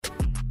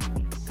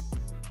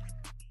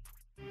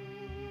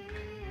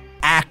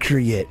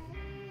accurate.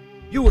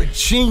 You a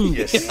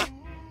genius.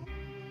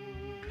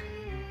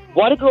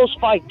 Why do girls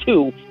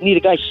 5'2" need a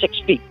guy 6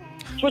 feet?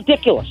 It's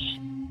ridiculous.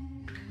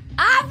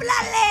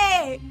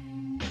 Háblale!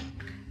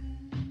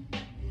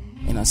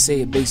 And I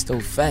say it based on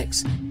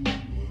facts.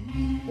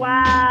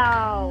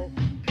 Wow.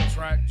 That's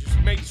right. Just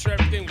making sure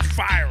everything was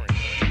firing.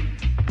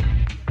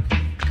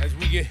 As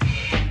we get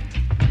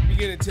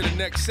into the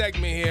next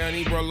segment here on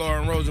Ebro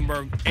Lauren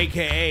Rosenberg,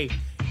 a.k.a.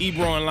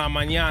 Ebro en la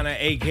Mañana,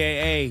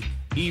 a.k.a.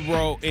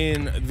 Ebro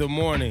in the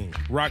Morning.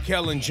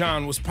 Raquel and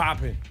John, what's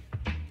popping?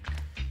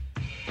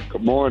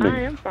 Good morning.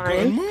 I am fine.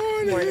 Good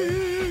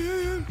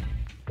morning.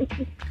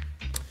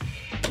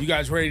 You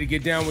guys ready to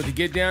get down with the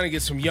get down and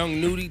get some Young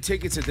Nudie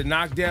tickets at the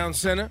Knockdown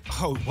Center?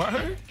 Oh,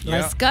 word?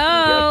 Let's go.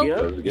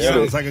 Let's get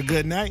Sounds it. like a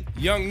good night.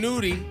 Young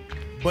Nudie,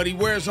 but he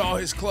wears all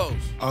his clothes.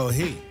 Oh,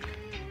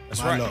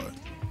 That's my right. Lord.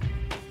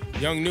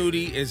 Young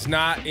Nudie is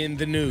not in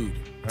the nude.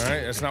 All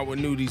right? That's not what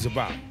Nudie's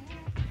about.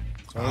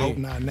 I hope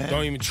not now.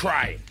 Don't even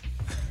try it.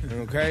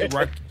 Okay?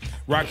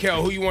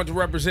 Raquel, who you want to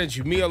represent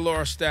you? Me or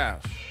Laura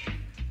Styles?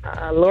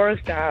 Laura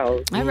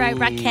Styles. All right,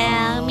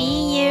 Raquel.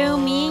 Me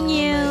and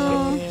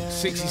you.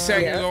 60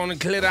 seconds on the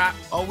clit out.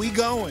 Oh, we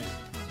going.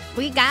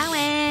 We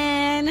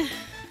going.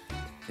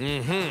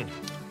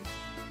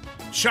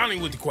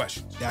 Shawnee with the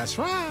questions. That's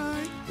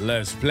right.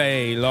 Let's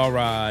play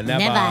Laura Never,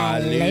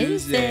 Never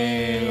Loses.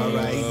 Loses. All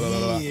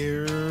right,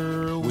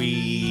 here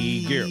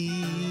We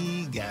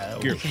go.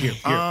 Gear.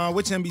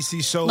 Which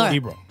NBC show? Laura.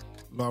 Ebro.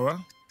 Laura?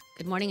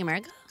 Good morning,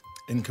 America.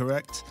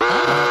 Incorrect.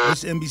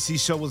 Which NBC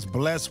show was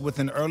blessed with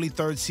an early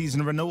third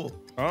season renewal?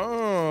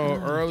 Oh,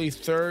 early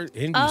third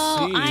NBC.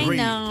 Oh, I Three.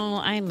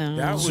 know.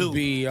 That Two. would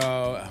be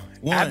One.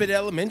 Abbott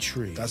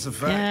Elementary. That's a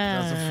fact.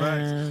 That's a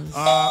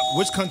fact.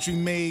 Which country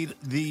made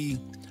the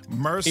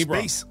MERS Ebro.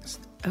 space?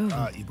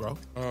 Ebro.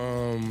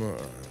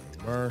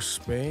 MERS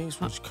Space.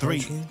 Which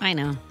Three. country? I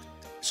know.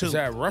 Two. Is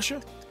that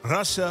Russia?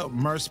 Russia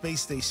MERS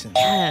space station.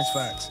 Yes.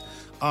 That's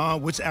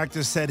facts. Which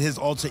actor said his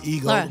alter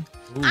ego? Laura.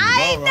 Ooh,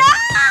 I Laura. know.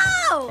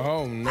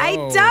 Oh, no. I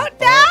don't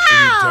know.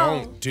 Oh,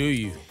 you don't, do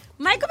you?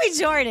 Michael B.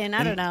 Jordan.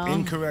 I don't know.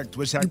 Incorrect.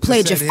 Which actor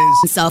Played said your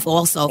his self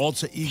also.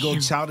 alter ego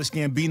Childish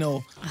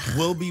Gambino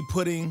will be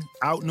putting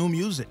out new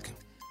music?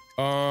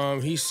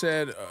 He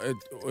said,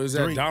 was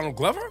that Three. Donald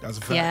Glover? That's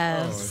a fact.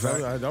 Yes. That's a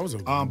fact. That was a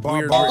Bob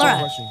weird Barker.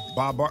 question.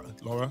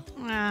 Laura.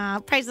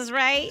 Price is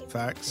Right.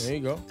 Facts. There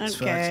you go. That's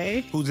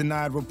Okay. facts. Who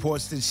denied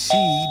reports that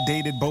she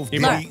dated both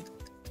Laura. Diddy?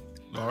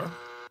 Laura.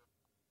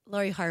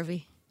 Lori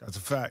Harvey. That's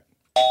a fact.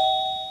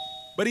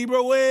 But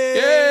Ebro wins.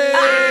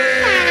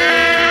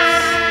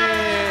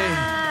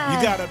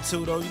 You got up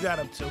two, though. You got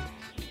up two.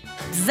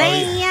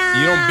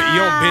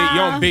 Zaya. You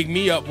don't big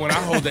me up when I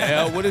hold the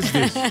L. What is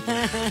this?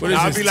 What is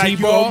I'll this, be like, you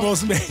T-ball?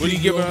 almost made What are you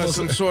it. giving You us almost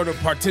some made it. sort of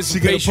She got a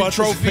participation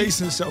trophy?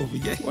 participation trophy.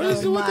 Yeah. What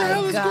the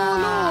hell is going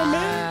on,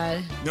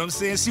 man? You know what I'm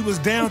saying? She was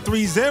down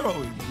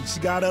 3-0. She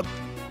got up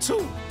 2. You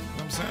know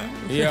what I'm saying?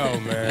 Yo,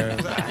 man.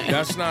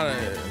 That's not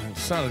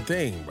a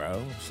thing,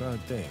 bro. It's not a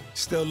thing.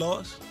 Still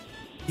lost?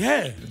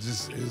 Yeah. It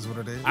just is what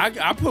it is.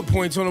 I put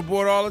points on the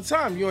board all the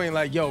time. You ain't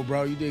like, yo,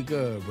 bro, you did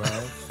good, bro.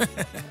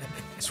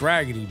 It's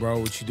raggedy, bro,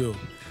 what you do.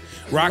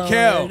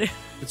 Raquel, Lord.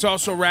 it's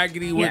also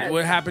raggedy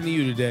what happened to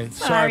you today.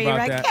 Sorry Sorry,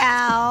 about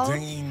Raquel.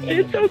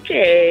 It's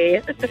okay.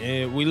 that.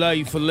 And we love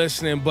you for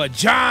listening. But,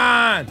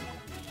 John,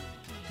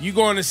 you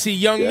going to see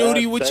Young Yeah,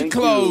 Nudie with your thank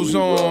clothes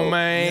you, on, bro.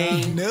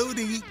 man.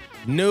 Nudie.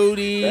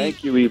 Nudie.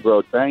 Thank you,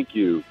 Ebro. Thank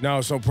you. No,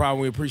 it's no problem.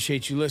 We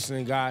appreciate you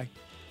listening, guy.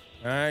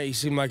 All right, you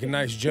seem like a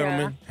nice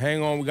gentleman.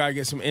 Hang on, we got to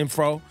get some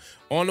info.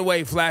 On the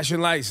way, flashing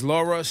lights,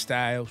 Laura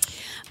Styles.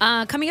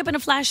 Coming up in a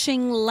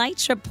flashing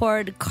lights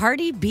report,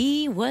 Cardi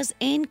B was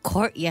in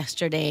court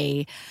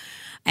yesterday.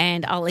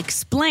 And I'll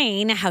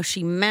explain how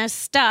she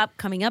messed up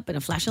coming up in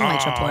a flashing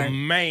lights Oh, report.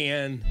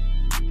 man.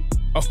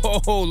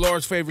 Oh,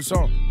 Laura's favorite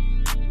song.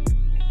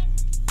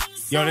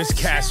 Yo, this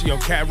Cass,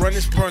 Cat, run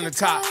this from the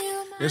top.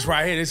 This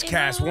right here, this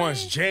Cass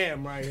One's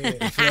jam right here.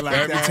 Feel like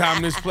Every that.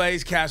 time this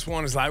plays, Cass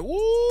One is like,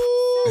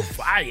 woo,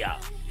 fire.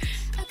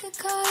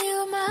 Call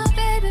you my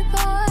baby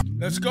boy.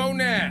 Let's go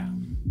now.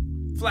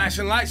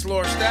 Flashing lights,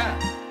 Laura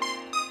Styles.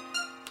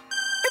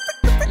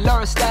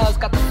 Laura Styles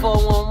got the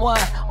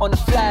 411 on the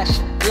flash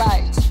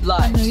lights.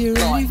 Lights. You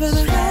ready for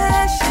the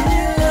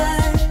flashing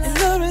lights? And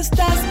Laura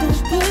Styles gon'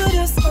 put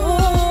us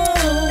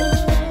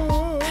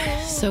on.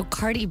 So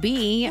Cardi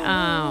B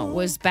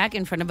was back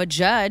in front of a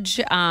judge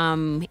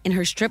in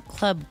her strip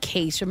club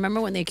case.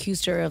 Remember when they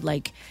accused her of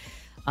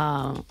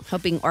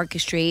helping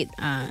orchestrate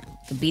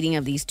the beating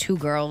of these 2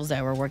 girls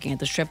that were working at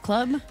the strip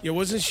club? Yeah,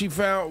 wasn't she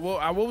found? Well,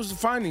 what was the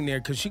finding there?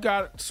 Because she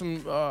got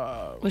some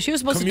Well, she was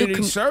supposed community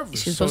to do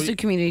service. She was supposed to do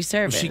community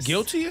service. Was she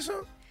guilty or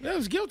something? Yeah, it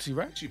was guilty,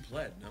 right? She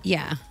pled. No?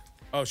 Yeah.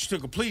 Oh, she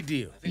took a plea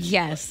deal.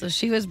 Yes. So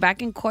she was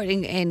back in court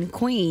in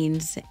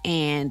Queens,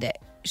 and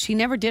she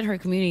never did her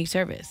community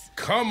service.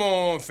 Come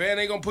on, fam.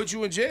 They gonna put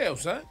you in jail,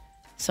 son.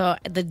 So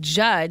the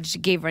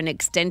judge gave her an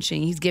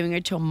extension. He's giving her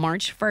till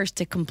March 1st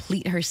to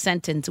complete her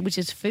sentence, which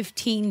is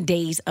 15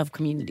 days of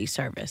community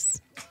service.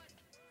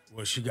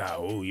 Well, she got,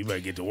 you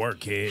better get to work,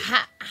 kid.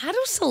 How do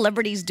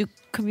celebrities do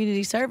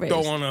community service?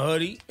 Throw on a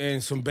hoodie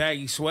and some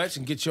baggy sweats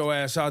and get your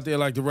ass out there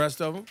like the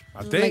rest of them,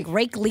 I think. Like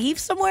rake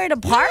leaves somewhere at a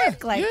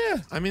park? Yeah.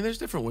 I mean, there's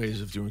different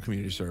ways of doing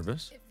community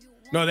service.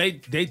 No,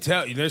 they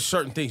tell you there's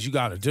certain things you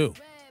got to do.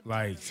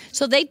 Like,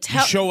 so they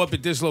tell you show up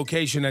at this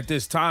location at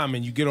this time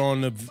and you get on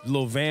the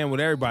little van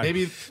with everybody.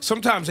 Maybe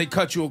sometimes they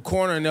cut you a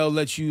corner and they'll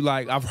let you,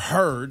 like, I've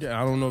heard,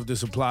 I don't know if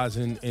this applies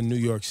in New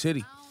York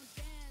City,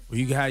 where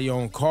you can have your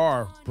own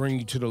car bring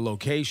you to the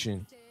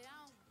location,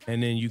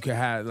 and then you can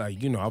have, like,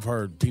 I've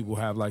heard people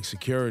have, like,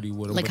 security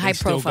with them. Like but they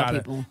still high-profile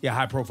people. Yeah,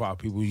 high-profile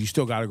people. You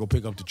still got to go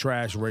pick up the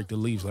trash and rake the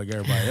leaves like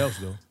everybody else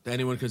do.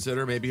 Anyone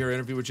consider maybe her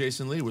interview with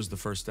Jason Lee was the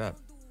first step?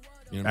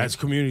 That's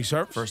community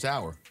service? First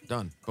hour.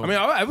 Done. Boom. I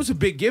mean, it was a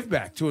big give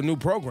back to a new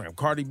program.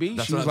 Cardi B,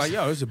 she was like,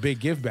 it's a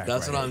big give back.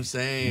 That's what I'm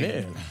saying.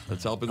 Yeah.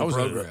 That's helping the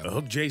program.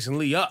 Hook Jason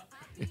Lee up.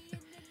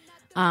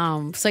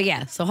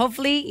 So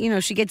hopefully,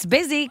 she gets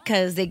busy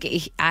because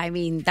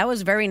that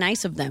was very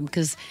nice of them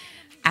because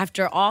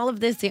after all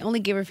of this, they only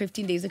gave her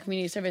 15 days of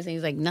community service and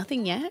he's like,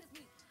 nothing yet?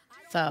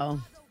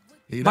 So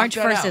March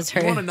 1st is her.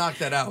 You want to knock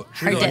that out.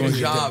 Her a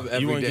job every day.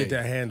 You want to get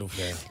that handle,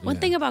 fam. One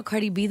thing about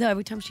Cardi B, though,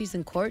 every time she's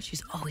in court,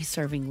 she's always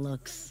serving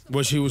looks.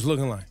 What she was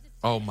looking like?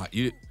 Oh, my.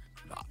 She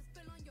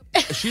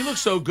looks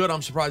so good,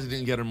 I'm surprised they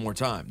didn't get her more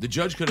time. The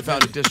judge could have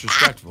found it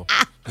disrespectful.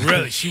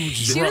 Really?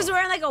 She was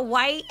wearing like a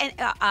white and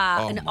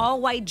an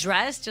all-white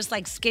dress, just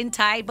like skin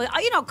tight, but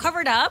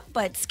covered up,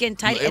 but skin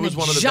tight, and a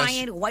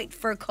giant white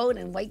fur coat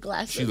and white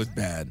glasses. She looked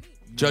bad.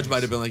 Judge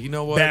might have been like, you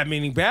know what? Bad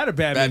meaning bad or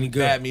bad meaning good?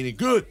 Bad meaning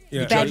good.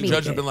 Yeah. Judge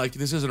would have been like,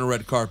 this isn't a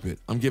red carpet.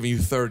 I'm giving you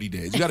 30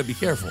 days. You got to be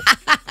careful.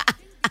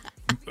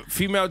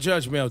 Female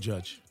judge, male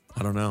judge?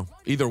 I don't know.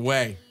 Either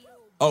way.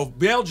 Oh,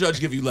 male judge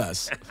give you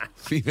less.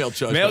 Female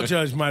judge. Male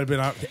judge might have been,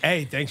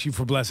 hey, thanks you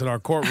for blessing our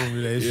courtroom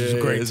today. This is a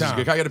great time.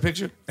 Can I get a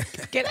picture?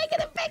 Can I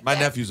get a picture? My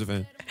nephew's a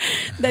fan.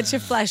 That's your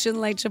flash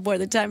and light report.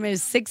 The time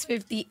is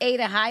 6:58,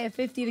 a high of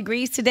 50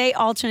 degrees today.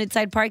 Alternate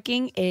side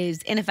parking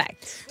is in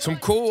effect. Some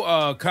cool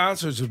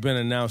concerts have been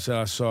announced that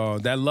I saw.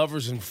 That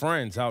Lovers and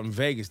Friends out in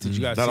Vegas. Did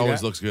you guys see that? That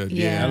always looks good.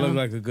 Yeah. That looked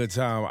like a good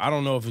time. I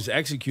don't know if it's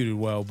executed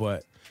well,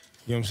 but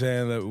you know what I'm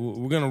saying?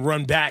 We're going to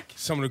run back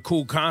some of the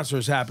cool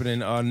concerts happening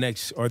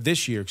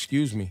this year,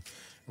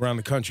 around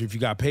the country. If you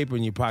got paper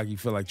in your pocket, you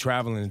feel like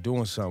traveling and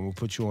doing something, we'll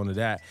put you onto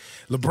that.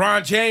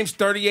 LeBron James,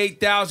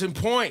 38,000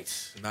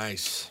 points.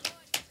 Nice.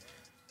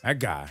 That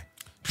guy,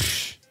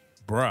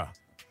 bruh.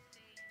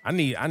 I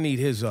need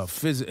his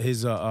what is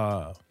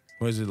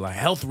it, like,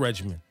 health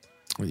regimen.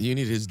 You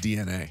need his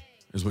DNA.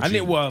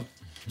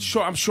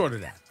 I'm short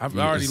of that. I've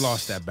already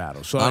lost that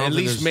battle. So at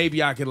least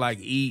maybe I could, like,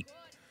 eat,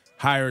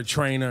 hire a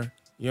trainer.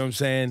 You know what I'm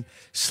saying?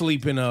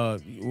 Sleep in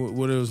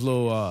what are those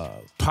little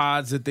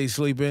pods that they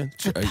sleep in?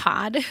 A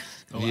pod?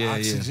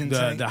 Oxygen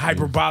tank. The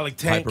hyperbolic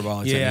tank.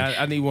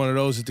 Tank. I need one of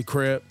those at the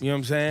crib. You know what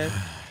I'm saying?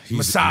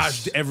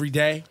 Massaged every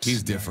day.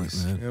 He's different,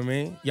 man. You know what I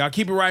mean? Y'all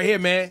keep it right here,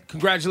 man.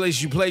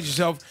 Congratulations, you played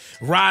yourself.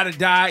 Ride or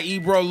Die,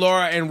 Ebro,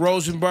 Laura, and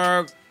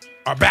Rosenberg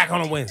are back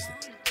on a Wednesday.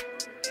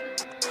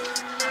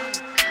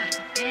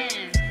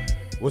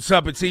 What's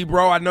up? It's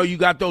Ebro. I know you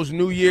got those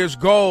New Year's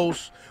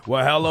goals.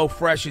 Well,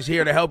 HelloFresh is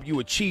here to help you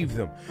achieve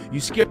them.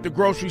 You skip the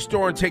grocery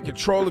store and take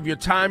control of your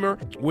timer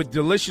with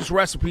delicious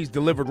recipes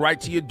delivered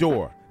right to your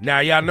door.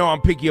 Now, y'all know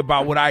I'm picky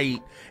about what I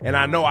eat, and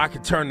I know I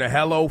can turn to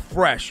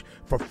HelloFresh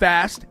for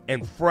fast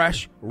and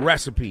fresh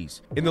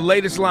recipes. In the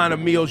latest line of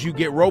meals, you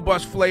get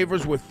robust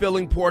flavors with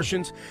filling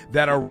portions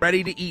that are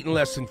ready to eat in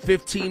less than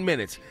 15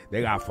 minutes.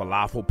 They got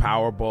falafel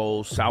power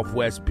bowls,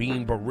 Southwest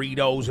bean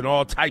burritos, and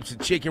all types of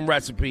chicken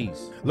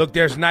recipes. Look,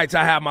 there's nights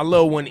I have my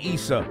little one,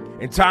 Issa,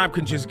 and time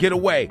can just get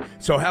away.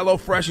 So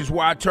HelloFresh is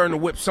where I turn to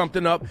whip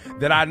something up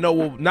that I know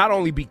will not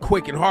only be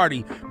quick and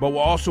hearty, but will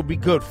also be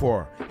good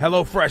for her.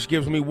 HelloFresh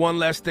gives me one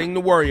less thing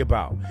to worry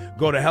about.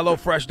 Go to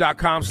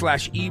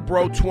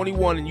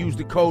HelloFresh.com/Ebro21 and use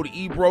the code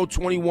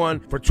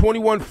Ebro21 for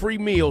 21 free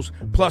meals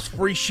plus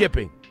free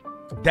shipping.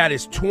 That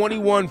is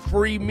 21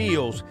 free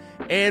meals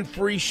and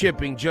free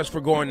shipping just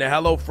for going to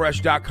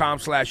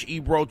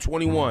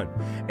HelloFresh.com/Ebro21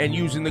 and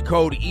using the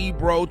code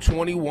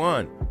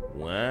Ebro21.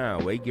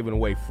 Wow, they giving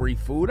away free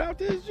food out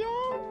there,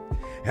 y'all?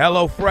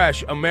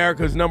 HelloFresh,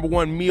 America's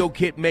 #1 meal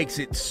kit, makes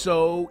it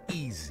so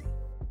easy.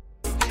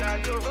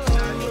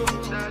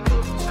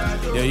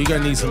 Yo, you're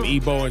going to need some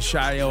Ebo and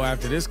Shayo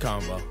after this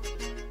combo.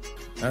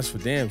 That's for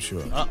damn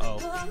sure. Uh-oh.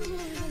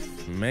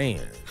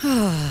 Man.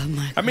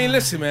 I mean,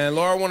 listen, man.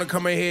 Laura want to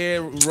come in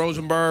here.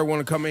 Rosenberg want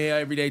to come in here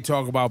every day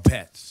talk about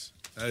pets.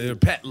 They're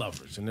pet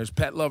lovers, and there's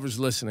pet lovers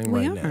listening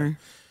right now.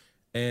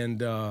 And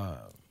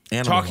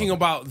talking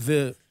about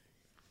the...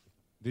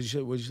 What did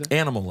you say?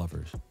 Animal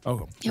lovers.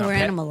 Oh, yeah, we're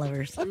animal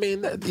lovers. I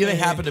mean, they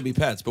happen to be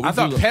pets, but I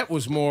thought pet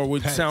would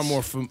sound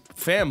more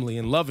family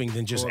and loving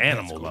than just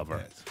animal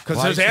lover.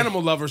 Because there's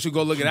animal lovers who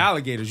go look at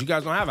alligators. You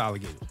guys don't have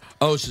alligators.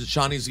 Oh, so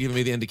Shawnee's giving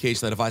me the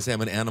indication that if I say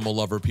I'm an animal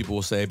lover, people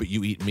will say, but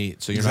you eat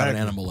meat, so you're not an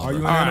animal lover. Are you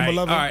an animal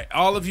lover? All right,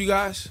 all of you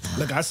guys.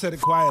 Look, I said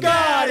it quietly. Get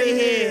out of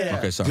here.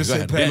 Okay, sorry. Just Go say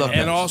ahead. pet. We love And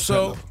pets.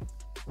 also,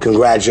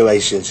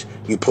 Congratulations,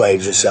 you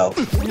played yourself.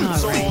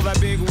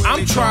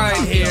 I'm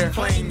trying here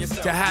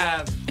to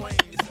have.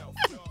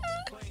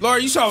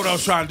 Laura, you saw what I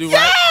was trying to do,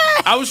 right?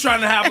 I was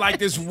trying to have like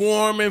this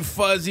warm and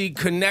fuzzy,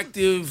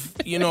 connective,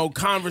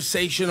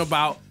 conversation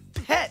about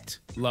pet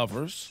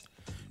lovers,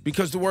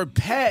 because the word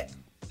pet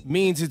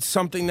means it's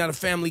something that a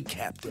family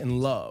kept and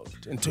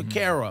loved and took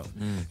care of.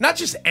 Not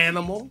just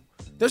animal.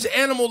 There's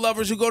animal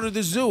lovers who go to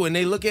the zoo and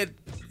they look at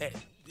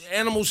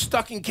animals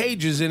stuck in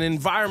cages in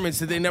environments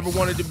that they never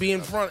wanted to be in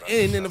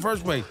the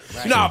first place.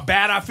 Right. You know how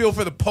bad I feel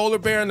for the polar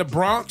bear in the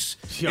Bronx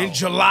in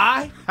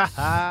July?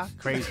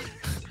 Crazy.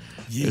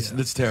 Yeah.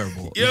 It's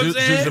terrible. You know what I'm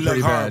saying? Zoos are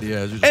pretty bad.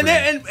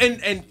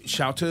 Yeah. And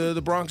shout to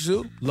the Bronx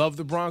Zoo. Love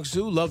the Bronx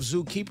Zoo. Love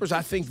zookeepers.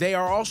 I think they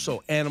are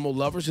also animal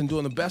lovers and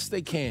doing the best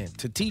they can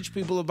to teach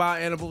people about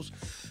animals,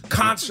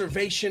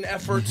 conservation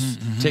efforts.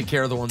 Take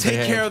care of the ones they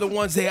have. Take care of the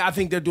ones I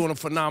think they're doing a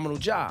phenomenal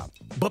job.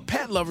 But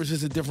pet lovers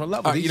is a different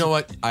level. You know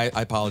what? I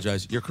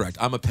apologize. You're correct.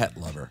 I'm a pet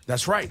lover.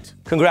 That's right.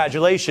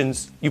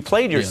 Congratulations. You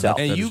played yourself.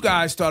 And you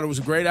guys thought it was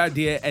a great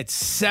idea at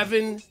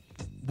 7,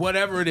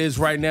 whatever it is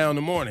right now in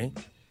the morning,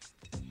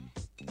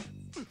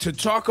 to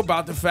talk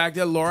about the fact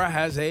that Laura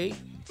has a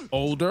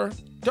older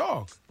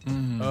dog.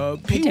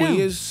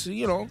 Pee-wee is,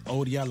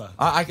 Old yellow.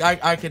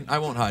 I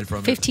won't hide from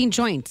it. 15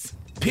 joints.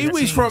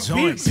 Pee-wee's from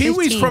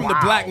the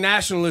black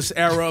nationalist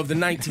era of the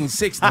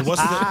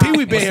 1960s.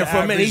 Pee-wee been here for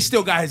a minute. He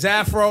still got his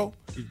afro.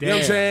 You know what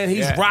I'm saying?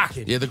 He's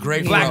rocking. Yeah, the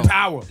gray Black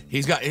Power.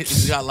 He's got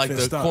like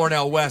the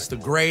Cornell West, the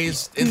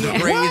grays in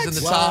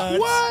the top.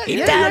 What? He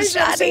does,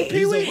 Johnny.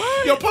 Pee-wee.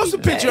 Yo, post a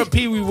picture of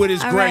Pee-wee with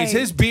his grays. Right.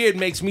 His beard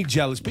makes me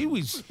jealous.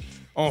 Pee-wee's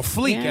on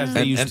fleek, as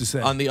they used to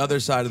say. On the other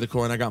side of the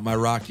coin, I got my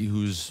Rocky,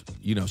 who's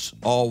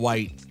all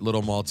white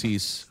little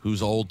Maltese,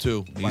 who's old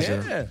too.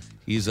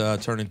 He's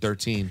turning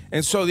 13.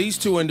 And so these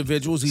two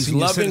individuals, these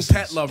Senior loving citizens.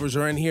 pet lovers,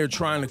 are in here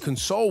trying to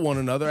console one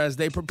another as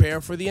they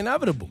prepare for the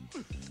inevitable,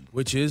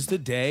 which is the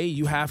day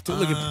you have to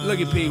look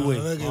at Pee-wee.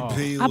 Look at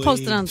Pee-wee. I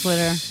posted on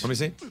Twitter. Let me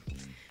see.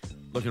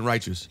 Looking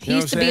righteous. He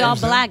used to be all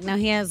black. Now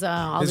he has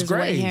all It's his great.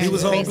 white hair. He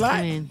was His all face black.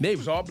 coming in. He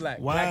was all black.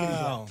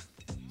 Wow.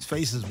 His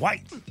face is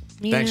white.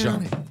 Thanks, Yeah.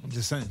 Johnny. I'm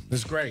just saying.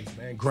 That's great,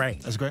 man.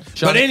 Great. That's great.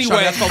 But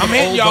anyway, that's called I'm an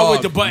hitting old y'all dog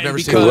with the you've button never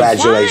because seen.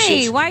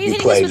 Congratulations. Why are you you hitting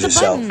us played with the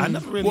yourself. button? I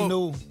never really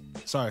knew.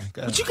 Sorry.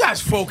 Go ahead. But you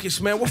guys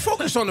focus, man. We're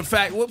focused on the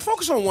fact. We're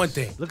focused on one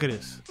thing, Look at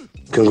this.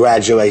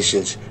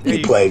 Congratulations,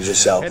 you played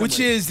yourself. which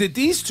is that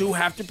these two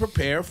have to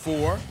prepare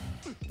for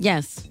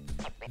Yes.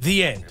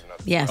 the end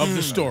Yes. of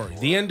the story,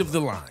 the end of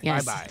the line.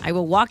 Yes. Bye-bye. I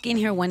will walk in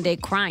here one day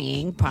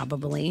crying,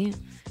 probably,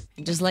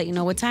 and just let you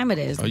know what time it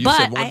is. Oh, you but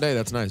said one day.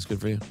 That's nice. Good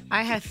for you.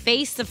 I have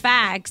faced the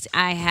facts.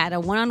 I had a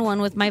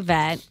one-on-one with my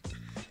vet.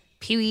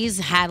 Pee-wee's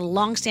had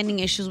long-standing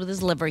issues with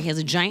his liver. He has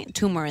a giant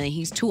tumor, and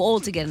he's too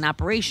old to get an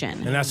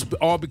operation. And that's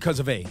all because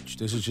of age.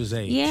 This is just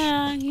age.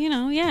 Yeah,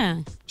 yeah.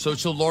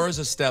 So Laura's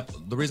a step.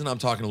 The reason I'm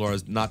talking to Laura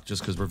is not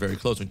just because we're very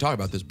close when we talk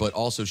about this, but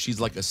also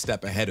she's like a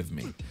step ahead of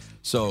me.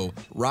 So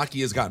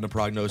Rocky has gotten a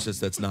prognosis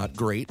that's not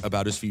great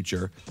about his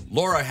future.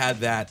 Laura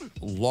had that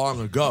long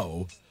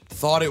ago.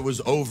 Thought it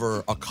was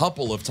over a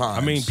couple of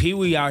times. I mean,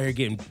 Pee-wee out here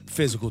getting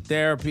physical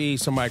therapy.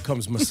 Somebody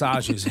comes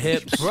massage his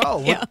hips.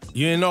 Bro,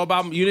 You didn't know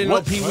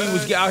Pee-wee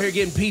was out here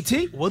getting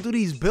PT? what do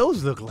these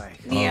bills look like?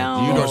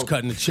 Yeah. Udo's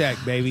cutting the check,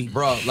 baby.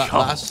 bro,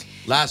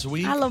 last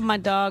week. I love my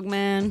dog,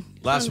 man.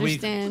 Last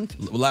Understand.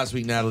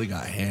 week, Natalie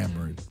got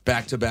hammered.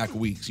 Back-to-back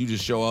weeks. You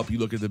just show up, you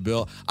look at the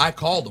bill. I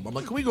called them. I'm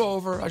like, can we go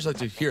over? I just like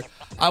to hear.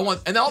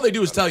 And all they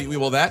do is tell you,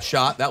 well, that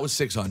shot, was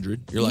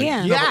 $600. You're like,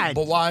 Yeah. no, Yeah.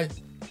 but why?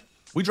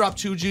 We dropped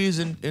 2 G's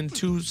in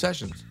 2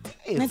 sessions.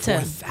 That's a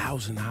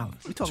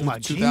 $1,000. We talking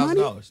about G money?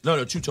 $2,000.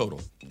 No, 2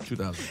 total.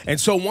 2,000. And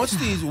so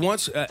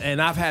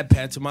and I've had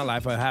pets in my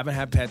life. I haven't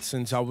had pets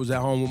since I was at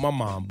home with my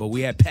mom, but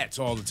we had pets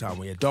all the time.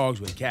 We had dogs,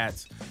 we had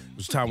cats. It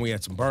was time we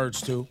had some birds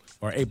too,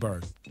 or a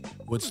bird.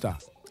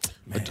 Woodstock.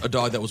 A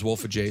dog that was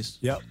Wolf of Jays.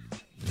 Yep.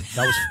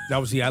 That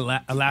was the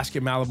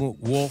Alaskan Malibu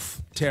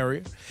Wolf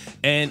Terrier.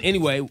 And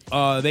anyway,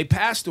 they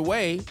passed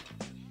away,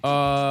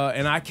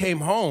 and I came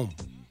home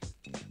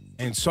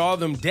and saw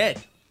them dead.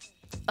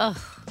 Ugh.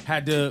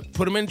 Had to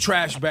put them in a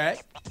trash bag.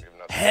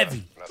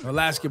 Heavy.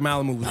 Alaskan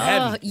Malibu was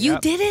heavy. You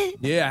did it?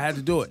 Yeah, I had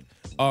to do it.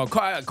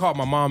 I called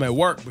my mom at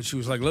work, but she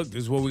was like, look,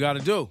 this is what we got to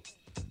do.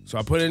 So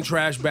I put it in a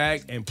trash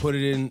bag and put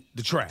it in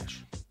the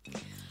trash.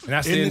 And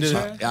that's the end of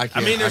it.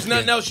 I mean, there's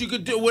nothing else you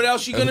could do. What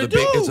else you going to do?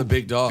 It's a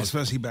big dog.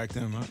 Especially back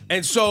then, right?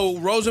 And so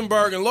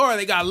Rosenberg and Laura,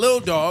 they got little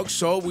dogs.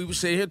 So we were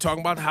sitting here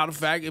talking about how the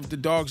fact if the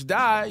dogs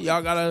die,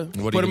 y'all got to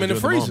put them in the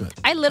freezer.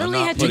 I literally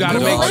had to You got to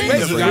Google make it.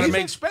 space. You got to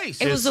make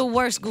space. It was the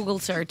worst Google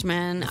search,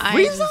 man.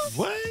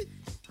 What?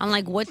 I'm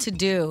like, what to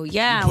do?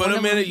 Yeah. Put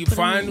them in it. You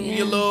find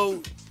your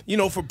little...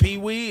 for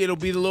Pee-wee, it'll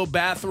be the little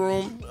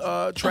bathroom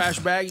trash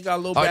bag. You got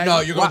a little bag. No,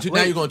 you're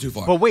going too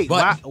far. But wait,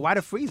 why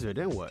the freezer?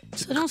 Then what?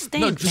 So don't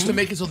stink. No, just to man.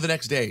 make it so the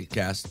next day,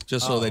 Cass.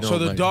 Just so they don't. So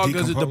the dog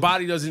decompose. the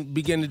body doesn't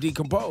begin to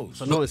decompose.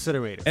 So no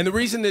incinerator. And the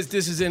reason this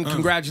is in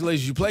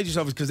congratulations, you played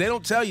yourself is because they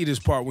don't tell you this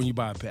part when you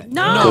buy a pet.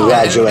 No.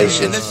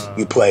 Congratulations,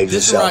 you played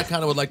This is where I yourself.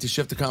 kind of would like to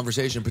shift the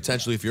conversation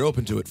potentially, if you're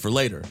open to it, for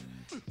later.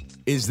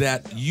 is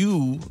that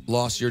you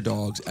lost your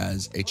dogs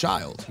as a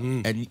child.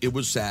 And it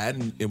was sad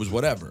and it was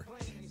whatever.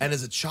 And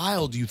as a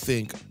child, you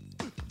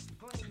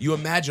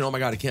imagine, oh my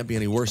God, it can't be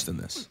any worse than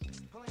this.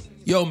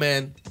 Yo,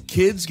 man,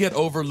 kids get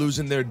over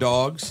losing their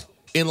dogs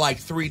in like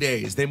 3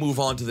 days. They move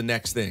on to the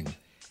next thing.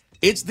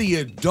 It's the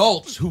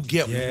adults who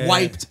get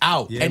wiped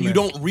out, and you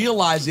don't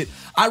realize it.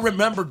 I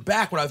remembered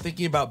back when I was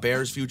thinking about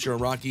Bear's future and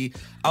Rocky,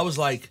 I was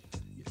like,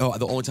 oh,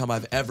 the only time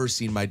I've ever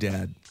seen my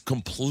dad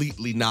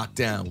completely knocked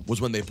down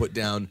was when they put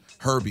down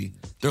Herbie,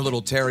 their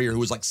little terrier who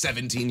was like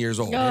 17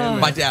 years old.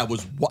 My dad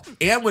was,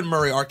 and when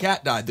Murray, our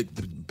cat, died, the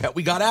pet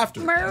we got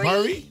after.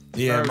 Murray?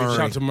 Yeah, Murray. Shout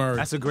out to Murray.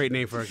 That's a great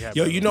name for a cat.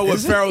 Yo, you know what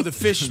Pharaoh the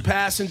fish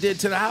passing did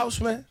to the house,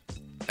 man?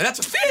 And that's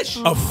a fish.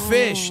 A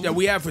fish that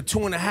we had for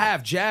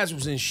 2.5. Jazz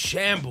was in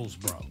shambles,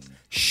 bro.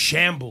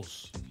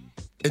 Shambles.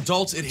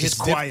 Adults, it hits Just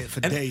quiet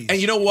for days. And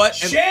you know what?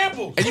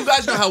 Shambles. And you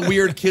guys know how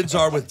weird kids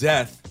are with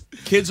death.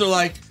 Kids are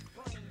like,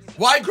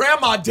 why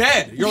grandma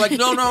dead? You're like,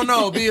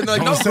 no. Being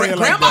like, no, say it like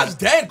grandma's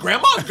that. dead.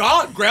 Grandma's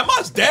gone.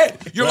 Grandma's dead.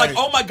 You're Right. like,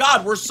 oh my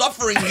God, we're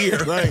suffering here.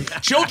 Right.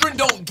 Children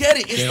don't get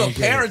it. It's They the don't get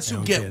it. parents They who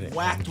don't get get it.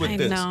 whacked with I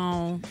this.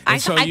 know.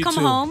 so I you come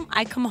too. home.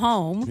 I come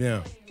home.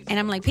 Yeah. And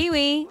I'm like,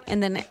 Pee-wee.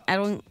 And then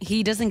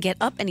he doesn't get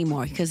up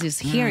anymore because his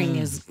hearing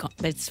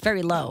it's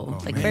very low,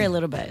 very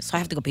little bit. So I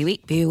have to go, Pee-wee,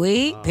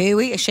 Pee-wee,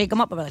 Pee-wee. I shake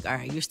him up. I'm like, all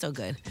right, you're still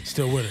good.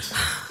 Still with us.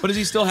 But is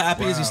he still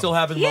happy? Is he still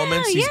having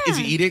moments? Is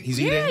he eating? He's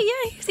eating?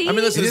 Yeah, he's eating. I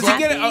mean, listen, He's Does he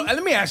get it? happy.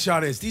 Let me ask y'all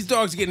this. These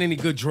dogs getting any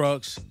good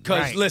drugs?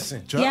 Because, Right.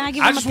 listen, Yeah, I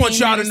give I him just a want pain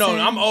y'all to know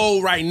medicine. I'm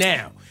old right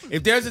now.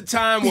 If there's a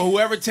time where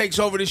whoever takes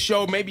over the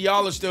show, maybe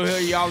y'all are still here,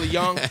 y'all are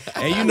young,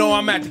 and you know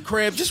I'm at the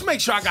crib, just make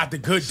sure I got the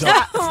good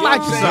dogs. Slide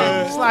you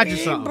something. Slide you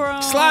something.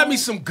 Bro. Slide me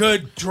some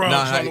good drugs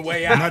Nah, on the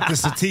way out. Not the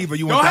sativa.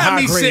 You Don't want the have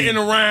high me grade. sitting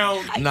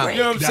around. Nah. You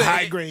know what I'm The saying?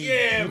 high grade.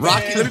 Yeah,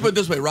 Rocky, man. let me put it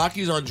this way.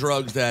 Rocky's on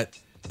drugs that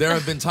there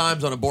have been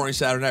times on a boring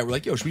Saturday night we're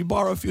like, yo, should we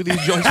borrow a few of these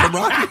joints from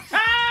Rocky?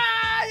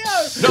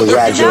 No,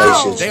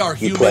 Congratulations. they are You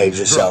human played drugs.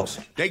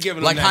 yourself. They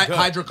giving Like him that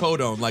good.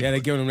 hydrocodone, like Yeah, they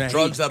giving him that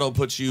drugs heat. that'll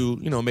put you,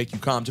 make you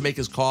calm, to make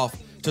his cough,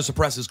 to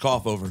suppress his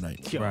cough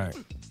overnight. Right.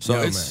 So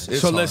Yo, it's man.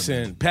 So hard,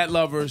 listen, pet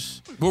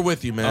lovers, we're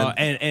with you, man.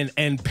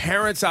 and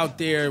parents out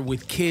there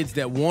with kids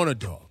that want a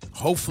dog.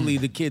 Hopefully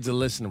the kids are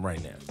listening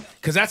right now,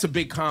 because that's a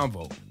big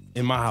convo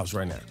in my house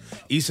right now.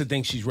 Issa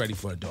thinks she's ready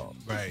for a dog.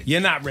 Right.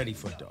 You're not ready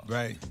for a dog.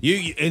 Right.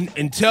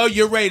 Until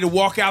you're ready to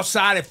walk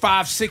outside at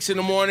 5, 6 in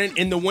the morning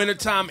in the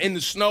wintertime in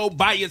the snow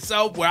by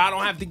yourself where I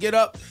don't have to get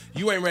up,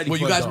 you ain't ready Well,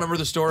 for you a guys dog. remember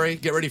the story?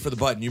 Get ready for the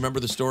button. You remember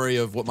the story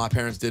of what my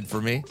parents did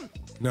for me?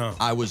 No.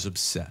 I was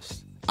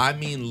obsessed. I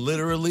mean,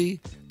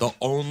 literally, the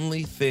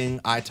only thing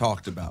I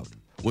talked about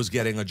was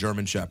getting a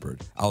German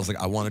Shepherd. I was like,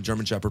 I want a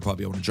German Shepherd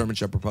puppy. I want a German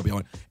Shepherd puppy. I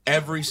want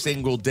every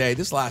single day.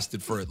 This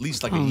lasted for at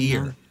least like a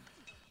year. No.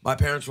 My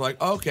parents were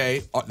like,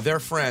 okay, their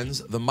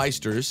friends, the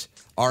Meisters,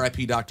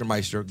 R.I.P. Dr.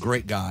 Meister,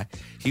 great guy.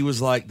 He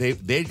was like,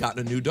 they'd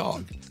gotten a new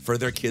dog for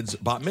their kid's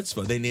bat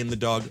mitzvah. They named the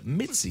dog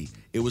Mitzi.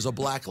 It was a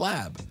black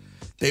lab.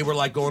 They were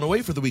like going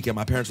away for the weekend.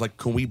 My parents were like,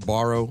 can we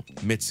borrow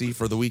Mitzi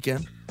for the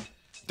weekend?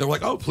 They're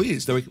like, oh,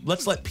 please. They're like,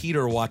 let's let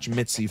Peter watch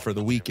Mitzi for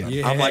the weekend.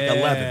 I'm like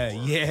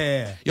 11.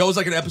 Yeah. Yo, it was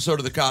like an episode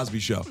of The Cosby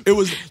Show. It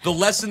was the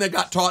lesson that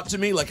got taught to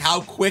me, like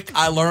how quick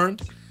I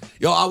learned.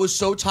 Yo, I was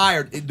so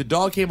tired. The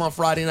dog came on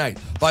Friday night.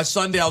 By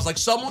Sunday, I was like,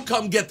 someone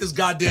come get this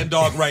goddamn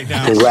dog right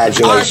now.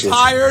 Congratulations. I'm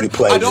tired. You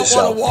played I don't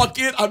yourself. want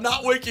to walk in. I'm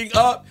not waking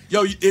up.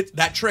 Yo,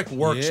 that trick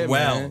works Yeah,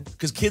 well man.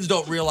 because kids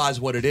don't realize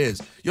what it is.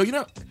 Yo,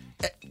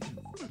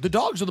 the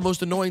dogs are the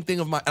most annoying thing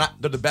of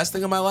they're the best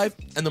thing of my life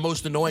and the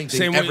most annoying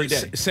thing every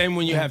day. Same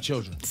when you have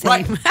children.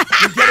 Right. You're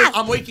getting,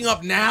 I'm waking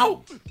up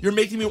now. You're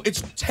making me,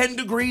 it's 10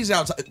 degrees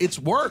outside. It's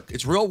work.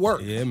 It's real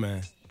work. Yeah,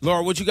 man.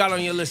 Laura, what you got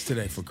on your list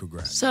today for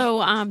congrats?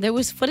 So there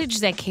was footage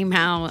that came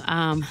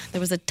out.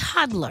 There was a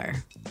toddler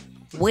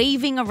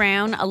waving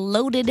around a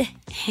loaded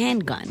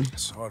handgun I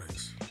saw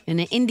this. in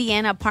an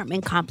Indiana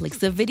apartment complex.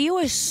 The video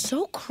is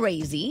so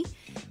crazy.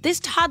 This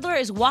toddler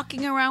is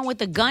walking around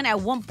with a gun.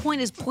 At one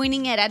point is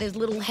pointing it at his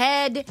little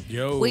head,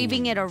 Yo.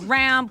 waving it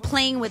around,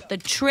 playing with the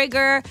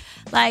trigger.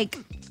 Like,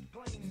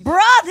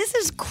 bruh, this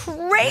is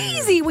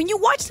crazy. When you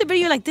watch the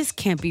video, you're like, this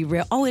can't be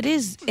real. Oh, it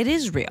is. It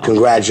is real.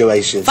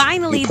 Congratulations.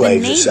 Finally, You the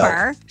played neighbor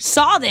yourself.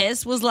 saw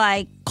this, was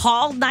like,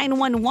 called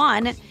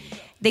 911.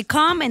 They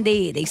come and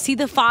they see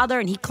the father,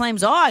 and he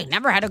claims, oh, I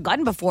never had a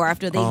gun before.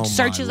 After they Oh,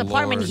 search my his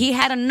apartment, Lord. he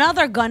had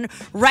another gun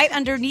right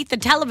underneath the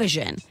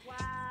television.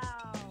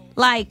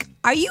 Like,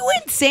 are you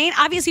insane?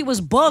 Obviously, it was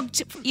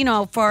booked,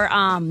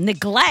 for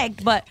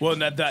neglect, but Well,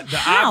 the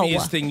How?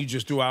 obvious thing you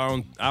just threw, I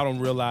don't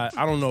realize.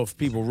 I don't know if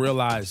people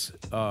realize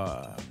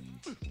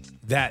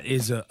that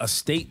is a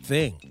state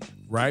thing,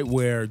 right?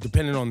 Where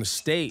depending on the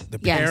state, the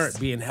Yes. parent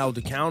being held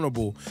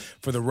accountable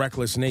for the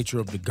reckless nature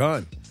of the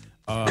gun.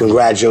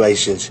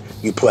 Congratulations.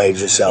 You played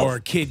yourself. Or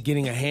a kid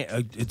getting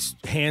its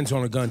hands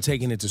on a gun,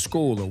 taking it to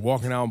school, or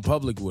walking out in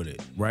public with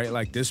it, right?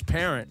 Like this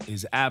parent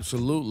is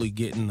absolutely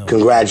getting the.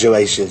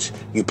 Congratulations.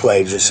 You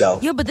played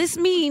yourself. yeah, but this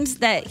means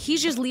that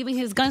he's just leaving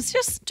his guns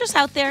just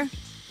out there.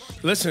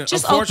 Listen,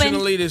 Just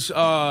unfortunately,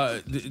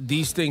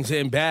 these things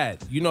end bad.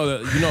 You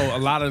know, a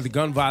lot of the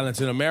gun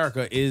violence in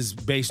America is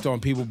based on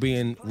people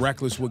being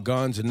reckless with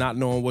guns and not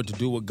knowing what to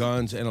do with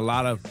guns, and a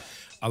lot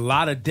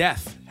of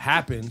death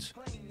happens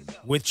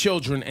with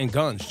children and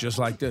guns, just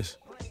like this.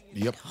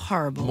 Yep.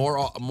 Horrible. More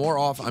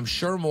often, I'm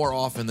sure more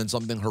often than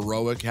something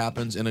heroic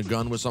happens in a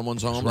gun with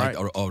someone's home, That's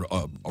like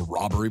a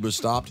robbery was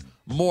stopped.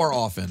 More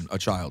often, a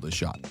child is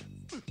shot.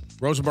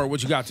 Rosenberg,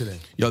 what you got today?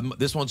 Yo,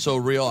 this one's so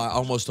real. I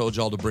almost told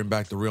y'all to bring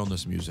back the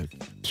realness music.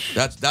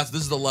 This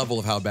is the level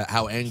of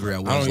how angry I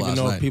was I don't even last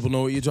know night. if people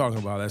know what you're talking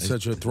about. That's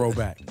such a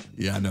throwback.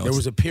 Yeah, I know. There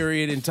was a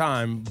period in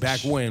time back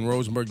when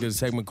Rosenberg did a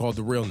segment called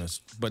The Realness.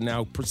 But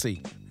now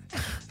proceed.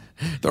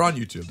 They're on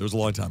YouTube. There was a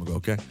long time ago,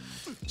 okay?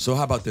 So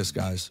how about this,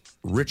 guys?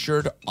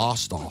 Richard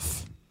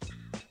Ostoff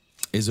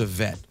is a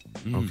vet,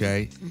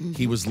 okay?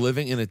 He was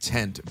living in a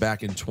tent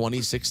back in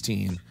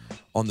 2016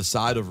 on the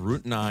side of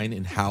Route 9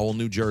 in Howell,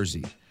 New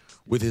Jersey,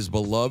 with his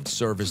beloved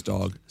service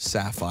dog,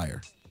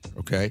 Sapphire,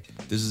 okay?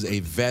 This is a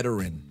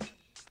veteran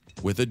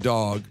with a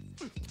dog.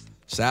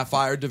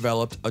 Sapphire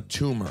developed a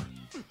tumor.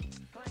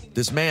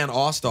 This man,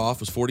 Ostoff,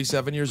 was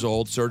 47 years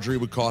old. Surgery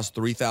would cost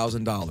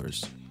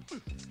 $3,000.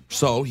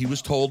 So he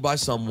was told by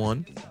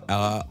someone,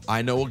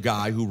 I know a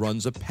guy who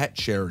runs a pet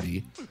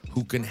charity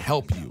who can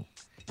help you.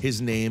 His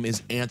name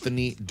is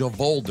Anthony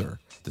DeVolder.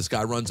 This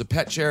guy runs a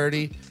pet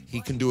charity. He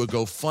can do a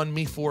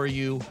GoFundMe for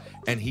you,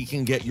 and he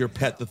can get your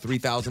pet the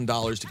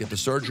 $3,000 to get the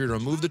surgery to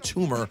remove the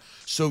tumor.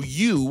 So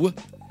you,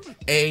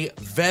 a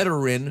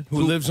veteran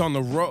Who lives on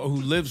the road,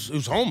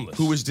 who's homeless.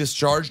 who was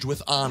discharged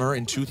with honor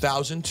in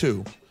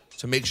 2002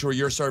 to make sure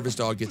your service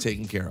dog get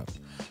taken care of.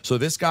 So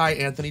this guy,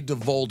 Anthony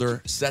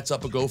DeVolder, sets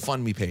up a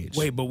GoFundMe page.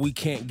 Wait, but we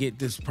can't get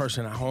this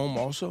person at home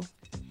also?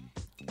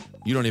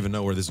 You don't even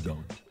know where this is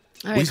going.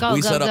 All right, go.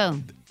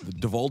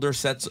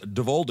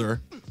 DeVolder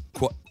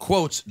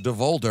quotes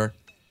DeVolder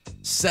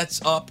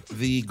sets up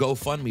the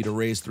GoFundMe to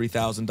raise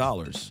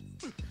 $3,000.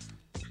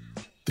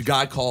 The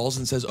guy calls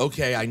and says,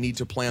 okay, I need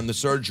to plan the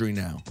surgery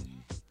now.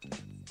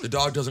 The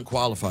dog doesn't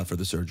qualify for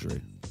the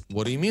surgery.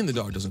 What do you mean the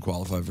dog doesn't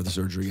qualify for the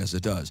surgery? Yes,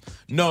 it does.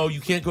 No,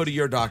 you can't go to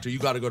your doctor. You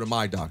got to go to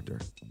my doctor.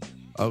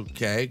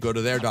 Okay, go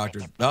to their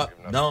doctor. No,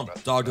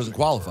 dog doesn't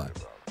qualify.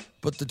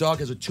 But the dog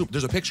has a tumor.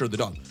 There's a picture of the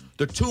dog.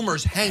 The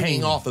tumor's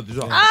hanging off of the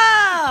dog.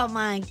 Oh,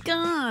 my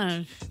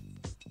gosh.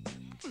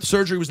 The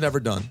surgery was never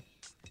done.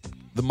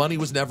 The money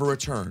was never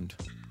returned.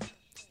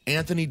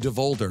 Anthony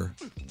DeVolder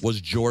was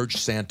George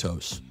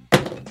Santos.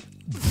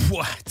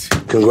 What?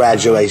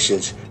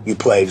 Congratulations. You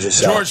played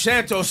yourself. George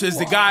Santos is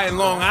the guy in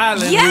Long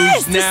Island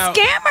Yes, who's the now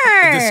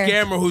scammer. The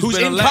scammer who's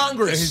been in elected.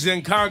 Congress. He's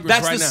in Congress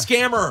That's right the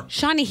now. scammer.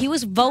 Shawnee, he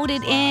was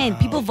voted in.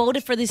 People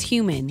voted for this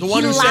human. The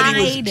one he who lied.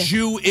 said he was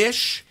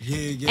Jewish.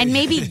 And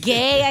maybe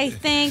gay, I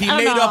think. He I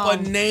don't made know. up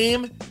a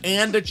name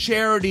and a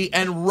charity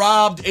and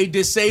robbed a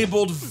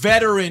disabled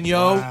veteran,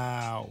 yo. Wow.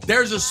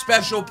 There's a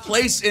special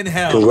place in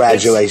hell.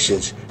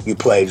 Congratulations. You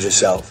played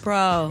yourself.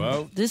 Bro,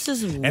 Well, this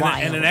is And,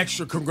 wild. and an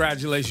extra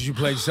congratulations you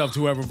played yourself to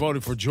whoever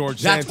voted for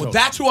George Santos.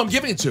 That's who I'm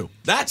giving it to.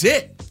 That's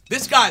it.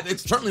 This guy,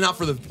 it's certainly not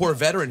for the poor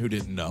veteran who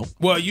didn't know.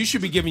 Well, you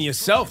should be giving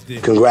yourself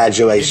this.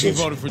 Congratulations. If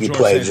you voted for You George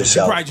played Santos.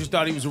 yourself. You probably just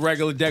thought he was a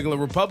regular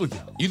Republican.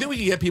 You think we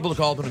can get people to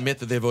call up and admit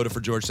that they voted for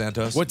George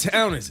Santos? What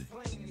town is it?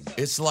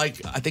 It's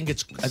like I think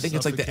it's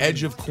like the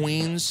edge of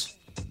Queens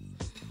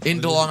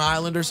into Long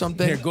Island or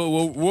something. Here,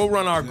 go. We'll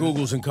run our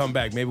Googles and come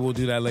back. Maybe we'll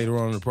do that later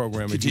on in the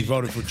program if you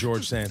voted for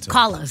George Santos.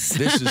 Call us.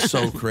 This is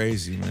so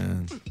crazy,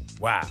 man.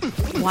 Wow.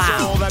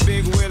 Wow.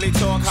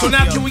 So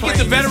now can we get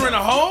the veteran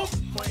a home?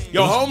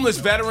 Yo, homeless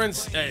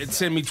veterans,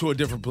 send me to a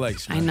different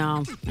place. I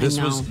know. This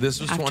I know.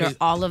 was After 20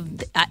 all of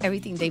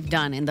everything they've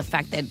done and the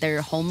fact that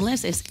they're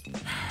homeless is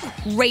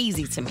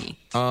crazy to me.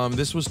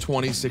 This was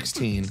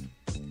 2016.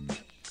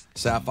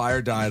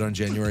 Sapphire died on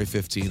January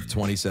 15th,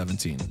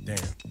 2017. Damn.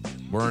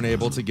 Weren't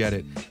able to get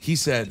it. He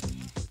said,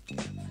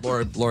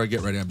 Laura,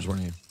 get ready. I'm just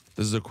warning you.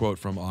 This is a quote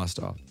from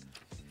Ostoff.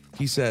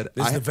 He said,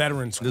 This is the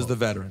veteran's This is quote.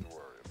 the veteran.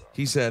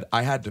 He said,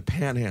 I had to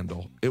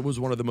panhandle. It was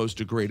one of the most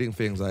degrading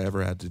things I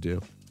ever had to do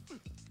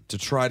to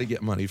try to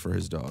get money for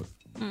his dog.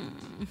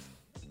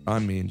 I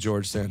mean,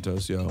 George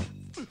Santos, yo.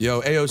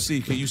 Yo,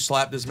 AOC, can you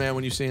slap this man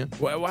when you see him?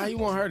 Why you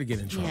want her to get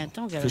in trouble? Yeah,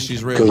 don't get Because it.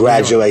 she's real.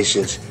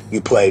 Congratulations.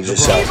 You played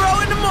yourself.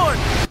 Ebro in the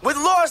morning with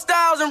Laura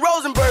Styles and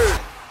Rosenberg.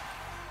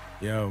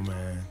 Yo,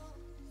 man.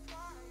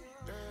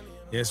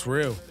 It's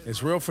real.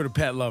 It's real for the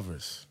pet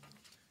lovers.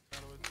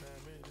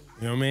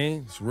 You know what I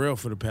mean? It's real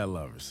for the pet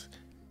lovers.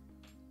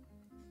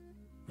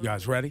 You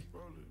guys ready?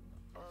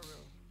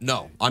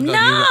 No, I'm No!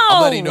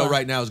 letting you know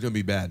right now it's going to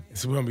be bad.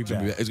 It's going to be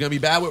bad. It's going to be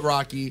bad with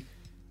Rocky,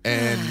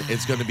 and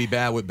it's going to be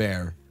bad with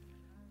Bear.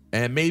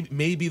 And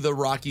maybe the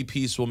Rocky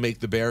piece will make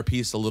the Bear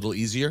piece a little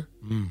easier.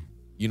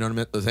 You know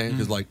what I'm saying?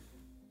 Because, like,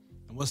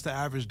 What's the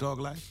average dog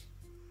life?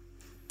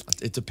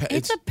 it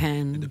depends. It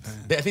depends.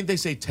 I think they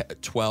say 10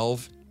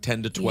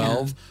 to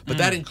 12, but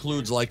that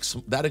includes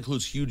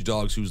huge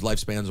dogs whose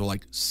lifespans are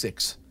like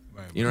 6.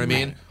 Right. You know what I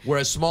mean?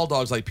 Whereas small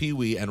dogs like Pee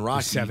Wee and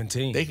Rocky,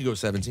 17. they could go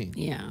 17.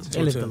 Yeah.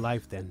 They live the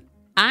life then.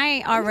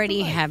 I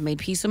already have made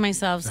peace with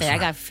myself. Say I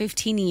got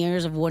 15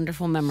 years of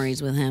wonderful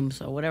memories with him.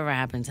 So whatever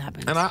happens,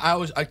 happens. And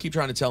I keep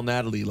trying to tell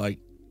Natalie, like,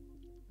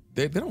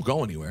 they don't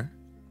go anywhere.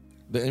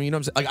 You know what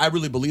I'm saying? Like, I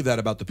really believe that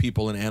about the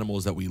people and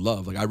animals that we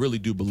love. Like, I really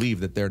do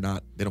believe that they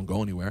don't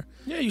go anywhere.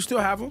 Yeah, you still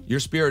have them. Their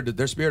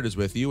spirit is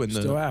with you. And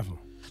Still have them.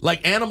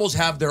 Like, animals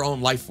have their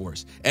own life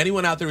force.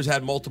 Anyone out there who's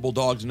had multiple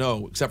dogs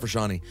know, except for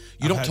Shawnee,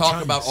 you don't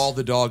talk about all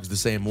the dogs the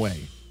same way.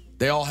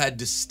 They all had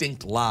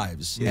distinct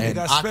lives they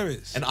got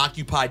spirits. and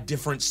occupied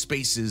different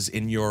spaces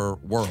in your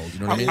world.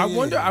 You know what I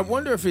mean? I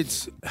wonder if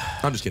it's.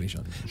 I'm just kidding,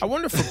 Shawnee. I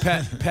wonder for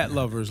pet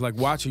lovers, like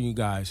watching you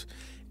guys,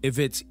 if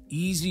it's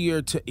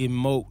easier to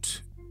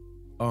emote,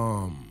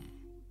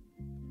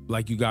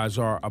 like you guys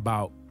are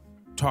about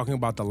talking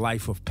about the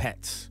life of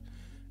pets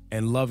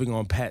and loving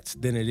on pets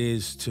than it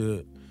is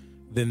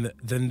than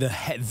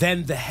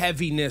the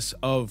heaviness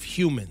of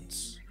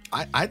humans.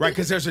 I right,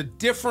 because there's a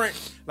different,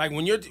 like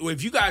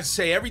if you guys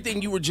say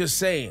everything you were just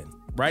saying,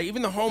 right?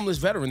 Even the homeless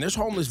veteran, there's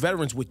homeless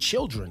veterans with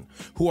children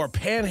who are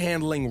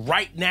panhandling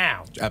right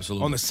now,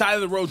 absolutely, on the side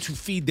of the road to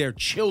feed their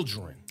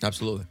children.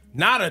 Absolutely,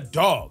 not a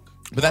dog.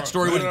 But that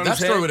story would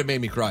have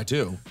made me cry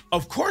too.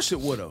 Of course it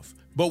would have.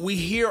 But we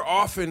hear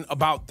often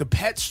about the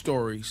pet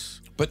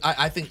stories. But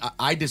I think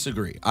I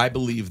disagree. I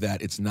believe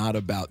that it's not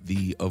about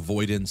the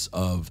avoidance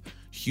of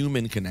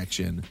human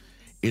connection.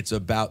 It's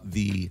about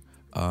the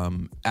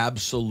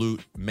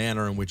absolute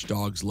manner in which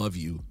dogs love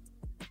you,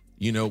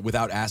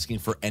 without asking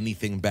for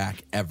anything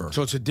back ever.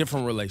 So it's a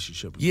different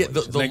relationship. Yeah,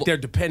 like they're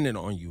dependent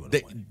on you.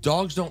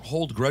 Dogs don't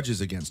hold grudges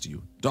against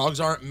you.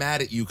 Dogs aren't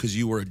mad at you because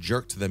you were a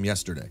jerk to them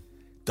yesterday.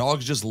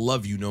 Dogs just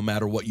love you no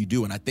matter what you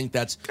do, and I think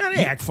that's.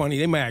 They act funny.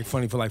 They might act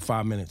funny for like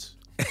 5 minutes.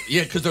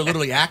 Yeah, because they're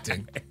literally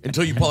acting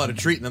until you pull out a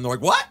treat, and then they're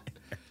like, "What?"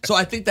 So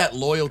I think that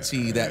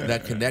loyalty,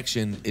 that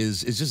connection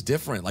is just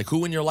different. Like,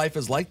 who in your life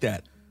is like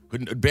that?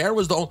 Bear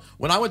was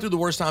when I went through the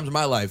worst times of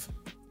my life,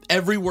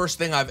 every worst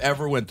thing I've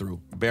ever went through,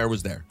 Bear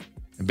was there.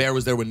 And Bear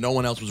was there when no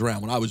one else was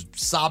around. When I was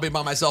sobbing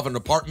by myself in an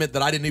apartment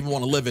that I didn't even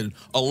want to live in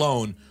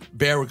alone,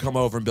 Bear would come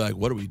over and be like,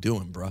 "What are we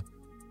doing, bro?"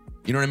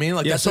 You know what I mean?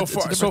 Like, yeah, that's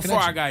so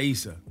far I got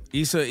Issa.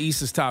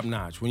 Issa's top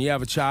notch. When you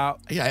have a child.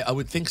 Yeah, I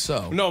would think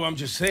so. No, I'm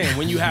just saying,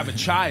 when you have a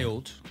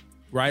child,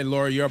 right,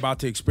 Laura, you're about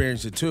to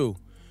experience it too.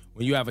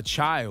 When you have a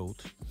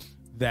child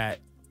that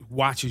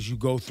watches you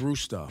go through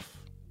stuff,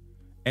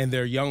 and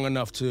they're young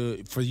enough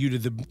for you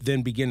to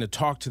then begin to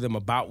talk to them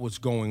about what's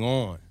going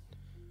on,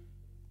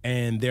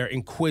 and they're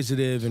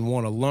inquisitive and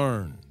want to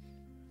learn,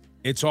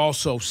 it's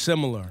also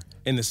similar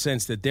in the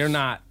sense that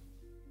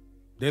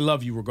they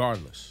love you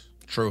regardless.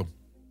 True.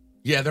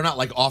 Yeah, they're not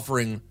like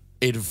offering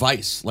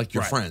advice like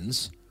your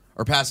friends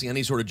or passing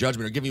any sort of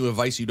judgment or giving you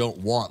advice you don't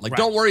want. Like,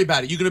 don't worry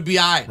about it. You're going to be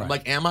all right. I'm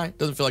like, am I?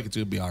 Doesn't feel like it's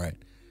going to be all right.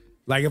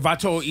 Like if I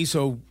told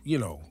Issa,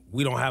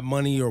 we don't have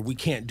money or we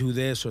can't do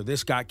this or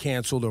this got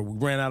canceled or we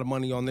ran out of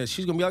money on this,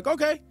 she's going to be like,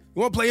 okay,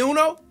 you want to play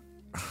Uno?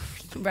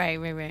 Right.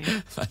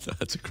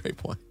 That's a great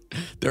point.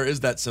 There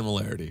is that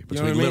similarity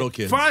between little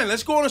kids. Fine,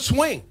 let's go on a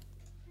swing.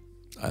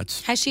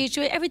 Has she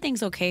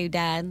everything's okay,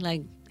 Dad?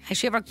 Like, has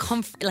she ever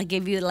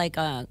give you like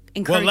a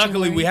encouraging Well,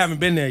 luckily words? we haven't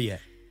been there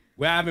yet.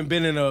 We haven't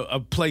been in a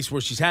place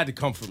where she's had to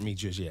comfort me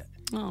just yet.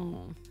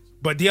 Oh.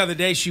 But the other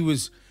day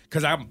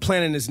because I'm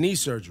planning this knee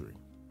surgery.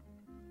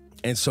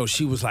 And so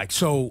she was like,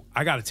 so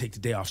I got to take the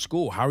day off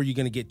school. How are you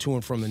going to get to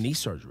and from the knee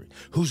surgery?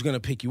 Who's going to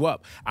pick you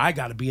up? I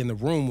got to be in the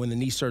room when the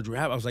knee surgery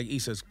happens. I was like,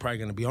 Issa, it's probably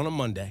going to be on a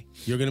Monday.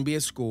 You're going to be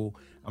at school.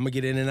 I'm going to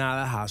get in and out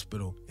of the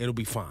hospital. It'll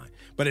be fine.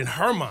 But in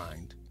her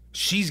mind,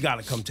 she's got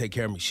to come take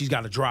care of me. She's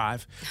got to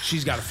drive.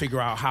 She's got to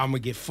figure out how I'm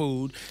going to get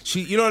food.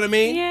 You know what I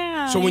mean?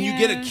 Yeah. So when you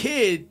get a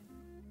kid.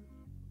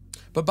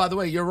 But by the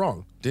way, you're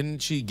wrong.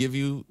 Didn't she give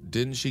you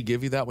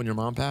that when your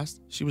mom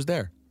passed? She was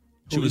there.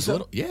 She was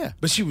little, yeah.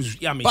 But she was,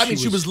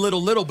 she was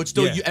little, but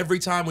still, every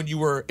time when you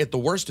were at the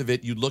worst of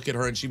it, you'd look at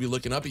her and she'd be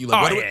looking up at you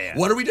like,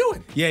 what are we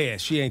doing? Yeah,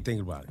 she ain't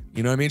thinking about it.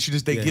 You know what I mean?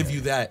 They give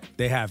you that.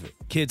 They have it.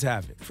 Kids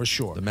have it, for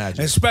sure. The magic.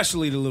 And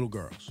especially the little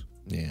girls.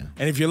 Yeah.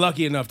 And if you're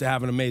lucky enough to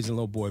have an amazing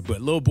little boy,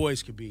 but little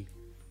boys could be,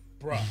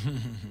 bruh.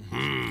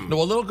 No,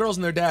 well, little girls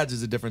and their dads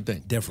is a different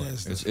thing. Different.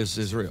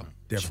 It's real.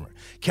 Different.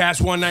 Cast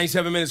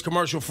 197 minutes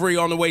commercial free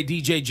on the way.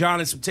 DJ John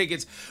and some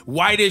tickets.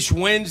 Whitish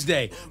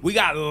Wednesday. We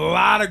got a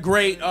lot of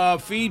great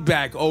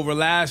feedback over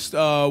last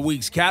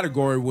week's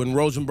category when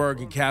Rosenberg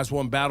and Cast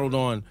 1 battled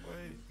on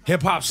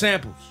hip hop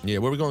samples. Yeah,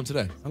 where are we going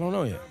today? I don't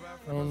know yet.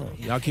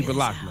 Y'all keep it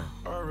locked,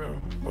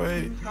 man.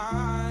 Wait.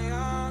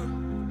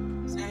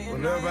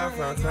 Whenever I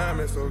found time,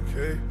 it's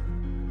okay.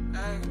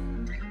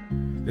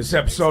 This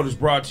episode is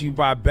brought to you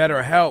by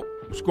BetterHelp.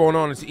 What's going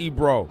on? It's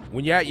Ebro.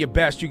 When you're at your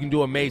best, you can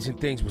do amazing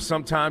things, but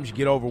sometimes you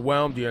get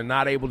overwhelmed. You're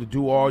not able to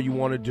do all you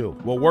want to do.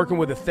 Well, working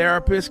with a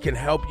therapist can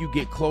help you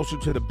get closer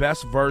to the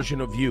best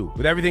version of you.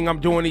 With everything I'm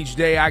doing each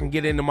day, I can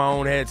get into my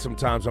own head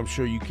sometimes. I'm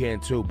sure you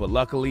can too. But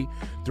luckily,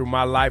 through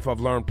my life,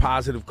 I've learned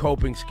positive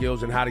coping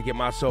skills and how to get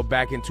myself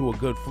back into a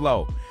good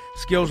flow.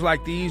 Skills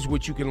like these,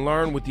 which you can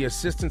learn with the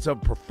assistance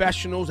of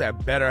professionals at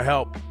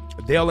BetterHelp.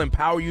 They'll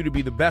empower you to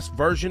be the best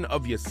version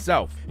of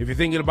yourself. If you're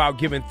thinking about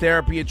giving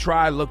therapy a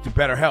try, look to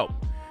BetterHelp.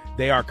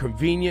 They are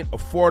convenient,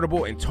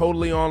 affordable, and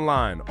totally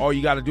online. All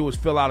you got to do is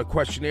fill out a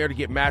questionnaire to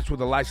get matched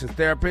with a licensed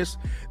therapist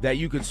that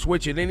you can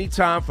switch at any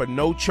time for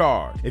no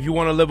charge. If you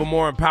want to live a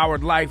more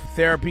empowered life,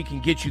 therapy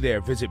can get you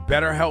there. Visit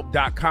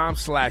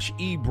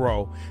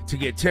BetterHelp.com/ebro to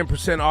get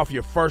 10% off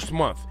your first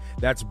month.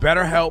 That's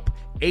BetterHelp,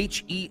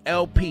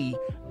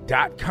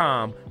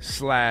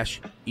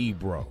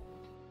 HELP.com/ebro.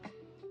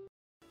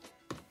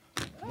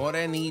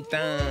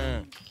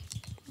 Morenita.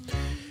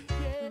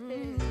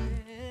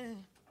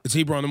 It's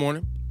Ebro in the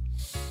morning.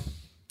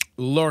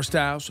 Laura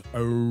Styles,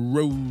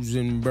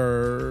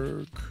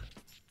 Rosenberg.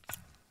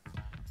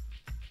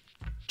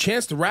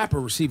 Chance the Rapper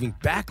receiving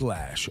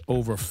backlash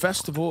over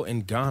festival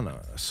in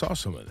Ghana. I saw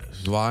some of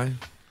this. Why?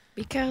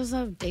 Because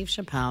of Dave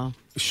Chappelle.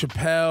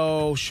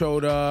 Chappelle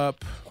showed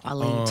up.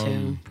 Kweli,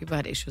 too. People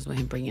had issues with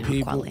him bringing up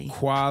Kweli.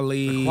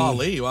 Kweli. Why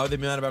would they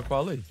be mad about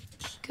Kweli?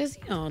 Because,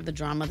 the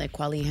drama that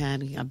Kweli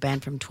had, he got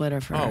banned from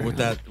Twitter for with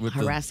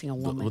harassing a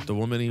woman. With the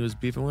woman he was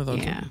beefing with?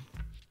 Yeah.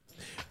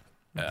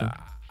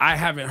 I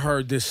haven't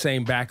heard this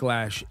same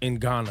backlash in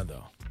Ghana,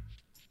 though.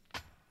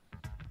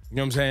 You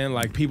know what I'm saying?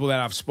 Like, people that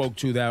I've spoke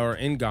to that are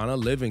in Ghana,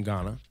 live in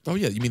Ghana. Oh,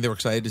 yeah. You mean they were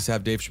excited to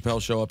have Dave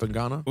Chappelle show up in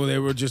Ghana? Well, they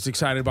were just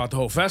excited about the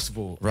whole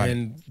festival. Right.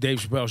 And Dave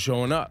Chappelle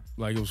showing up.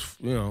 Like, it was,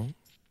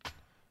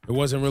 it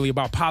wasn't really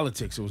about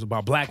politics. It was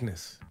about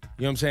blackness.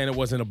 You know what I'm saying? It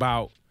wasn't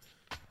about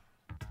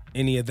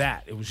any of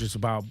that. It was just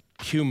about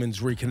humans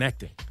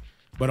reconnecting.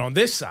 But on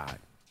this side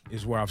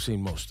is where I've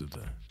seen most of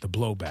the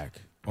blowback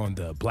on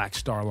the Black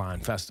Star Line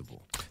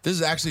Festival. This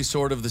is actually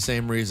sort of the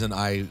same reason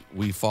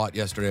we fought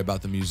yesterday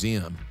about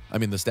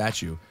the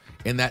statue.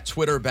 And that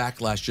Twitter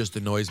backlash just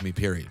annoys me,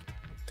 period.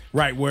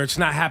 Right, where it's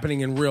not happening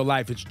in real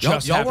life. It's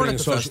just happening in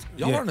social.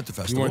 Y'all weren't at the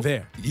festival. You weren't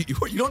there.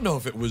 You don't know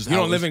if it was. You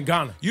don't live in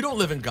Ghana. You don't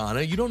live in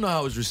Ghana. You don't know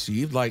how it was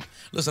received. Like,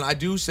 listen, I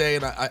do say,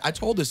 and I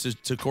told this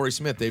to Corey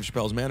Smith, Dave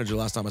Chappelle's manager,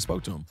 last time I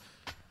spoke to him.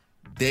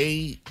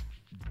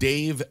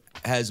 Dave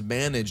has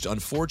managed,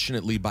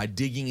 unfortunately, by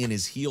digging in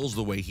his heels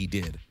the way he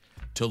did,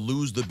 to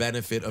lose the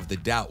benefit of the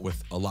doubt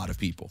with a lot of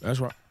people. That's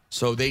right.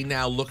 So they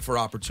now look for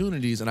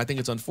opportunities, and I think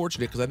it's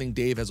unfortunate because I think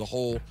Dave has a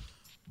whole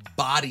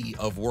body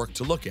of work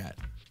to look at.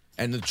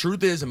 And the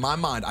truth is, in my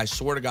mind, I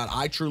swear to God,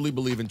 I truly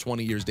believe in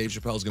 20 years, Dave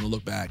Chappelle is going to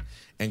look back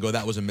and go,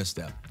 that was a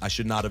misstep. I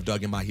should not have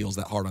dug in my heels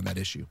that hard on that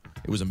issue.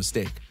 It was a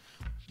mistake.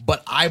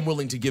 But I'm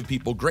willing to give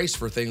people grace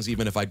for things,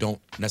 even if I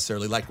don't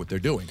necessarily like what they're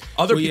doing.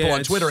 Other people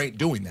on Twitter ain't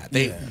doing that.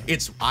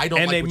 I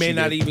don't. And like they what may she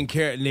not did. even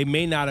care. They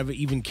may not have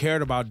even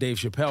cared about Dave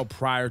Chappelle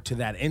prior to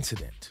that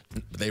incident.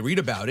 They read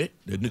about it.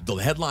 The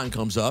headline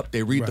comes up.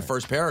 They read the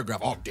first paragraph.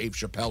 Oh, Dave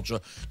Chappelle,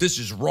 this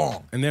is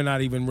wrong. And they're not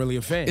even really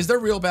a fan. Is there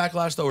real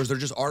backlash though, or is there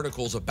just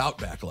articles about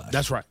backlash?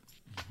 That's right.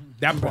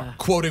 That part.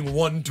 Quoting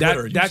one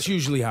Twitter. That's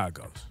usually how it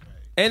goes.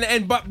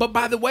 But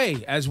by the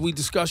way, as we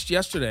discussed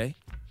yesterday,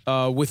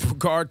 with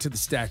regard to the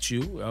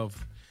statue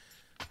of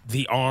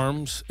the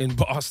arms in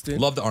Boston.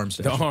 Love the arms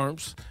statue. The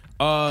arms.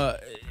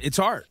 It's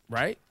art,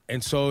 right?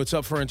 And so it's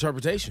up for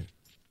interpretation.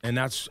 And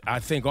that's, I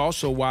think,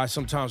 also why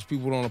sometimes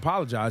people don't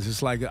apologize.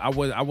 It's like I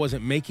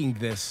wasn't making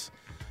this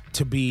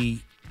to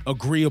be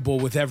agreeable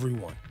with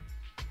everyone.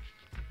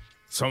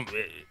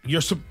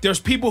 There's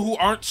people who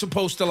aren't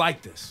supposed to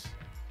like this.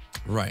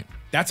 Right.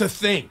 That's a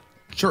thing.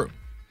 True.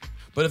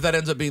 But if that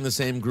ends up being the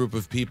same group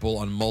of people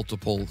on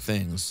multiple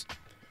things,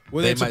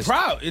 well, it's a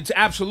problem. It's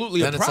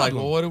absolutely a problem. Then it's like,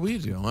 well, what do we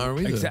do? How are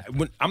we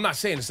doing? I'm not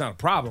saying it's not a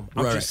problem.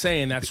 I'm just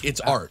saying it's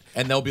art,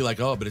 and they'll be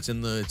like, oh, but it's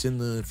in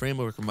the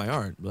framework of my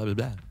art. Blah blah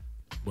blah.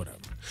 Whatever.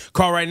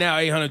 Call right now,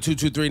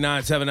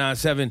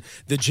 800-223-9797.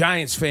 The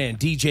Giants fan,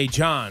 DJ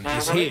John,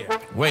 is here.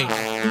 Wait.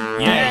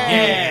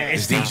 Yeah,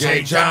 it's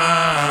DJ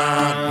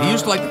John. He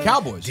used to like the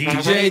Cowboys.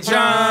 DJ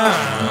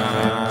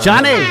John.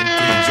 Johnny.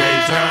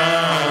 DJ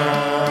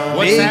John.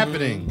 What's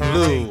happening?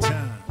 Blue.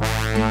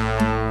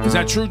 Is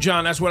that true,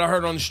 John? That's what I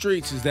heard on the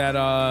streets, is that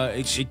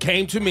it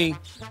came to me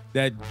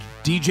that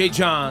DJ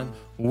John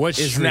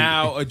is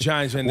now a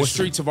Giants fan. The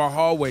streets of our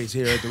hallways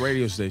here at the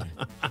radio station.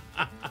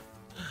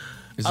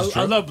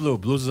 I love blue.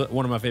 Blue's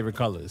one of my favorite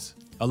colors.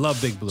 I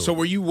love big blue. So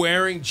were you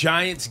wearing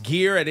Giants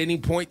gear at any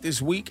point this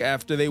week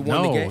after they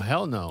won the game? No,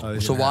 hell no.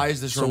 So why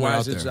is this rumor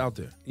out there? out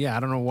there? Yeah, I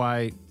don't know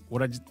why.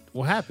 What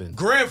happened?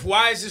 Griff,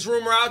 why is this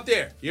rumor out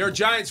there? You're a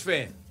Giants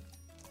fan.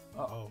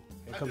 Uh-oh.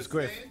 Here comes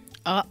Griff.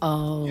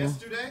 Uh-oh.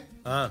 Yesterday,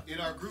 in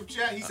our group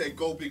chat, he said,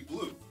 go big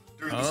blue.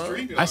 During the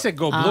stream. I said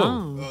go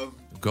blue.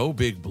 Go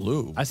big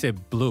blue. I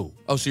said blue.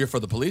 Oh, so you're for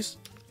the police?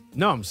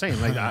 No, I'm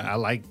saying, like, I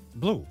like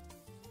blue.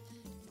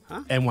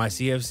 Huh?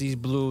 NYCFC's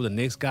blue. The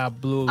Knicks got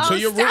blue. Oh, so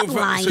you're rooting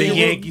for the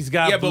Yankees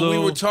got blue. Yeah, but we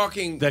were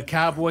talking. The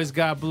Cowboys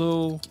got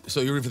blue.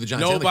 So you're rooting for the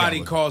Giants. Nobody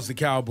and the calls the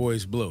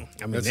Cowboys blue.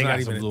 I mean, that's they not got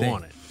even some blue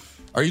on it.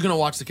 Are you going to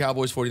watch the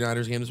Cowboys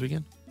 49ers game this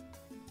weekend?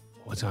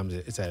 What time is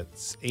it? It's at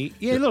 8?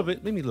 Yeah, a little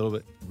bit. Maybe a little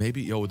bit.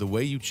 Maybe, the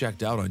way you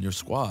checked out on your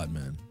squad,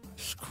 man.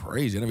 It's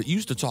crazy. And you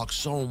used to talk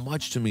so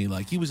much to me.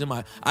 Like, he was in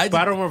my... But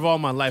I don't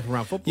revolve my life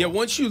around football. Yeah,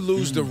 once you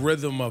lose the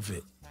rhythm of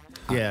it.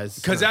 Yeah,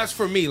 because that's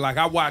for me. Like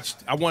I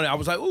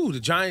was like, ooh, the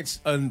Giants,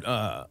 an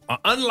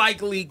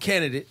unlikely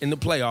candidate in the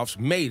playoffs,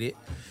 made it,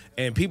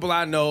 and people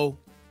I know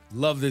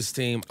Love this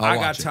team. I'll I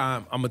got watch it.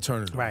 time. I'm gonna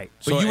turn it on. Right.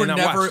 But you were and I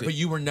never. watched it. But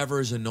you were never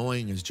as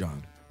annoying as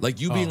John. Like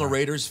you being a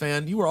Raiders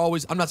fan, you were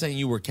always. I'm not saying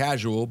you were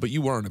casual, but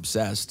you weren't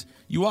obsessed.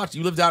 You watched.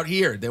 You lived out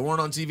here. They weren't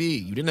on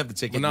TV. You didn't have the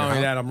ticket. But not in your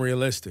only house. that, I'm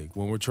realistic.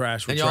 When we're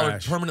trash, we're And y'all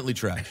trash. are permanently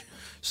trash.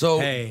 So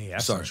Hey,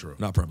 that's sorry, not true.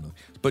 not permanently.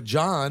 But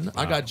John,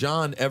 I got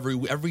John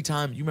every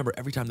time. You remember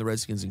every time the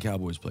Redskins and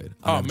Cowboys played?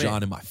 I have man.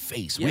 John in my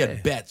face. We Yeah.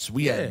 had bets.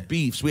 We Yeah. had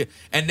beefs.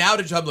 And now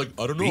that I'm like,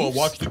 I don't know. I'll Beefs?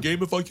 watch the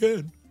game if I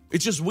can.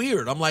 It's just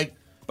weird. I'm like,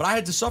 but I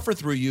had to suffer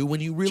through you when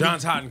you really.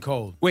 John's hot and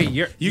cold. Wait,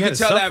 You had could to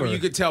tell suffer. that. You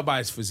could tell by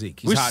his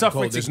physique. He's We hot and suffered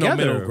cold. There's no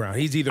together. middle ground.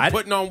 He's either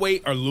putting on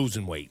weight or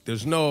losing weight.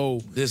 There's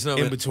no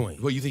in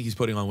between. What, you think he's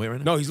putting on weight right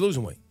now? No, he's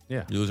losing weight.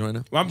 Yeah. You losing right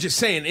now? Well, I'm just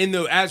saying,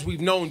 as we've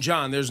known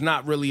John, there's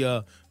not really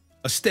a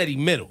steady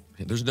middle.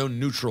 There's no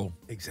neutral.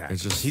 Exactly.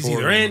 It's just He's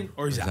forward either and in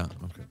or he's out.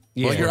 Okay.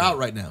 Yeah. Well, you're out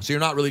right now, so you're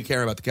not really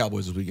caring about the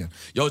Cowboys this weekend.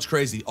 Yo, it's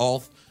crazy.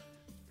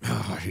 I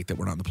hate that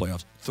we're not in the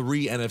playoffs.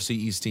 3 NFC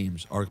East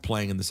teams are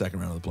playing in the second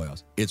round of the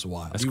playoffs. It's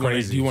wild. That's Do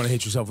crazy. you want to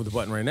hit yourself with the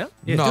button right now?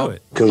 Yeah, No. do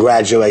it.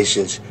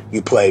 Congratulations,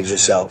 you played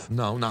yourself.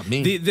 No, not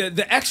me.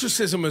 The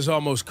exorcism is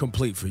almost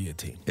complete for your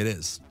team. It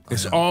is.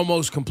 It's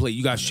almost complete.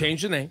 You guys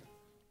changed the name.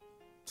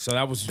 So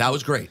that was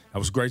great. That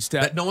was a great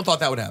step. No one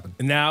thought that would happen.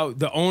 And now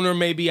the owner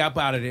may be up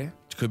out of there.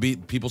 Could be.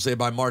 People say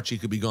by March he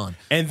could be gone.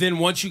 And then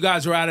once you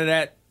guys are out of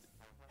that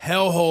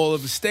hellhole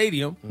of the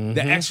stadium,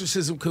 the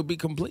exorcism could be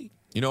complete.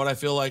 You know what I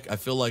feel like? I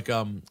feel like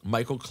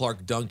Michael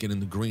Clark Duncan in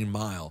the Green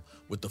Mile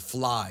with the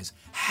flies,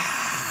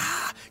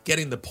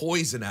 getting the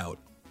poison out.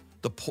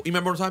 You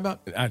remember what I'm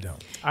talking about? I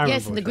don't.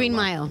 Yes, in the Green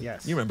Mile.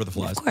 Yes. You remember the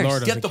flies? Of course. Laura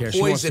Get the doesn't care. She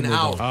wants to poison move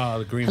out. on.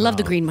 The Green I love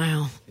the Mile. Green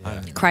Mile.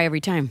 Cry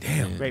every time.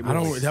 Damn, Great I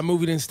don't. movie. That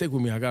movie didn't stick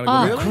with me. I gotta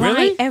Oh, go.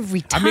 cry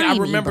every I time. mean, I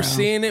remember bro.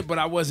 seeing it, but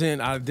I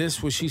wasn't.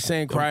 This was she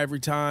saying cry every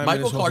time. and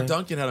Michael this whole Clark thing?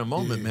 Duncan had a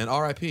moment, man.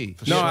 R.I.P.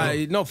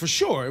 No, for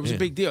sure, it was a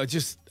big deal.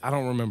 I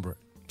don't remember it.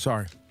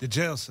 Sorry, The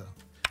jail cell.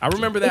 I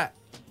remember that,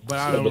 but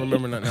I don't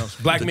remember nothing else.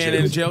 Black man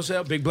in a jail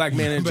cell, big black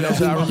man in a jail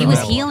cell. I remember He was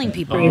that. healing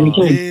people.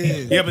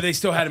 Yeah, but they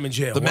still had him in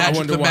jail. The I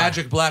wonder why.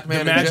 magic black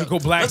man. The in jail. magical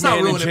black Let's man not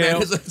in ruin it, jail.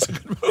 man. It's a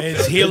good movie.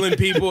 It's healing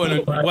people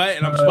and what?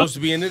 And I'm supposed to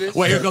be into this?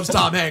 Wait, here comes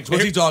Tom Hanks.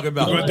 What's he talking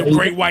about? The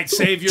great white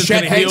savior's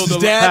Chet gonna heal Hanks' the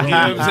dad. You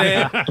know what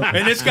I'm saying?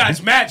 And this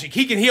guy's magic.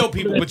 He can heal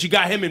people, but you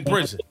got him in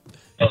prison.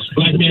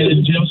 Black man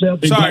in jail cell.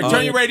 Sorry,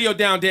 turn your radio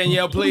down,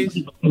 Danielle, please.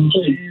 Yeah,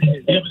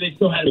 but they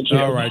still had a jail.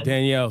 All right,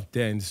 Danielle.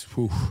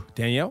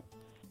 Danielle?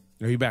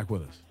 Are you back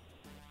with us?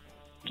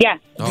 Yeah.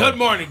 Good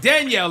morning,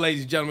 Danielle,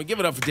 ladies and gentlemen. Give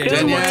it up for Danielle.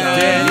 Good One morning. time.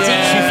 Danielle.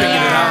 She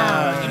figured it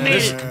out.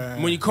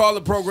 Listen, when you call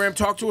the program,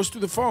 talk to us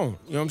through the phone.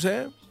 You know what I'm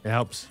saying? It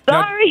helps.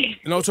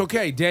 Sorry. No, it's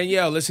okay.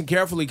 Danielle, listen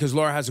carefully because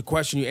Laura has a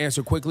question. You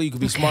answer quickly. You can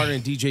be smarter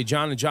than DJ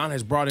John. And John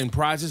has brought in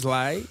prizes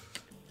like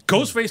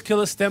Ghostface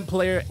Killer stem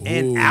player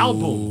and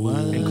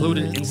album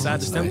included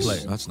inside the stem player.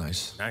 That's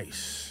nice.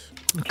 Nice.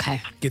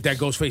 Okay. Get that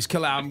Ghostface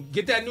Killer album.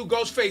 Get that new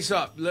Ghostface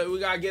up. We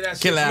got to get that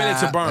 6 Killer.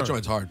 minutes of burn. That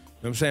joint's hard. You know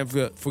what I'm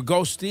saying? For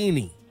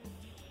Ghostini.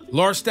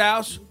 Laura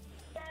Styles,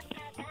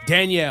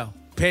 Danielle,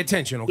 pay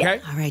attention,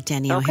 okay? All right,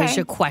 Danielle, Okay. here's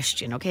your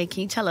question, okay?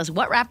 Can you tell us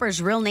what rapper's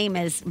real name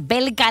is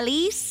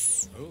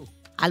Belcalis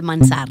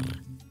Almanzar?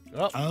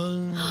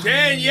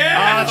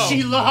 Danielle!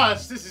 She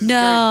lost. This is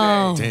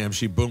No. Damn,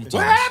 she boomed What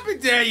on us.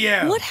 happened,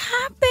 Danielle? What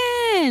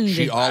happened?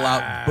 She all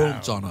out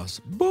boomed on us.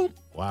 Boom.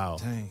 Wow.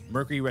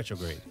 Mercury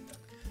retrograde.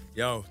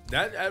 Yo,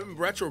 that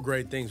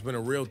retrograde thing's been a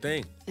real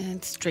thing.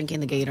 It's drinking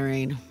the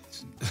Gatorade.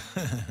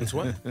 It's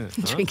what?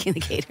 Drinking the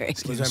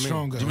Gatorade. What does that mean?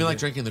 Stronger. Do you mean like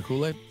drinking the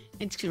Kool-Aid?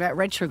 It's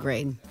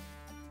retrograde.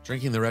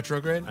 Drinking the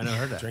retrograde? I never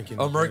heard that. Drinking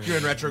Oh, Mercury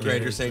and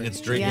retrograde. You're saying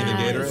it's drinking the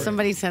Yeah, Gatorade?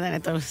 somebody said that. I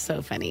thought it was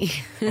so funny.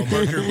 Oh,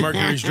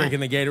 Mercury's drinking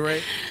the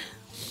Gatorade?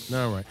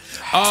 All right.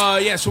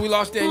 Yeah, so we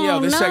lost Danielle. Oh,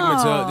 this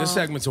no.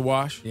 segment's a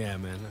wash. Yeah,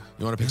 man.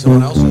 You want to pick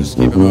someone else or just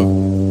keep it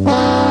moving?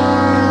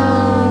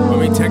 I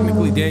mean,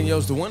 technically,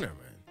 Danielle's the winner, man.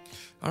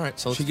 All right,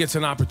 so She gets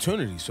an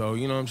opportunity, so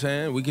you know what I'm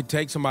saying? We could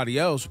take somebody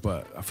else,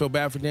 but I feel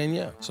bad for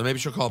Danielle. so maybe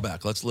she'll call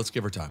back. Let's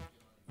give her time.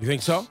 You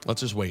think so?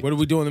 Let's just wait. What do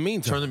we do in the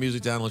meantime? Turn the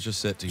music down. Let's just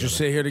sit together. Just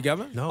sit here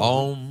together?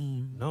 No.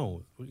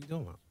 No. What are you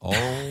doing?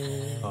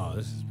 Oh.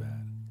 This is bad.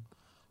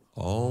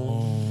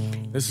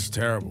 This is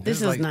terrible.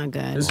 This is not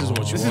good. This is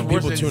what you This want. is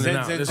worse People than tuning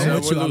out. Zen This Zen. is-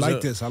 I'm with you. we're I like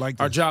losing- this. I like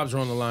Our this. jobs are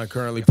on the line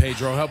currently.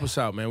 Pedro, help us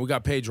out, man. We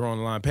got Pedro on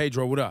the line.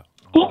 Pedro, what up?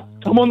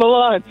 I'm on the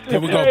line. Here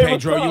we go, Hey,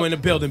 Pedro. what's You up? in the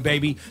building,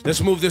 baby.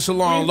 Let's move this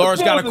along. In the Laura's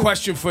got a building.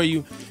 question for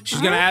you.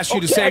 She's going to ask you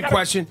the Okay, same I gotta-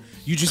 question.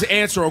 You just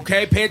answer,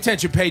 okay? Pay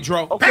attention,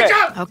 Pedro. Okay.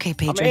 Okay, I'm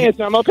Pedro. gonna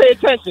answer. I'm gonna pay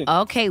attention.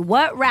 Okay,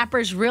 what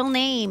rapper's real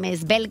name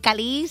is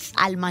Belcalis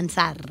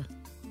Almanzar?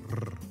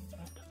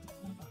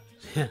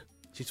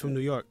 She's from New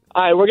York.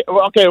 All right,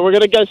 we're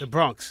gonna guess. The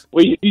Bronx.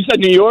 Wait, you said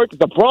New York,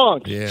 the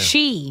Bronx. Yeah.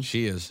 She.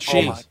 She is.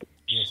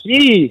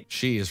 She.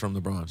 She is from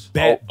the Bronx.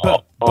 it's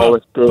screwed.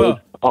 I'm screwed.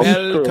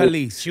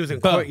 Belcalis. She was in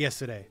court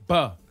yesterday.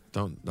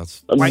 Don't.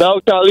 That's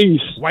Bel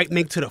Calis. White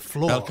mink to the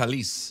floor.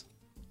 Belcalis.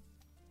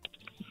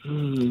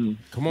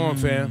 Come on,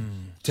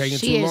 fam. Taking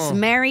She too is long.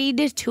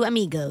 married to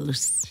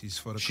amigos. She's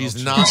for the She's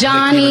culture. not.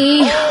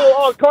 Johnny.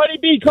 Oh, Cardi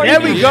B. There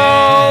we B. go.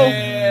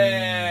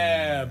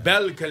 Yeah.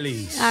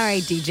 Belcalis. All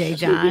right, DJ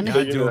John.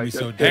 Y'all doing me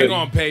so dirty. Hang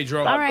on,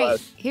 Pedro. All right,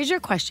 here's your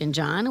question,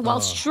 John.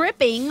 While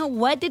stripping,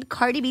 what did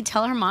Cardi B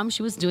tell her mom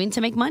she was doing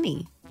to make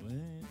money?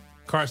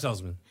 Car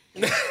salesman.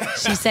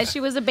 She said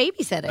she was a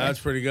babysitter. That's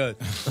pretty good.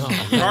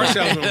 Car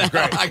salesman was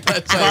great. I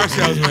gotta tell Car you,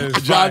 salesman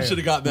is John fire. should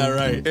have got that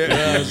right. Yeah,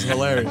 that was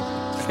hilarious.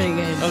 Pretty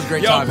good. That was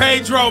great Yo, timing.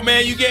 Pedro,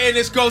 man, you getting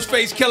this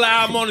Ghostface Killer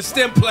album on the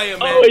stem player,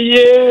 man. Oh,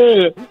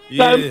 yeah.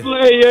 Yeah. Stem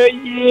player,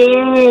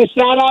 yeah.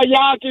 Shout out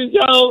Yonkers,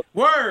 yo.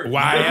 Word. Yo,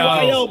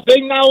 YL.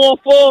 big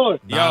 914.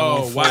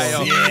 Yo,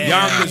 YL. Yeah.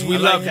 Yonkers, we I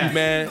like love that. you,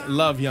 man.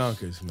 Love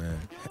Yonkers, man.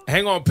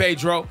 Hang on,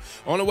 Pedro.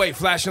 On the way,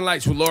 Flashing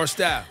Lights with Laura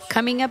Styles.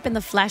 Coming up in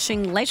the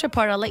Flashing Lights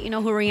report, I'll let you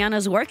know who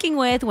Rihanna's working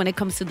with when it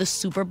comes to the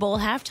Super Bowl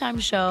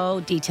halftime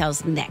show.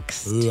 Details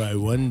next. Ooh, I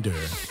wonder.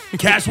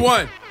 Cash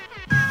One.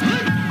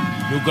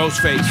 New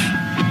Ghostface.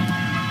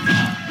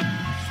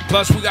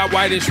 Plus, we got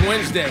Whitish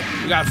Wednesday.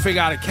 We got to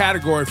figure out a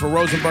category for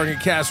Rosenberg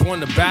and Cass One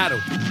to battle.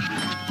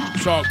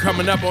 It's all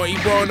coming up on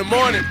Ebro in the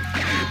morning.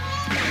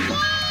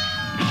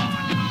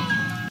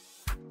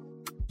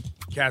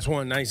 Cass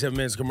One, 97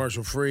 minutes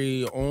commercial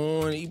free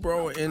on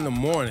Ebro in the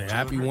morning.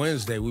 Happy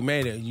Wednesday. We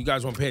made it. You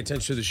guys want to pay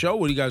attention to the show?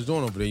 What are you guys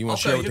doing over there? You want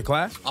to share with the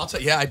class? I'll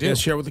tell you. Yeah, I do. Yeah,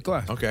 share with the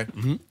class. Okay.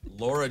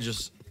 Laura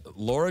just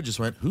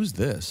went, "Who's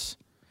this?"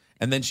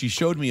 And then she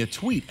showed me a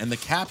tweet, and the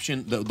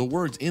caption, the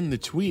words in the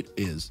tweet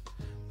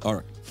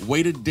are,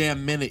 "Wait a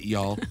damn minute,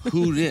 y'all.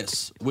 Who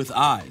this with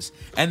eyes?"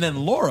 And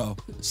then Laura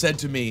said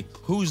to me,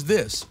 "Who's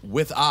this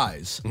with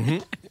eyes?"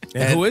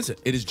 And who is it?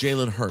 It is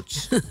Jalen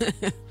Hurts.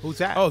 Who's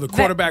that? Oh, the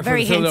quarterback for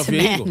the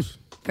Philadelphia Eagles.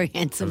 Very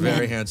handsome A man.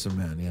 very handsome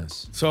man,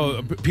 yes.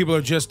 So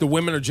the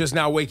women are just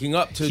now waking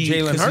up to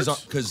Jalen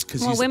Hurts? Because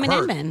Well, he's women and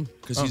hurt. men.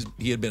 Because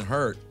he had been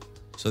hurt.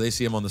 So they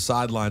see him on the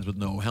sidelines with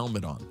no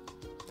helmet on.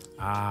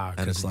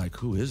 And it's like,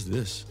 who is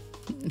this?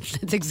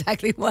 That's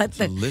exactly what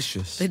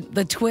Delicious.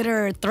 the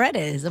Twitter thread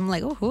is. I'm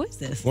like, oh, who is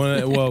this?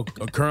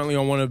 Currently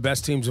on one of the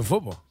best teams in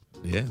football.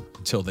 Yeah,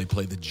 until they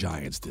play the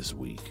Giants this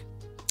week.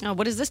 Oh,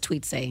 what does this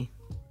tweet say?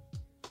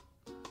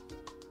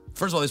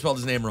 First of all, they spelled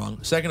his name wrong.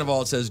 Second of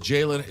all, it says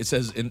Jalen. It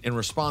says in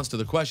response to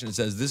the question, it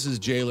says, "This is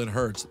Jalen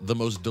Hurts, the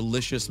most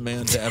delicious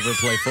man to ever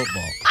play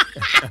football."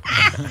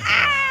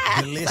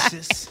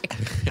 Delicious.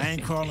 I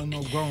ain't calling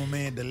no grown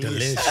man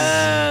delicious.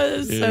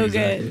 So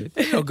good.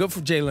 Oh, good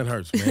for Jalen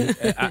Hurts,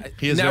 man.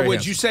 He is now, very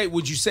would you say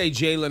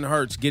Jalen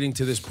Hurts getting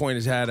to this point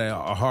has had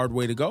a hard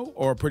way to go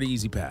or a pretty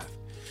easy path?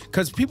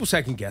 Because people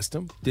second guessed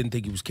him, didn't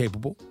think he was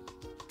capable.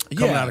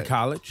 Coming out of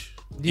college,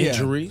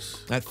 injuries.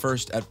 At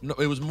first, no,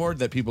 it was more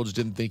that people just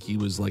didn't think he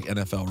was like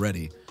NFL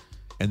ready,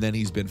 and then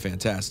he's been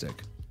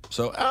fantastic.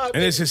 So,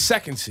 and it's his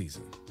second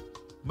season.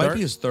 Might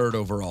be his third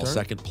overall,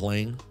 second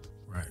playing.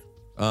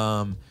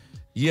 Right.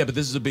 Yeah, but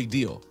this is a big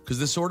deal because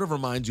this sort of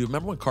reminds you.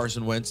 Remember when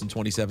Carson Wentz in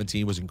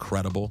 2017 was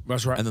incredible?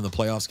 That's right. And then the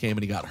playoffs came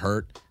and he got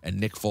hurt, and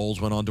Nick Foles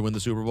went on to win the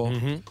Super Bowl.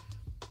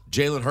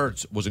 Jalen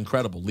Hurts was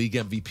incredible, league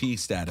MVP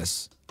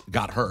status,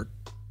 got hurt,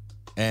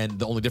 and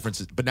the only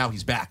difference is, but now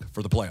he's back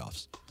for the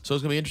playoffs. So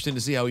it's gonna be interesting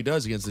to see how he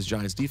does against this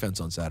Giants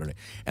defense on Saturday.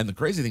 And the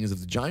crazy thing is,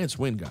 if the Giants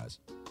win, guys,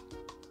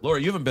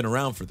 Laura, you haven't been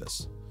around for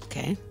this.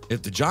 Okay.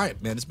 If the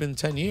Giants, man, it's been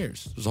 10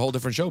 years. It was a whole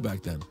different show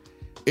back then.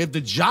 If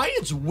the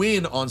Giants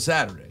win on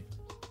Saturday,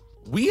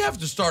 we have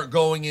to start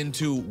going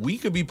into, we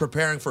could be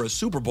preparing for a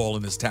Super Bowl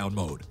in this town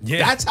mode.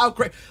 Yeah. That's how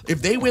crazy.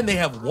 If they win, they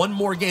have one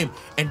more game.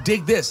 And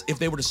dig this, if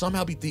they were to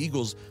somehow beat the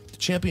Eagles, the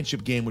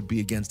championship game would be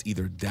against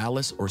either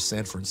Dallas or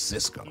San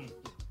Francisco.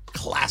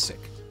 Classic.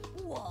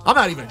 I'm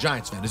not even a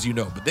Giants fan, as you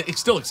know, but it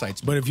still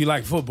excites me. But if you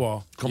like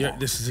football, Come on.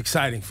 this is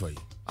exciting for you.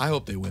 I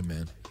hope they win,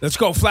 man. Let's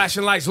go.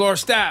 Flashing Lights, Laura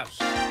Styles.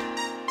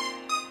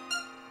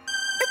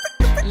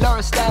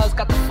 Laura Styles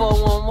got the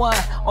 411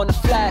 on the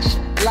flash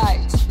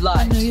lights.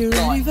 I know you're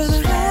ready for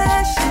the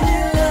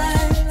flashing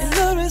light, and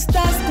Laura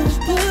Styles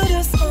gonna put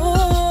us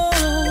on.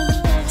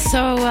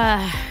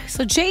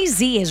 So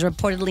Jay-Z is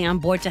reportedly on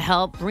board to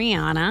help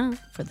Rihanna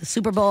for the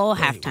Super Bowl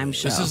halftime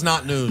show. This is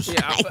not news.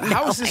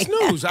 How is this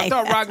news? I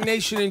thought Rock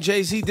Nation and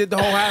Jay-Z did the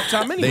whole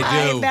halftime anyway.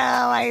 They do.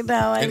 I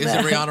know. And is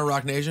it Rihanna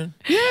Rock Nation?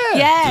 Yeah.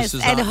 Yes, This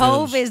is and not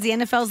Hove news. is the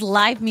NFL's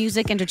live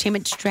music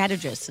entertainment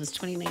strategist since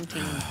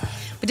 2019.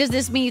 But does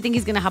this mean you think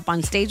he's going to hop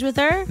on stage with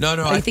her? No,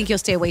 Or you think he'll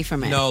stay away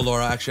from it? No,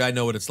 Laura, actually, I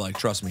know what it's like.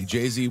 Trust me.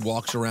 Jay-Z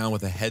walks around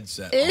with a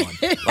headset on,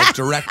 like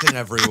directing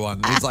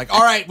everyone. He's like, all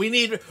right, we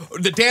need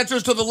the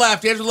dancers to the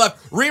left, dancers to the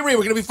left. Riri, we're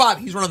going to be 5.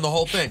 He's running the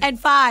whole thing. And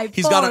 5,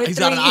 He's got an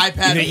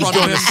iPad in He's front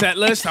doing of the him. set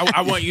list.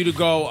 I want you to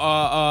go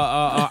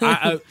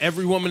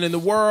every woman in the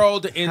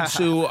world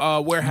into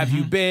Where Have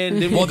You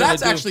Been? Then Well, we're gonna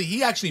that's do- actually,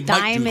 he actually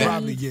might do that.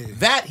 Diamond.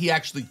 That he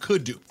actually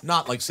could do.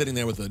 Not like sitting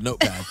there with a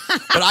notepad.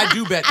 But I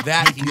do bet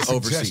that he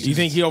oversees. You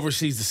think he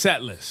oversees the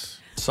set list?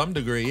 Some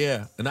degree,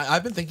 yeah. And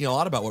I've been thinking a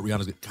lot about what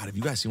Rihanna's... God, have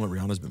you guys seen what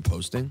Rihanna's been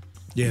posting?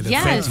 Yeah, the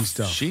Yes. fancy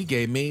stuff. She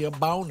gave me a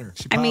boner.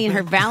 I mean,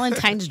 her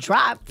Valentine's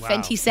drop,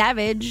 Fenty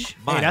Savage.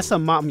 Hey, that's a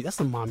mom. That's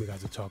the mom you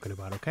guys are talking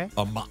about, okay?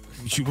 A mom.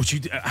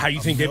 How you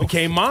think they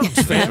became moms?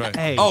 Fam?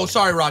 Hey. Oh,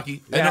 sorry,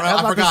 Rocky. Yeah, And I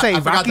was about to say, I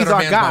forgot Rocky's that her our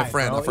man's guy, my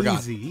friend. bro. I forgot.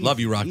 Easy, Love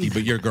you, Rocky,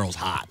 but your girl's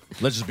hot.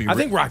 Let's just be real. I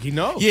think Rocky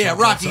knows. Yeah,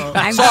 Rocky.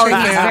 I'm Sorry, sure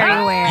he's man.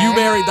 very aware. You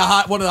married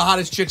one of the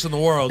hottest chicks in the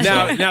world.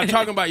 Now, so. now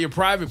talking about your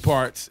private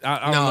parts, I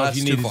don't know if that's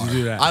you too needed far. to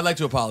do that. I'd like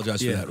to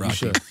apologize for that, you Rocky.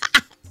 should.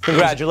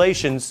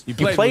 Congratulations. You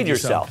played played with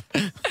yourself.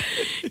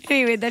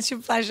 Anyway, that's your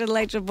flash and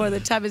light report. The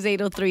time is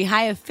 8:03.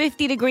 High of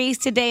 50 degrees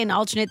today, and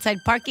alternate side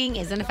parking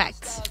is in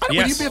effect.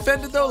 Would you be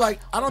offended though? Like,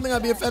 I don't think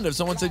I'd be offended if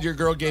someone said your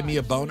girl gave me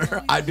a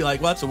boner. I'd be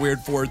like, well, that's a weird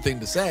forward thing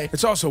to say.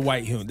 It's also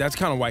white humor. That's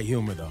kind of white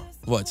humor, though.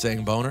 What,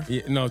 saying boner?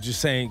 Yeah, no,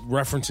 just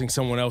referencing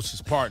someone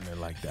else's partner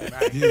like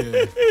that.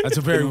 Yeah, that's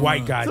a very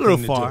white guy It's a little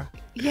thing far. to do.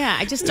 Yeah,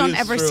 I just don't It is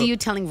ever true. see you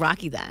telling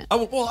Rocky that.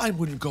 Oh, well, I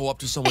wouldn't go up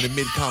to someone in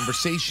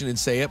mid-conversation and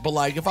say it, but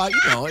like if I,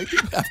 you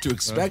have to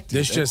expect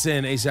This it. just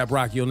in, ASAP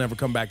Rocky, you'll never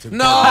come back to the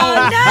No!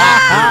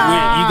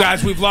 podcast. You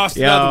guys, we've lost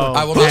Yo, another one.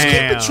 I will Who's not-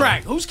 keeping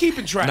track? Who's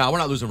keeping track? No, we're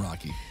not losing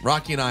Rocky.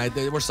 Rocky and I,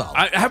 we're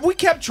solid. Have we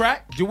kept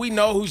track? Do we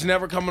know who's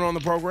never coming on the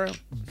program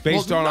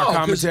based on our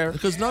commentary?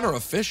 Because none are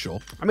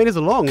official. I mean, it's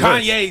a long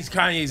list.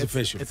 Kanye's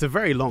official. It's a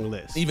very long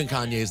list. Even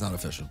Kanye's not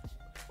official.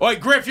 Wait,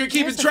 Griff, you're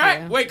keeping Here's the track?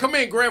 few. Wait, come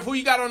in, Griff. Who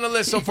you got on the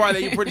list so far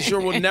that you're pretty sure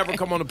will never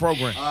come on the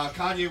program?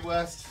 Kanye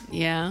West,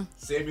 Yeah.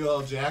 Samuel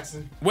L.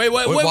 Jackson. Wait,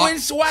 what?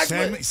 swag.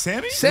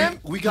 Sammy? Sam?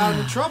 We got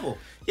him in trouble.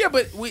 Yeah,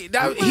 but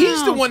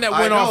he's the one that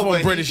went off on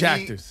but British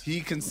actors.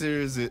 He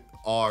considers it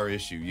our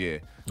issue, yeah.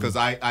 Because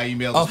I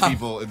emailed these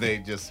people and they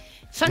just.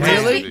 Sometimes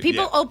Really?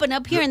 people Yeah. open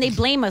up here and they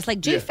blame us. Like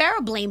Jay Yeah.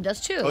 Farrell blamed us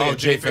too. Oh,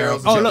 Jay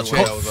Farrell's Oh, the look,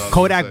 other one.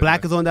 Kodak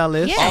Black is on that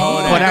list. Yeah.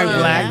 Kodak Yeah.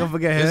 Black, don't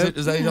forget him.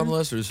 Is that on the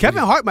list? Or is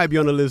Kevin Hart might be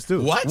on the list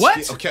too. What?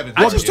 Oh, Kevin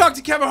I Hart, just yeah. talked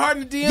to Kevin Hart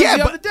in the DM Yeah,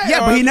 the other but day.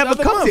 but or he never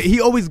the other comes month. here.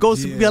 He always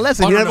goes to BLS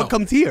and Oh, he no, never no.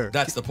 comes here.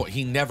 That's the point.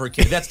 He never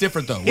came. That's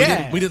different though.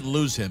 Yeah. We didn't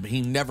lose him.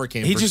 He never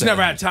came. He for just Saturday.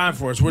 never had time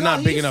for us. We're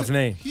not he big used enough to-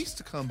 name. He used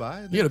to come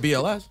by. You had a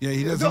BLS? Yeah,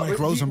 he doesn't like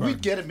Rosenberg.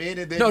 We'd get him in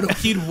and then. No,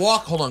 he'd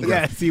walk. Hold on,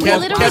 Yeah, Griff. see,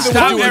 Kevin- Kevin Kevin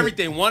Stop would do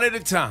everything one at a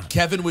time.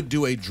 Kevin would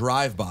do a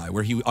drive-by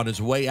where he, on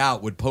his way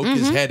out, would poke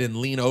his head and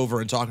lean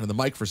over and talk to the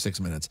mic for 6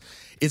 minutes.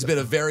 It's been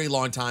a very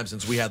long time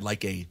since we had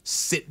like a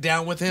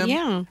sit-down with him.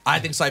 Yeah. I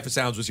think Cypher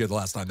Sounds was here the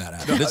last time that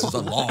happened. This is a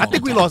long I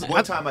think we time. lost.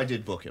 One time I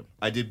did book him.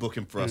 I did book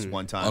him for us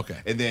one time. Okay.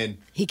 And then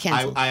He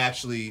canceled. I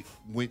actually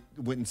went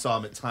and saw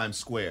him at Times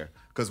Square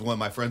because one of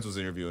my friends was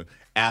interviewing.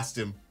 Asked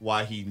him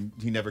why he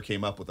never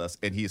came up with us,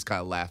 and he just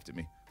kind of laughed at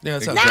me. Yeah,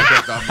 that's And not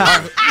kept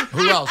on moving.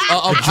 Who else?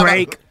 How about-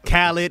 Drake,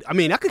 Khaled. I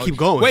mean, I could keep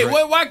going. Wait,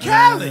 why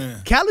Cali?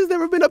 Khaled's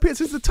never been up here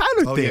since the Tyler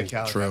Oh thing. yeah,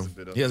 Khaled True. hasn't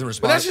been up. He hasn't But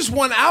responded. that's just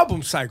one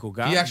album cycle,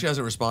 guys. He actually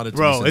hasn't responded to me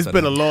Bro, since it's that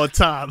been a happened. long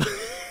time. He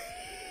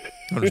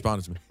hasn't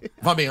responded to me.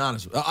 If I'm being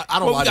honest, I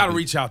don't But lie we to got to people.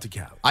 reach out to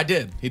Cali. I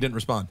did. He didn't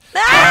respond.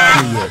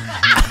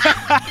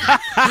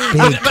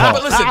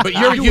 but listen, but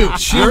you're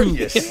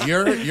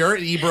you're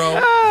an Ebro.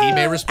 He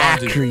may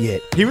respond to you.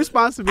 He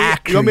responds to me.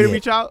 You want me to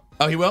reach out?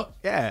 Oh, he will.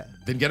 Yeah.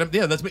 Then get him.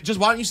 Yeah, that's just.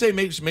 Why don't you say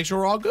make sure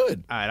we're all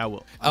good? All right, I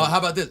will. How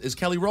about this? Is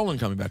Kelly Rowland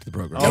coming back to the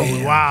program?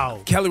 Oh,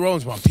 wow. Kelly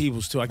Rowland's my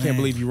peoples too. I can't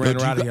believe you ran Do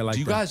her you out of gu- here like do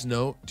you that. guys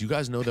know? Do you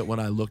guys know that when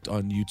I looked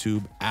on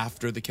YouTube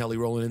after the Kelly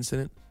Rowland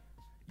incident,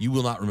 you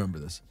will not remember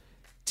this.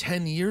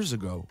 10 years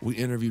ago, we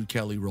interviewed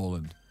Kelly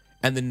Rowland,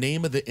 and the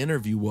name of the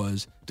interview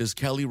was "Does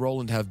Kelly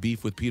Rowland have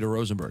beef with Peter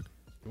Rosenberg?"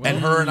 And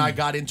her and I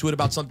got into it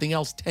about something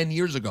else 10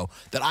 years ago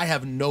that I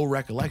have no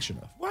recollection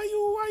of. Why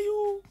you?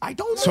 I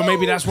don't know. So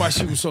maybe that's why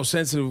she was so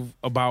sensitive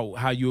about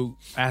how you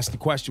asked the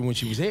question when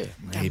she was here.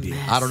 Maybe.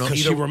 I don't know. Because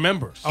she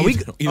remembers.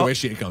 Either way,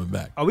 she ain't coming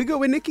back. Are we good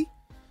with Nikki?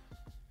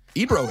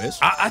 Ebro is.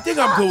 I think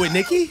I'm good with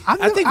Nikki. I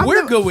never- think I've we're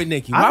never- good with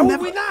Nikki. Why I've would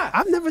never- we not?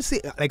 I've never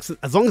seen, like,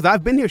 as long as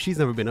I've been here, she's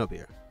never been up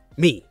here.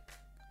 Me.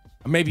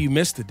 Maybe you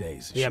missed the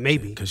days. Yeah,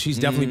 maybe. Because she's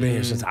definitely been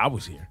here since I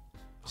was here.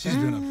 She's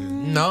been up here.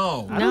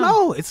 No. I don't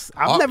know.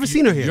 I've never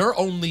seen her here. Your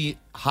only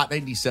Hot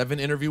 97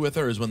 interview with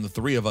her is when the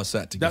three of us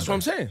sat together. That's what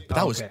I'm saying. But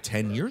that was Okay.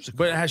 10 years ago.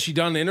 But has she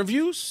done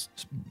interviews?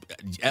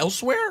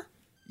 Elsewhere?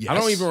 Yes. I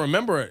don't even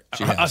remember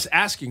She has. us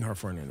asking her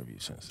for an interview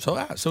since. So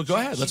go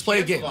ahead. Let's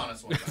play a game.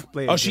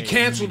 Oh, she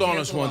canceled on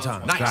us one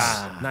time. Nice.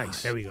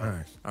 Nice. There we go. All right.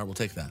 All right, we'll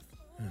take that.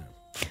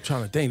 I'm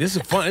trying to think. This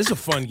is fun. It's a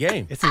fun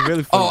game. It's a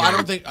really fun Oh, I game.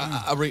 don't think.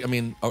 I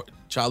mean,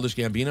 Childish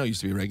Gambino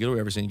used to be regular. We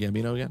ever seen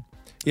Gambino again?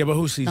 Yeah, but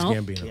who sees No.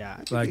 Gambino? Yeah.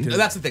 Like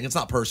That's the thing. It's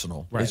not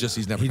personal. Right. It's just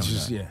he's never He coming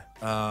just- back.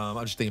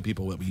 I'm just thinking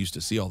people that we used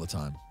to see all the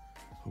time.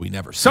 We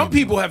never. Some see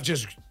people have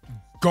just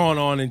gone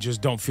on and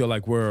just don't feel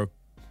like we're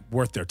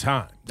worth their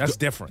time. That's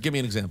different. Give me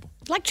an example.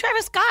 Like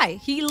Travis Guy.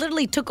 He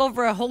literally took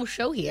over a whole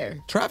show here.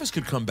 Travis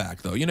could come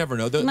back though. You never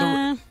know.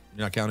 Nah.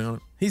 You're not counting on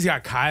it. He's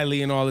got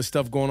Kylie and all this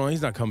stuff going on.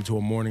 He's not coming to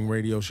a morning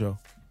radio show.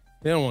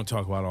 They don't want to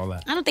talk about all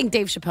that. I don't think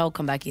Dave Chappelle will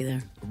come back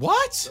either.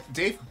 What?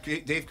 Dave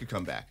could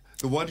come back.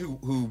 The one who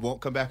won't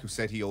come back, who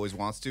said he always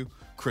wants to,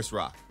 Chris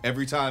Rock.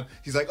 Every time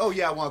he's like, "Oh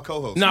yeah, I want to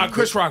co-host." Nah,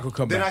 Chris Rock will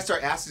come then back. I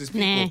start asking his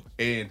people,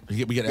 and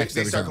we get X they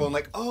every start time. going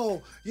like,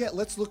 "Oh yeah,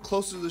 let's look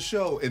closer to the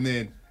show." And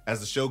then as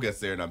the show gets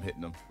there, and I'm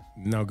hitting them,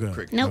 No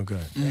good. Nope. No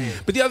good.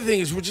 But the other thing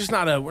is,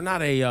 we're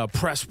not a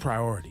press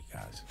priority,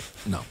 guys.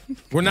 No.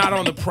 We're not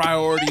on the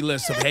priority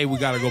list of, hey, we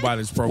got to go by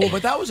this program. Well,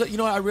 but that was,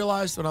 I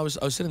realized when I was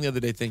sitting the other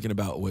day thinking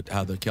about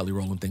how the Kelly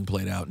Rowland thing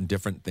played out and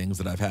different things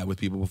that I've had with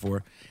people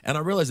before, and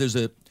I realized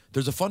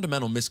there's a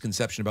fundamental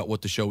misconception about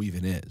what the show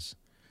even is.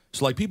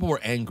 So, like, people were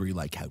angry,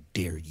 like, how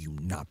dare you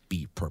not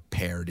be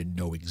prepared and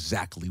know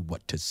exactly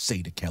what to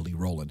say to Kelly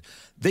Rowland?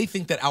 They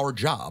think that our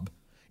job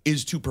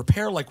is to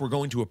prepare like we're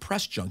going to a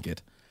press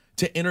junket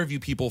to interview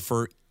people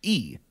for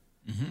E!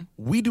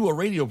 We do a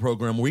radio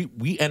program where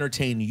we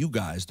entertain you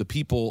guys, the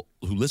people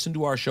who listen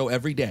to our show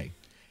every day.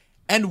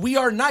 And we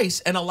are nice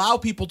and allow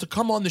people to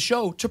come on the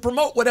show to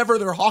promote whatever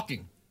they're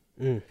hawking.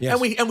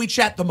 Yes. And we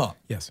chat them up.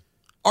 Yes.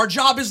 Our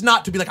job is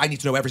not to be like, I need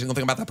to know every single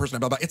thing about that person.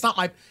 Blah, blah.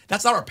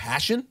 That's not our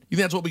passion. You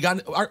think that's what we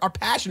got? Our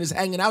passion is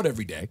hanging out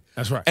every day.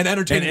 That's right. And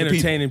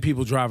entertaining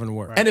people driving to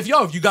work. And if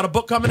you got a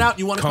book coming out and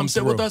you want to come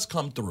sit with through. us,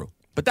 come through.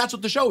 But that's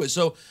what the show is.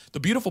 So the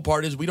beautiful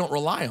part is we don't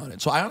rely on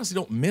it. So I honestly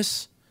don't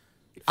miss.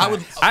 I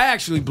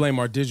actually blame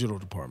our digital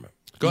department.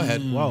 Go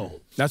ahead. Whoa.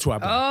 That's who I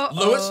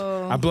blame. Lewis?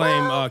 I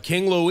blame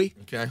King Louie.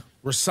 Okay.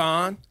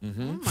 Rasan.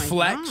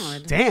 Flex.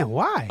 God. Damn,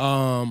 why?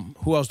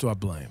 Who else do I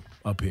blame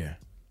up here?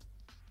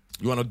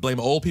 You want to blame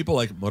old people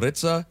like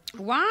Maritza?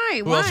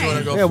 Why? Who else you want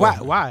to go Yeah,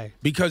 for? why?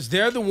 Because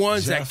they're the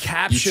ones that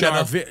caption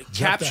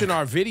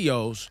our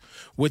videos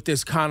with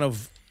this kind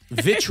of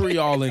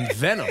vitriol and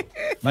venom.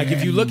 Like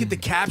if you look at the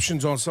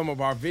captions on some of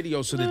our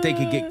videos so that they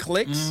could get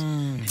clicks.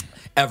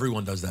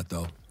 Everyone does that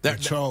though.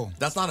 Troll.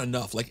 That's not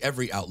enough. Like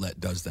every outlet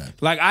does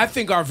that. Like I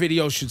think our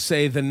video should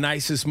say the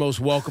nicest, most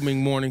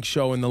welcoming morning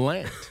show in the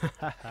land.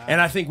 And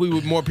I think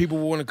more people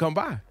would want to come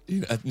by.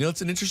 You know,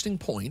 it's an interesting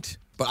point,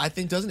 but I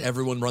think doesn't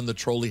everyone run the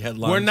trolley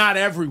headlines? We're not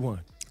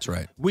everyone. That's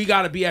right. We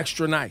got to be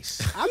extra nice.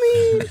 I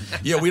mean,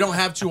 yeah, we don't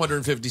have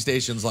 250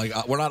 stations. Like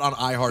we're not on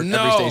iHeart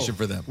every station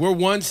for them. We're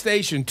one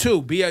station,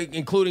 too,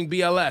 including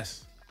BLS.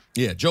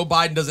 Yeah, Joe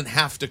Biden doesn't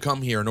have to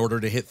come here in order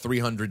to hit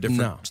 300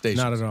 different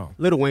stations. Not at all.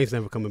 Lil Wayne's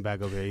never coming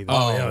back over here either.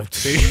 Oh,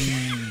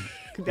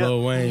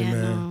 Lil Wayne,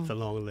 man. It's a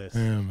long list.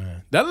 Yeah,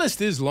 man. That list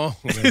is long.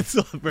 It's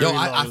a very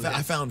long list.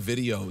 I found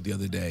video the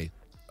other day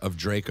of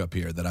Drake up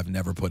here that I've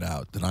never put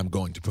out, that I'm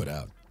going to put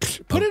out.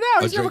 Put it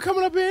out. He's never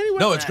coming up here anyway.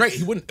 No, it's great.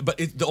 He wouldn't. But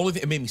the only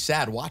thing, it made me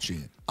sad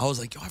watching it. I was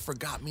like, yo, I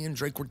forgot me and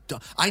Drake were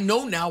dumb. I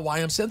know now why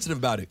I'm sensitive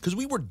about it, because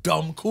we were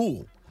dumb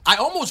cool. I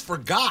almost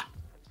forgot.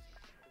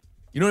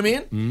 You know what I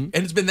mean? Mm-hmm. And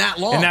it's been that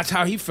long. And that's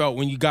how he felt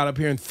when you got up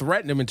here and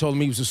threatened him and told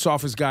him he was the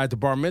softest guy at the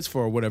bar mitzvah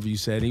or whatever you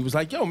said. And he was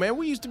like, yo, man,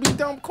 we used to be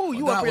dumb cool.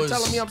 You up here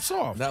telling me I'm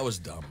soft. That was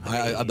dumb.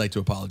 I'd like to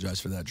apologize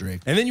for that,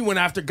 Drake. And then you went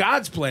after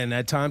God's plan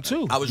that time,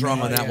 too. I was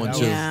wrong on that one,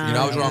 too. Yeah. You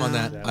know, I was wrong on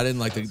that. I didn't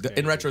like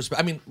in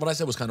retrospect, I mean, what I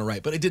said was kind of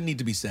right, but it didn't need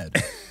to be said.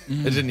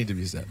 It didn't need to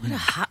be said. What a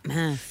hot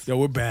mess. Yo,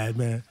 we're bad,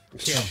 man.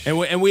 Yeah.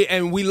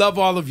 And we love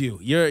all of you.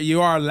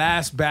 You're our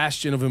last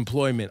bastion of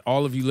employment.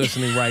 All of you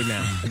listening right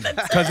now,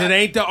 because it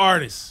ain't the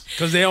artists,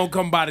 because they don't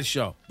come by the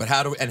show. But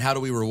how do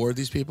we reward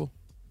these people?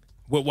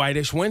 With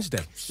Whitish Wednesday.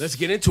 Let's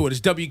get into it.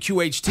 It's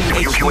WQHT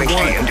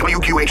WQHT and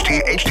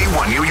WQHT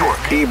HD1 New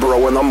York.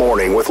 Ebro in the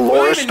morning with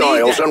Laura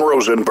Stiles and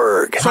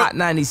Rosenberg. Hot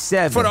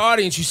 97. For the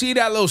audience, you see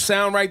that little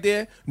sound right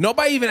there?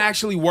 Nobody even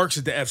actually works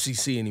at the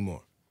FCC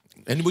anymore.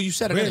 And well, you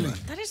said it anyway.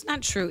 That is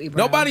not true, Ebro.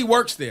 Nobody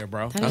works there,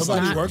 bro.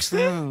 Nobody works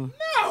there?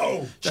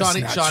 No.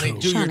 Shawnee,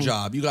 do your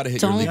job. You got to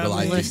hit your legal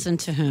ID. Don't listen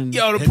to him.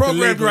 Yo, the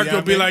program director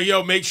will be like,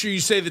 yo, make sure you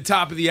say the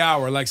top of the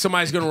hour. Like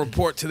somebody's going to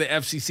report to the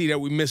FCC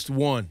that we missed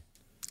one.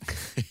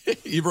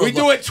 We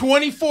do it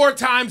 24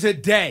 times a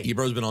day.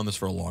 Ebro's been on this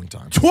for a long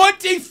time.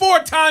 24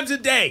 times a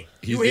day.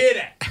 You hear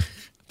that?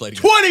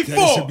 24.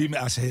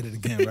 I should hit it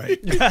again, right?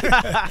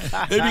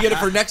 Maybe get it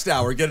for next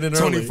hour. Get it in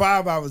early.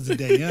 25 hours a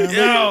day. You know what I mean?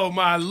 Yo,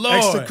 my Lord.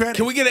 Extra credit.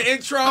 Can we get an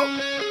intro?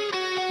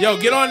 Yo,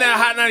 get on that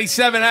Hot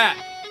 97 app.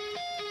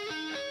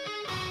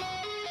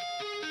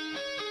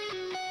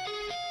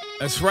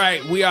 That's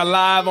right. We are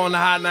live on the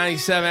Hot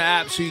 97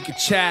 app, so you can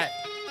chat.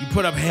 You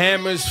put up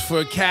hammers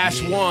for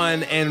Cash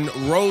One and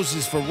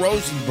roses for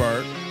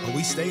Rosenberg. But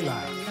we stay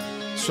live.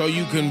 So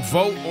you can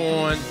vote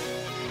on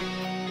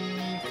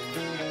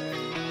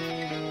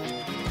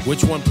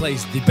which one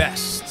plays the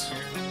best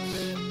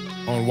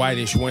on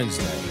Whitish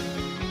Wednesday.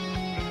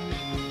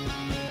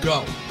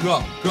 Go.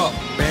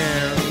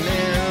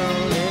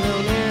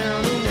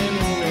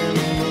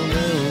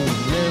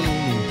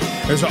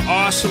 There's an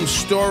awesome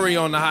story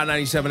on the Hot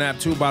 97 app,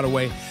 too, by the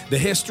way. The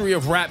history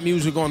of rap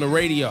music on the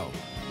radio.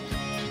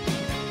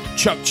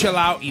 Chuck Chill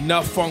Out,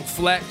 Enough Funk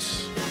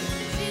Flex.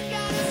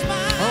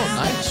 Oh,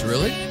 nice.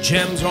 Really?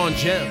 Gems on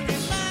Gems.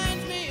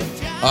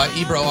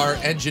 Ebro, our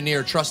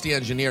engineer, trusty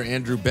engineer,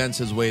 Andrew Bentz,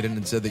 has weighed in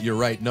and said that you're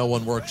right. No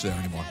one works there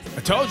anymore. I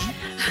told you.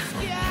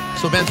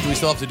 So, Bentz, do we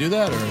still have to do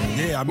that? Or?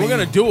 Yeah, I mean, we're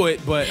going to do it,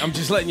 but I'm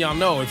just letting y'all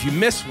know. If you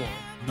miss one,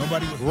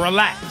 nobody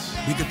relax.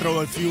 We could throw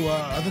a few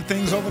other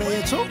things over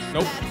there, too.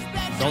 Nope.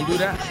 Don't do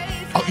that.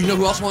 Oh, you know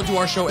who else won't do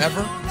our show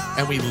ever?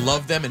 And we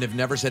love them and have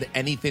never said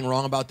anything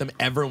wrong about them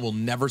ever and will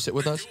never sit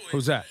with us?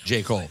 Who's that?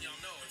 J. Cole.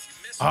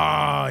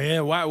 Oh, yeah.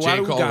 Why J.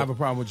 do we Cole- have a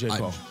problem with J.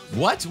 Cole?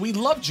 What? We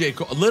love J.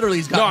 Cole. Literally,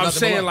 he's got No, I'm nothing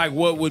saying, but love. like,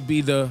 what would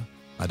be the...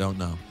 I don't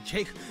know.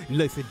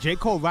 Listen, J.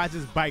 Cole rides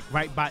his bike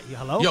right by.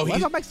 Hello? Yo, Why is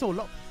he's- my bike so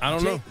low? I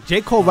don't know.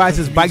 J. Cole rides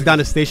his bike down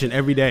the station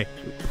every day.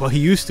 Well, he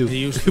used to.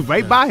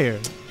 right by here.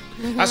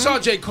 I saw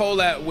J. Cole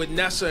with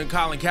Nessa and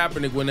Colin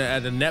Kaepernick when they're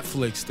at a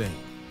Netflix thing.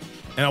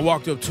 And I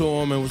walked up to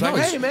him and was like,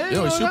 hey, man.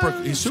 Yo, you he's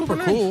know, super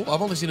nice. cool.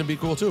 I've only seen him be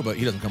cool, too, but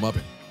he doesn't come up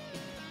here.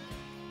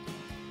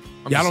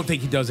 Yeah, I don't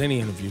think he does any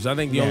interviews. I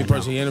think the only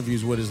person he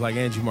interviews with is like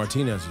Angie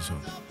Martinez or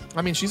something.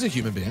 I mean, she's a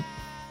human being.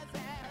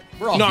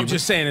 We're all No, I'm human.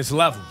 just saying it's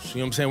levels. You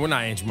know what I'm saying? We're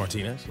not Angie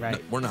Martinez. Right.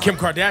 No, we're not. Kim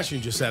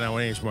Kardashian just sat down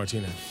with Angie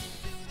Martinez.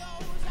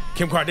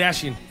 Kim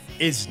Kardashian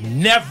is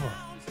never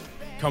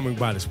coming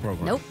by this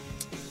program. Nope.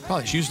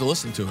 Probably she used to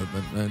listen to it,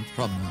 but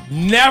probably not.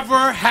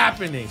 Never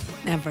happening.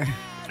 Never.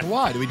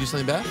 Why? Did we do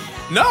something bad?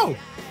 No.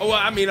 Oh, well,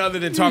 I mean, other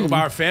than talk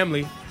about our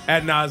family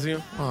ad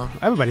nauseum.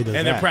 Everybody does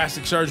and that. their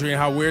plastic surgery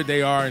and how weird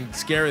they are and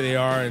scary they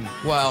are. And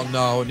Well,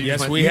 no. You yes,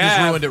 just, we you have.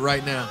 just ruined it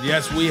right now.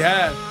 Yes, we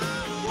have.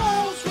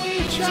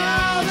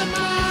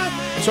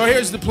 So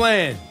here's the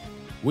plan.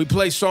 We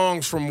play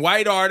songs from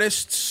white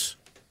artists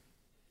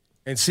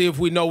and see if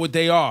we know what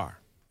they are.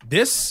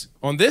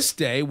 On this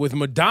day, with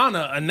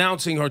Madonna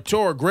announcing her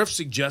tour, Griff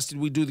suggested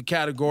we do the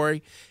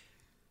category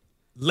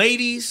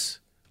Ladies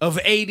of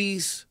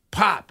 80s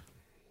Pop.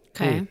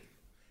 Okay.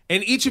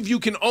 And each of you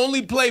can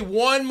only play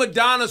one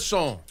Madonna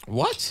song.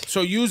 What?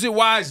 So use it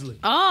wisely.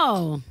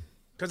 Oh.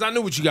 Because I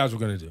knew what you guys were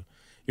going to do.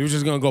 You were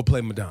just going to go play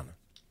Madonna.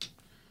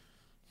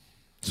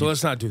 So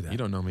let's not do that. You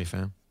don't know me,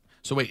 fam.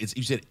 So wait,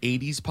 you said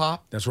 80s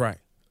pop? That's right.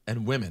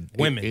 And women.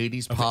 Women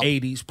 80s of pop?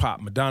 80s pop.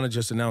 Madonna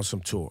just announced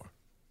some tour.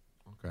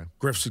 Okay.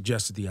 Griff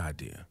suggested the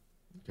idea.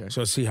 Okay.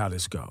 So let's see how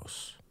this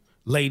goes.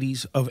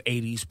 Ladies of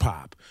 80s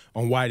pop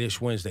on Whitish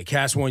Wednesday.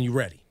 Cast One, you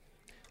ready?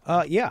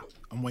 Yeah.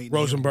 I'm waiting.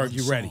 Rosenberg,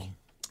 you ready?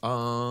 Yeah.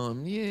 I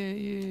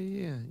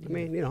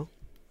mean, you know.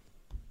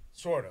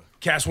 Sort of.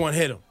 Cast One,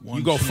 hit him.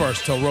 You go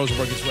first till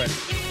Rosenberg gets ready.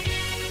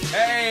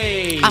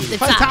 Hey! Off the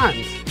Fun top.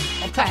 times.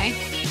 Okay.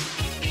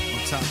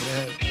 On top of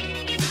that.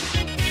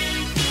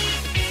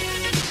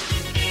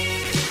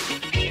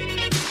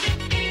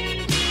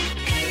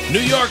 New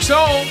York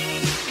Soul.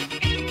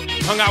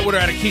 Hung out with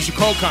her at a Keisha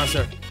Cole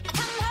concert.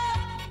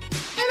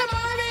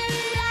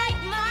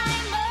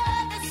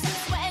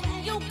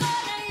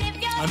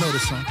 I know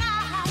this song.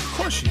 Of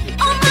course you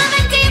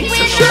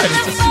do.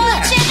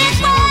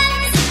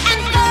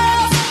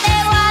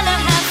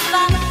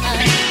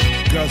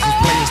 Girls is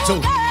players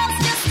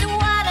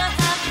too.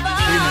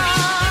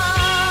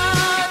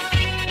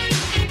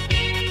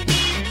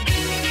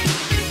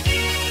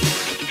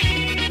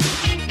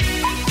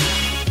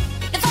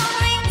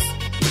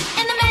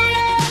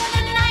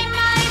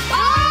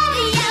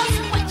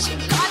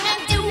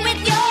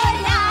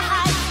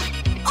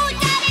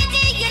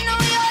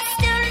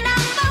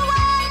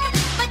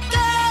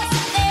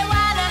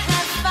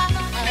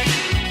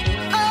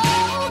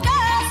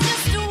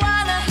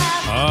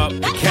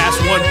 Cast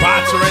One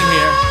bots are in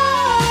here.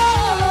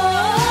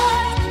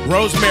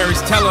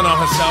 Rosemary's telling on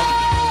herself.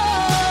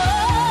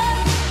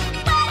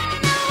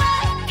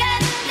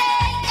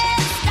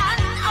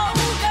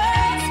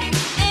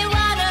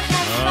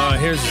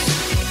 Here's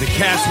the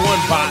Cast One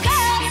bots.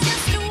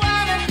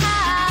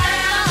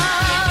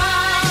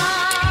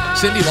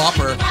 Cyndi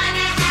Lauper,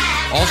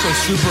 also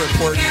super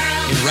important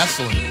in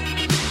wrestling.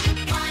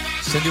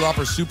 Cyndi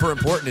Lauper super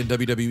important in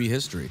WWE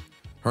history.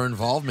 Her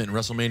involvement in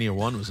WrestleMania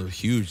 1 was a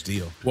huge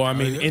deal. Well, I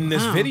mean, in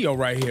this video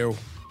right here,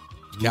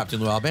 Captain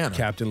Lou Albano.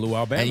 Captain Lou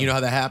Albano. And you know how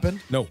that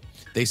happened? No.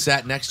 They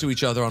sat next to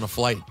each other on a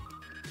flight.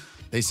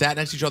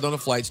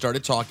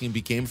 Started talking,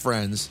 became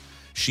friends.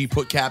 She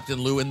put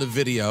Captain Lou in the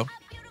video,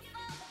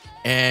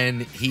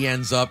 and he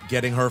ends up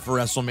getting her for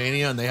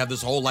WrestleMania, and they have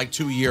this whole,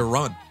 2-year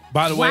run.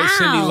 By the way, Wow.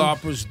 Cyndi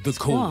Lauper's the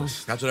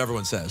coolest. That's what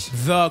everyone says.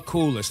 The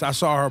coolest. I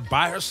saw her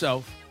by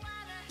herself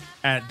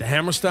at the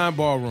Hammerstein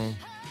Ballroom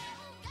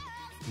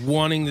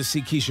wanting to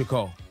see Keisha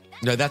Cole.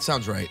 No, that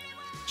sounds right.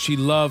 She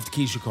loved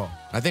Keisha Cole.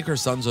 I think her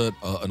son's an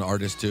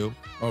artist, too.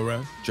 Oh,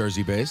 really?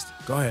 Jersey-based.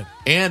 Go ahead.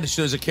 And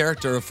there's a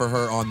character for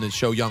her on the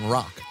show Young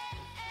Rock.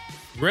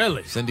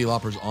 Really? Cyndi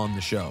Lauper's on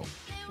the show.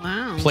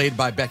 Wow. Played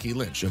by Becky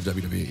Lynch of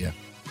WWE, yeah.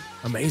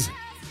 Amazing.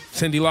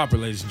 Cyndi Lauper,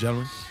 ladies and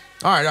gentlemen.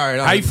 All right.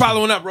 How you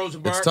following up,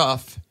 Rosenberg? It's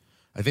tough.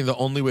 I think the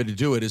only way to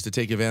do it is to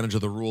take advantage of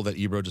the rule that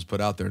Ebro just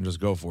put out there and just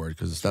go for it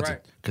because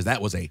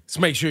that was a. Let's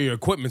make sure your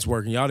equipment's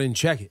working. Y'all didn't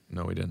check it.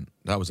 No, we didn't.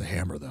 That was a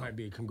hammer, though. Might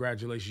be a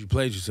congratulations, you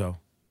played yourself.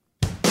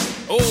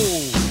 Oh.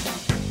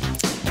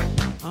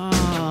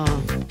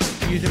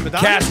 Using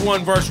Madonna? Cast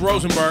One versus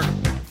Rosenberg.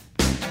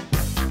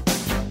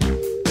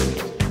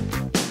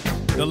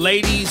 The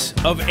ladies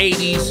of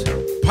 80s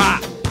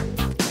pop.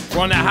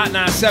 We're on that Hot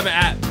 97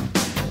 app.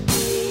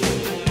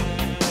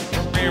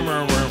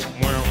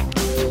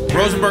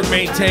 Rosenberg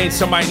maintains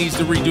somebody needs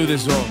to redo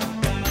this song.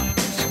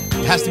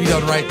 It has to be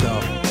done right, though.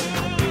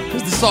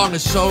 Because the song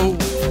is so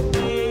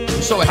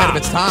ahead of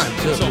its time,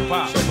 too. So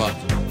pop. So pop.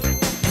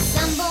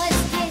 Some boys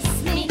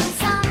kiss me,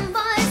 some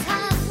boys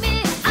hug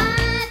me.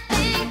 I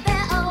think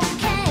they're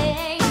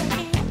okay.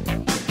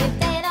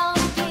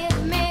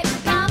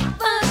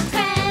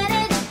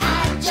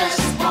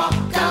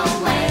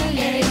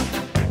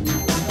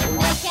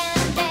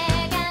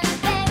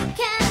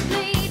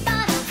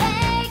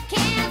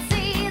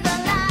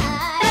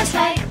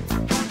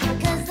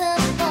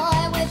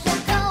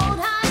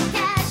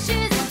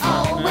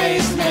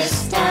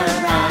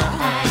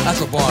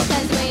 That's a bar.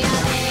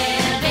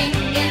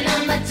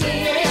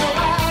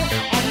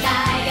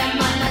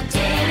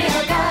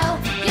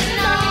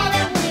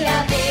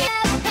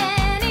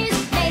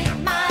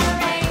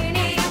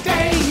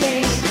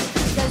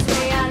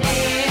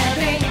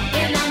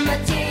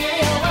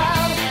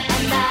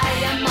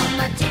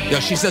 Yeah,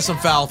 she says some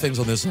foul things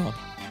on this song.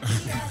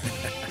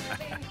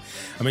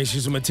 I mean,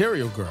 she's a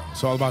material girl.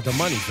 It's all about the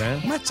money, man.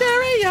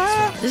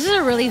 Material. This is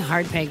a really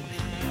hard pick.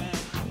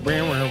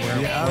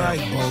 Yeah, I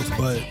like both,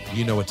 but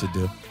you know what to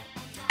do.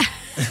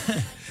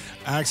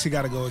 I actually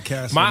got to go with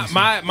Cass. My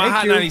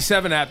Hot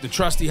 97 app, the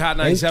trusty Hot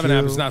 97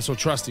 app, is not so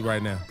trusty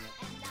right now.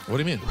 What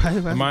do you mean?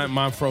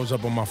 Mine froze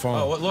up on my phone.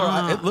 Oh,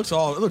 Laura, it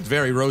looked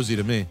very rosy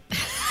to me.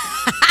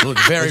 It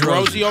looked very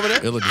rosy over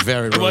there. It looked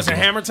very rosy. It wasn't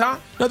hammer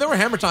time? No, there were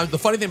hammer times. The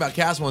funny thing about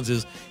Cass ones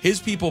is his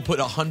people put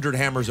 100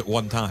 hammers at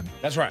one time.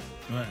 That's right.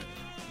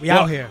 We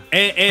out here.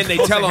 And they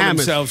tell on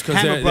themselves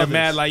because they're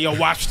mad like, yo,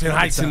 Washington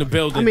Heights in the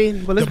building. I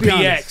mean, but let's the be PX.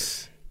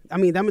 honest. I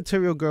mean, that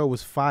Material Girl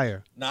was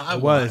fire. Nah,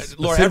 it was.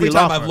 Laura, Cyndi every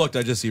time Lauper. I've looked,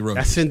 I just see roses.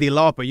 That's Cyndi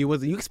Lauper.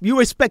 You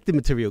respected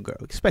Material Girl.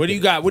 What do you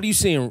got? What are you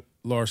seeing,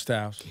 Laura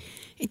Styles?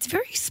 It's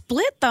very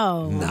split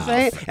though.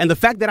 And the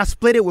fact that I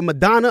split it with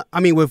Madonna, I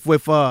mean with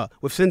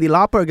Cyndi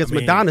Lauper against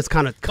Madonna is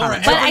kind of.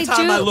 But I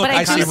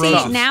do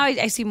see now.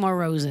 I see more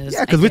roses.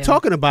 Yeah, because we're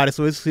talking about it,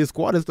 so his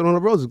squad is throwing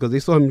the roses because they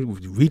saw him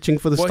reaching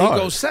for the stars. Well, he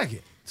goes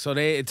second, so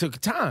it took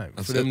time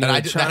for them.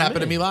 That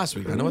happened to me last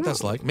week. I know what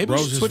that's like. Maybe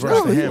roses switch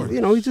versus roses. hammer. You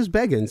know, he's just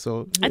begging.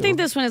 So I think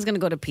this one is going to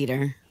go to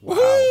Peter. Wow.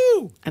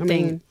 I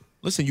think.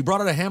 Listen, you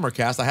brought out a hammer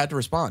cast. I had to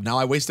respond. Now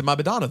I wasted my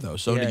Madonna though.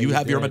 So Yeah, you you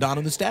have your did.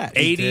 Madonna in the stat.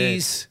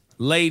 80s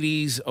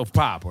ladies of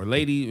pop or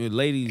ladies, 80s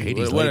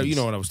whatever. ladies. You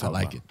know what I was talking I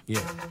like about.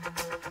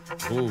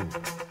 Yeah. Ooh.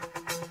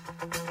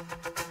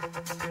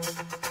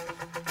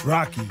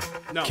 Rocky.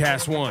 No.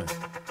 Cast one.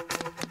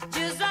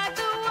 Just like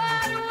the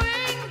wide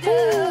winged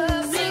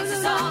dove sings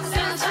a song,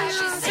 sounds like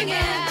she's singing.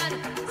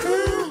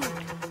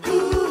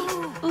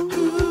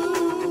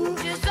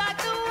 Just like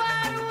the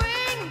wide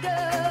winged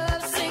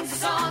dove sings a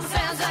song,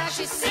 sounds like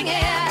she's singing.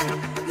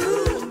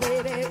 Ooh,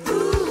 baby,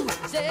 ooh,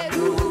 say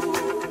ooh.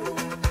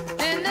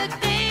 And the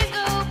days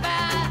go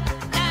by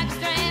like a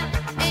strand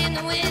in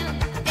the wind,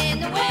 in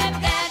the web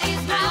that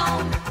is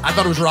blown. I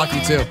thought it was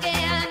Rocky too.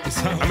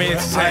 I mean,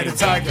 it's the same.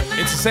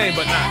 It's the same,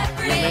 but not.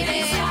 You know what I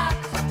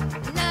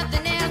mean?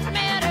 Nothing else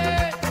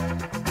mattered.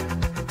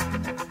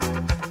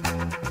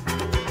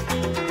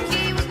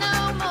 He was no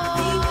more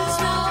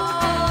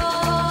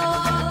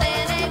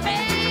than a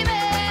baby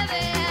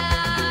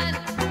then.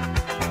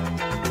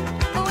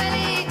 Well,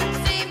 he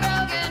seemed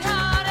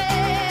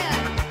broken-hearted.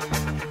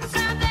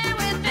 Something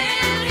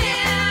within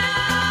him.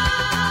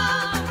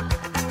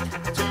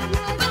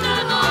 But the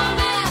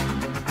moment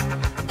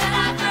that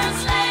I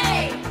first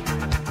laid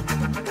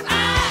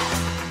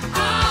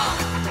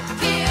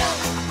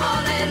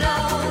all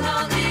alone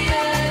on the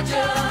edge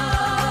of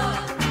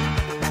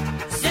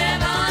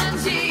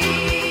 17.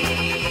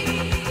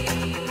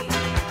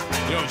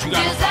 Yo, what you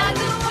got? Just like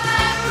the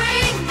white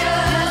ring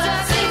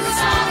does, sing the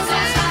songs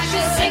as like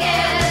she's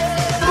singing.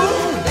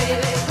 Ooh,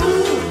 baby,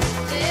 ooh,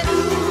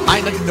 I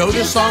know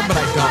this song, but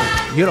I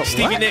don't. You don't.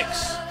 Stevie what?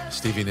 Nicks.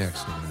 Stevie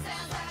Nicks.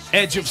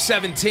 Edge of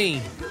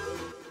 17.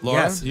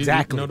 Laura, Yes, you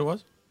exactly. know what it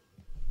was?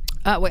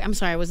 Wait, I'm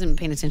sorry, I wasn't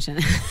paying attention.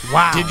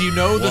 Wow. Did you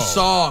know the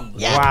song?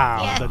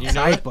 Wow. The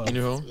type of. You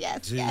know who?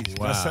 Jeez,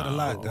 that said a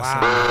lot.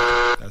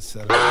 That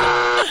said a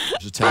lot.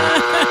 Just tell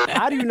me.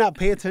 How do you not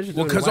pay attention to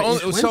Well, because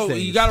Wednesdays? so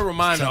you got to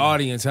remind the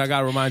audience. I got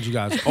to remind you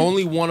guys.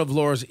 Only one of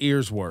Laura's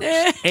ears works,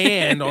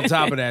 and on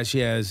top of that, she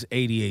has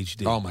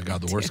ADHD. Oh my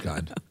God, the worst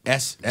kind.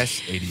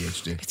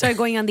 ADHD. Started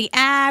going on the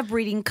app,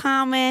 reading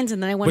comments,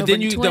 and then I went But over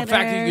then to Twitter. the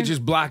fact that you could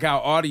just block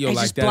out audio I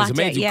like just that is blocked it,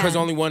 amazing yeah. because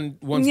only one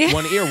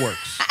Yeah. ear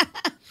works.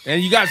 And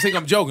you guys think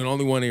I'm joking?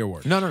 Only one ear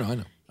works. No, I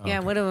know. Yeah,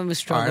 one of them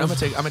is All right,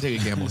 struggle. I'm gonna take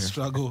a gamble here.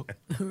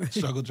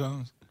 Struggle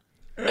Jones.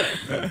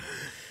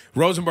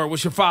 Rosenberg,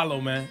 what's your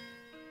follow, man?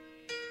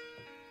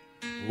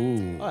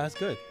 Ooh. Oh, that's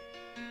good.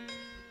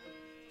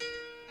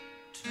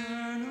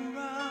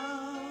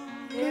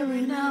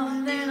 Every now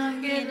and then I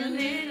get a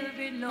little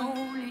bit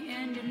lonely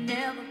and you're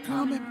never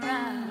coming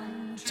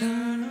round.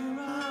 Turn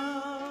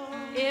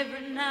around.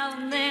 Every now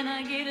and then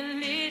I get a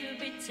little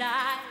bit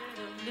tired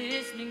of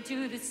listening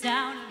to the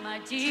sound of my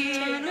tears.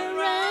 Turn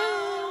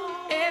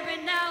around. Every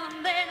now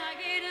and then I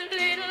get a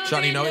little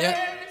Sean, you know it yet?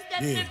 nervous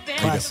that Yeah, the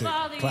best classic, of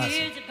all the classic.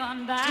 years have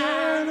gone by.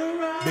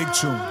 Big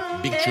tune.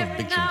 Big tune.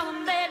 Every now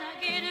and then I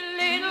get a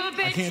little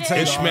bit I can't tell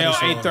you the Ishmael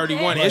artist,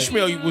 831. but-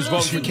 Ishmael was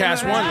voting for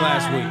Cast 1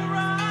 last week.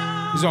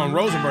 He's on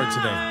Rosenberg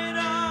today.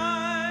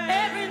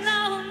 Every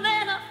now and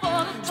then I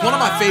fall It's one of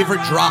my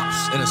favorite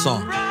drops in a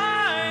song.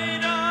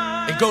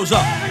 It goes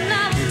up.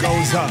 It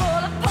goes up.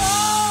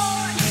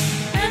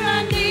 and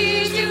I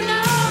need you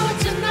now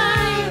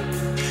tonight.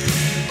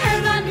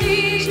 And I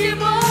need you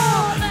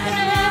more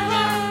than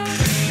ever.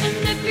 And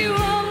if you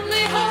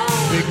only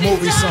hold Big me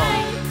movie tight,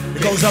 song.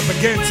 It goes up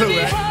again too,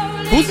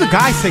 right? Who's the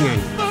guy singing?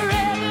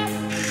 forever.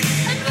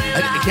 And when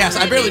Cass,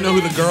 I barely know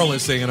who the girl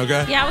is singing,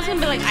 okay? Yeah, I was gonna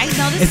be like, I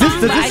know this Is this-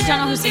 song, does but I this- don't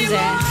know who sings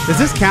it. Does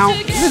this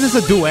count? Is this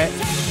a duet?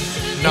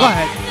 No. Go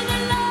ahead.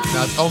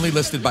 No, it's only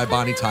listed by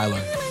Bonnie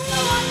Tyler.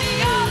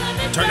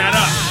 Turn that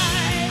up.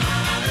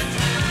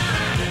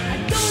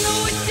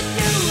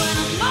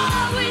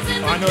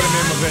 Oh, I know the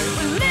name of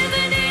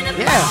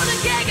it.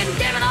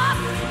 Yeah.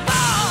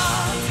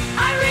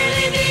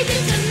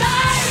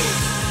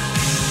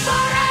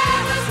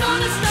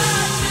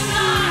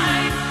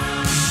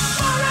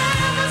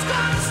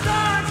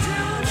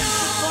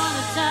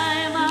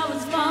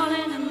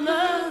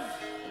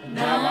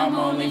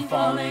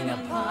 Falling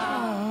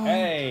apart.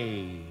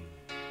 Hey.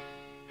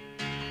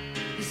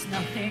 There's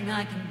nothing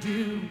I can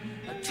do.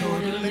 A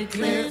total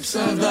eclipse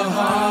of the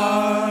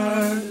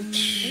heart.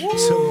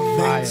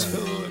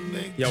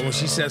 Yo, when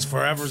she says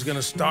forever's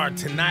gonna start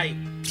tonight.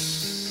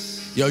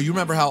 Yo, you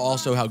remember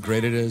how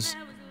great it is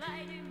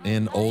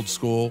in old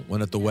school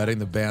when at the wedding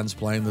the band's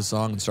playing the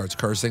song and starts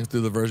cursing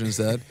through the version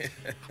instead?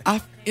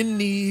 I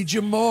need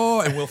you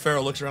more. And Will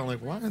Ferrell looks around like,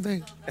 why are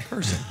they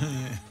cursing?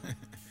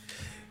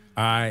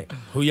 All right,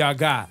 who y'all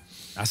got?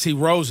 I see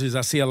roses.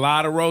 I see a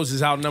lot of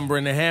roses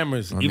outnumbering the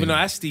Hammers. Even though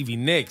that's Stevie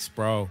Nicks,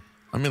 bro.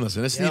 I mean,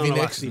 listen, it's Yeah, I Stevie don't know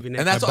about Nicks. Stevie Nicks.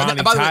 And that's Bonnie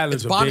and by the way, Tyler's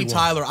it's a Bonnie big one.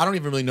 Tyler. I don't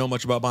even really know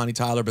much about Bonnie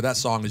Tyler, but that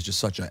song is just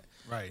such a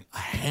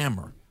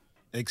hammer.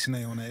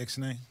 Ixnay on the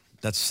Ixnay.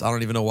 That's I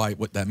don't even know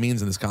what that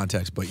means in this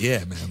context, but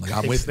yeah, man, like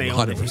I'm with you Ixnay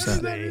on the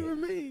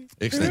 100%.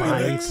 Ixnay.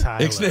 Bonnie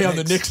Tyler. Ixnay on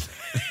the Knicks.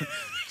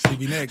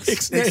 Stevie Nicks.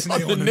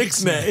 Ixnay on the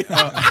Knicks.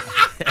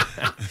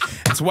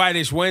 It's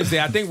Whitish Wednesday.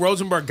 I think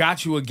Rosenberg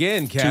got you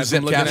again, Cass. Two-zip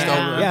I'm looking cast at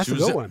over. Yeah, that's a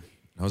good one.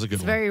 That was a good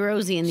It's one. very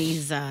rosy in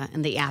these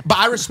in the app. But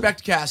I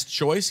respect Cass'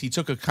 choice. He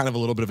took a kind of a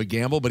little bit of a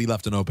gamble, but he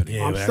left an opening.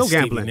 Yeah, I'm but still that's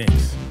Stevie gambling.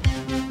 Nicks.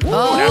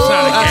 Oh, That's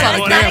not a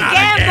gamble. that's not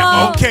a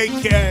gamble.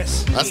 Okay,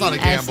 Cass. That's not a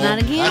That's gamble. not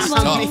a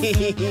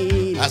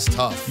gamble. That's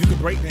tough. You can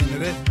break the end of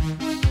that. You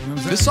know what I'm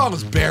saying? This song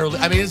is barely,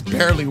 I mean, it's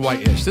barely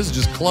white-ish. This is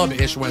just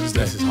club-ish Wednesday.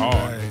 This is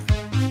hard.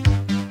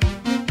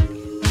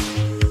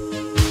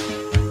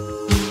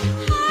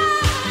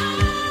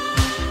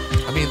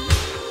 I mean,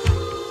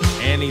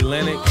 Annie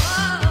Lennox,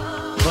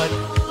 but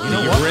you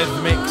know the what?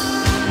 Eurythmics.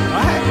 Go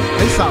ahead.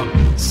 Say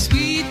something.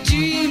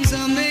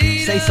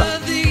 Say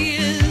something.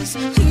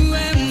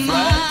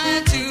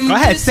 Go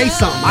ahead, say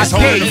something. I It's dare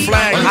holding you. the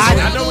flag.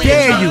 I know where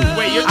dare you're you. trying-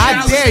 Wait, you're I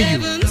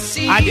challenging?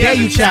 dare you. I dare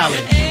you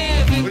challenge.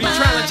 What are you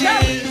trying to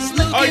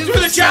challenge? Oh, you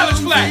threw the challenge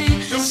flag.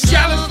 The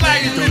challenge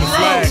flag is through the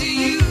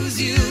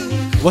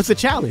flag. What's the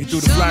challenge?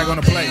 Threw the flag on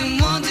the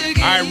plate. All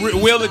right,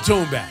 wheel the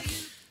tune back.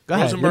 Go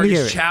ahead. Let Rosenberg me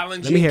hear is it.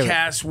 challenging Let me hear it.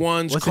 Cass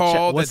One's What's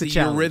call what's that the the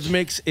challenge?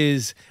 Eurythmics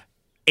is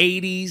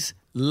 80s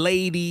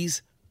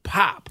ladies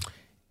pop.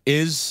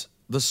 Is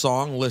the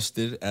song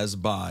listed as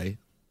by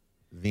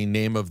the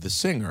name of the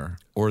singer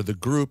or the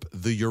group,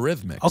 the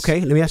Eurythmics? Okay,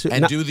 let me ask you.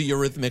 And now- do the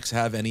Eurythmics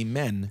have any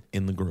men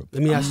in the group?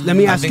 Let me ask. I Let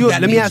me ask think you.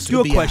 that Let me needs ask to you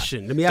a be question.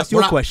 asked. Let me ask We're you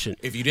a not- question.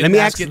 If you let didn't me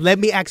ask ask. it, Let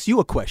me ask you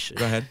a question.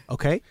 Go ahead.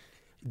 Okay.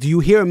 Do you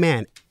hear a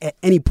man at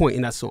any point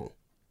in that song?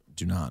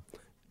 Do not.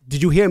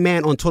 Did you hear a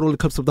man on Total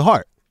Eclipse of the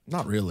Heart?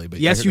 Not really, but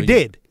Yes, you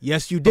did.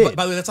 Yes, you did.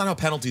 By the way, that's not how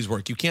penalties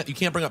work. You can't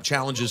bring up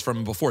challenges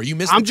from before. You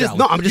missed I'm the just challenge.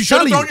 no. I'm just you should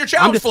have telling thrown you. your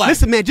challenge flag.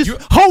 Listen, man. Just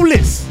hold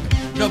this.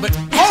 No, but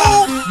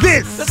Hold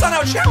this. that's not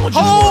how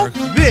challenges Hold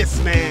work. this,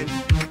 man.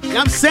 You know what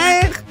I'm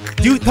saying?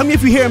 Tell me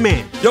if you hear a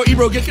man. Yo,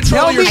 Ebro, get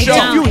control Tell of your me show.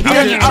 if you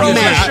Get hear control a of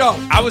your man.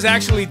 show. I was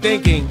actually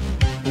thinking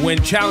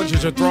when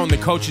challenges are thrown, the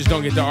coaches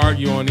don't get to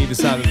argue on either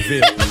side of the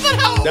field.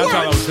 That's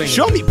all I was thinking.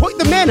 Show me. Point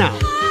the man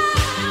out.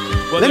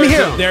 Well, Let me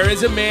hear him. There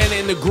is a man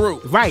in the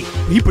group. Right.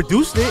 He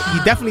produced it. He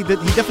definitely did.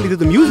 He definitely did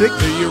the music.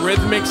 The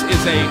Eurythmics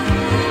is a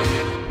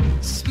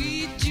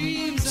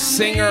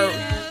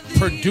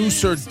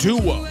singer-producer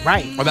duo.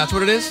 Right. Oh, that's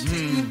what it is?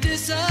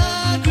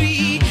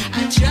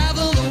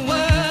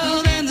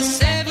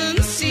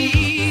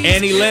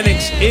 Annie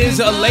Lennox is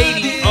a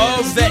lady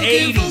of the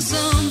 80s.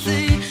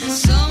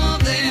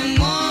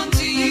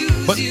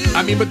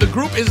 But the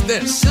group is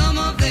this.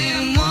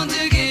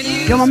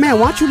 Yo, my man,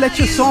 why don't you let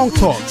your song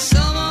talk?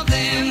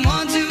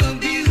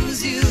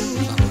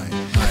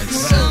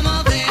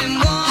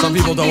 Some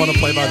people don't want to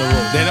play by the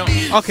rules. They don't.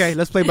 Okay,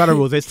 let's play by the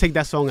rules. Let's take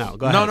that song out.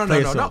 Go ahead. No, play no,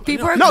 a no, song. no.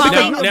 People are No,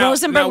 calling because-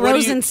 Rosenberg what do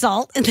Rose you- and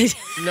Salt.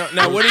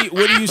 Now, what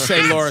do you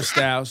say, Laura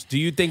Styles? Do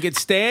you think it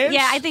stands?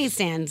 Yeah, I think it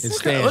stands. It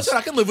stands. Listen,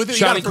 I can live with it.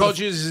 You Shawty gotta-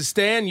 Coaches is a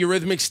stand.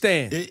 Eurythmics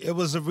stand. It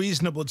was a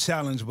reasonable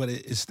challenge, but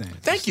it stands.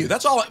 Thank you.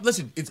 That's all.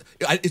 Listen,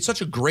 it's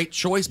such a great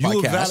choice. You were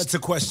podcast. valid to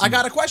question. I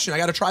got a question. I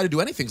got to try to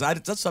do anything.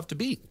 That's tough to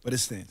beat. But it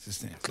stands. It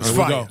stands. There we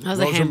go. How's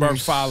the Rosenberg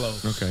hammers?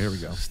 follows. Okay, here we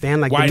go.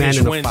 Stand like Whitish the man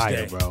in the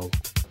Wednesday. fire, bro.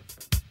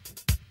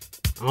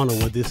 I don't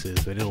know what this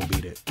is, but it'll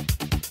beat it.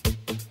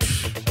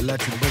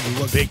 Electric Boogie.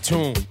 What Big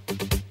tune.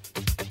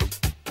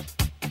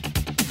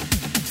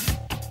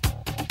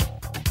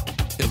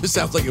 This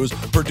sounds like it was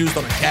produced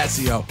on a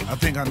Casio. I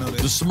think I know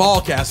The this.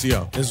 small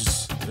Casio.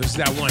 This is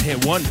that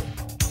one-hit wonder.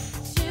 Oh,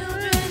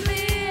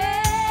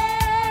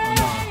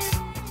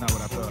 no. Not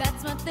what I thought.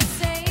 That's what they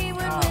say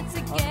when we're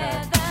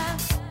together.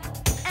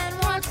 And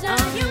watch how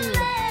you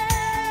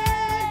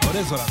let. Oh,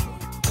 that's what I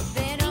thought.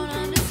 They don't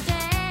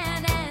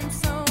understand, and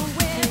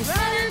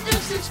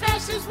as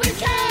fast as we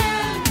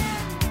can.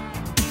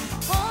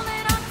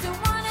 Holding on to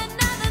one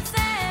another's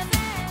hand.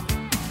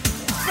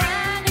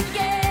 Trying to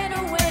get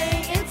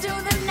away into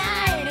the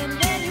night. And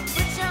then you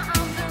put your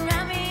arms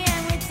around me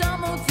and we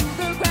tumble to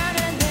the ground.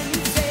 And then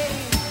you say,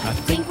 I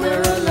think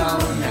we're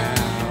alone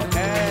now.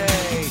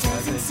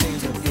 doesn't seem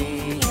to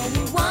be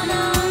anyone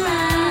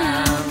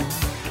around.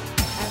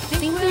 I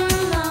think we're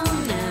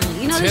alone now.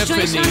 You know this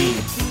joint,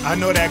 Shawnee? I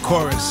know that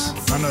chorus.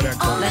 I know that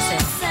chorus.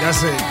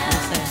 That's it.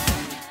 That's it.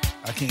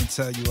 I can't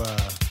tell you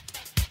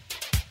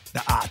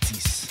the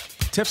artists.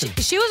 Tiffany.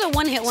 She was a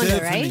one-hit wonder,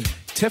 right?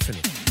 Tiffany.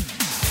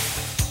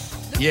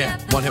 Yeah,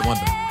 one hit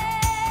wonder.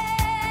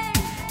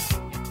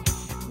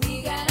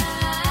 We gotta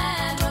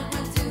hide what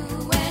we're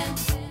doing.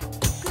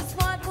 'Cause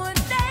what would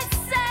they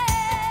say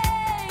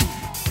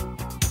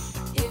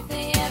if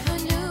they ever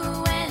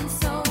knew? And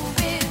so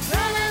we're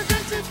running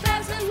just as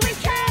fast as we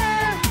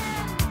can.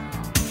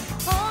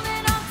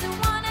 Holding on to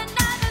one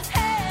another's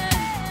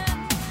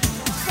hand.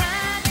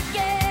 Trying to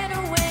get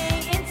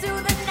away into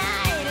the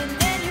night. And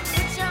then you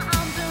put your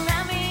arms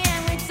around me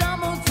and we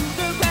tumble to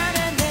the ground.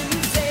 And then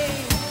you say,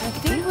 I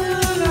think we're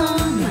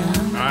alone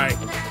now. All right.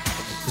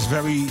 It's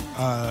very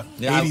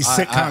 80s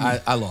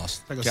sitcom. I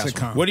lost. Like a Cast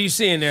sitcom. What are you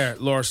seeing there,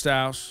 Laura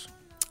Styles?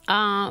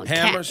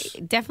 Hammers?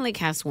 Definitely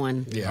Cast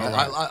One. Yeah,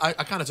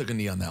 I kind of took a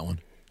knee on that one.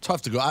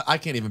 Tough to go. I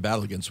can't even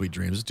battle against Sweet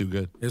Dreams. It's too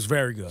good. It's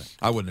very good.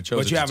 I wouldn't have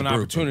chosen. But you have It's an a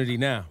group. opportunity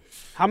now.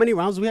 How many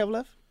rounds do we have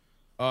left?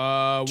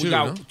 We Two,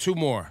 got no? 2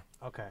 more.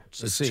 Okay.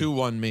 So it's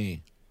 2-1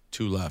 me,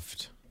 2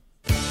 left.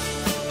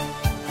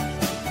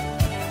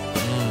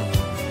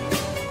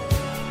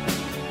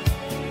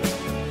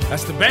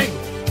 That's the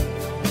Bengals.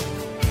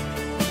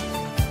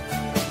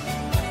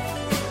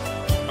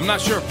 I'm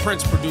not sure if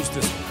Prince produced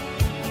this one.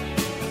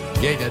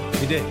 Yeah, he did.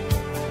 He did.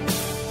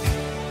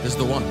 This is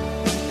the one.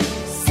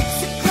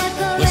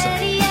 Listen.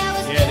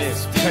 Yeah, it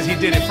is. Because he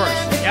did it first.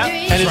 Yep.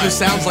 And it just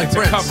sounds like It's a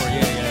Prince. cover. Yeah,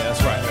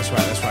 that's right.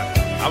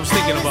 I was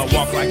thinking about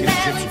Walk Like an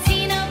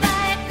Egyptian.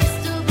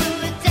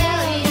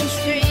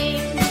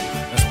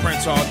 That's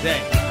Prince all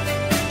day.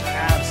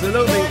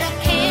 Absolutely.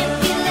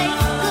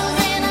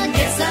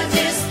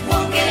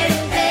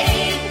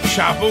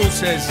 Shabu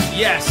says,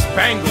 yes,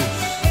 Bengals.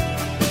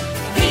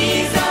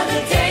 These are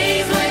the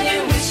days when you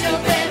wish your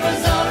bed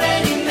was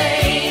already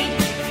made.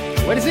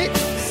 What is it?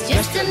 It's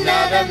just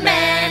another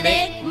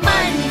manic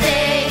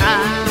Monday. I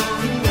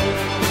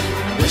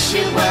wish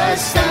it was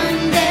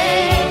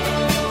Sunday.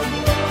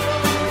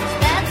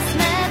 That's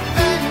my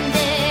fun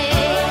day.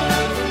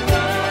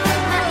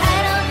 I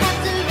don't have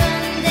to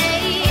run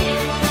day.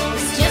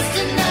 It's just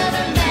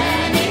another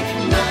manic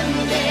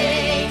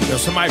Monday. Yo,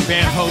 somebody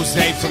banned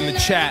Jose from the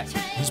chat.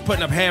 He's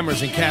putting up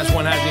hammers and Cast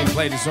One hasn't even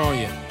played his song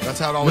yet. That's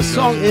how it The always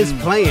song is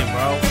playing,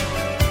 bro.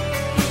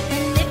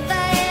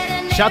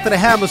 Shout to the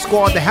Hammer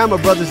Squad, the Hammer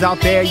Brothers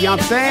out there, you know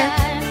what I'm saying?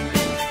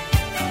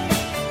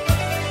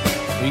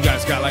 You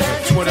guys got like a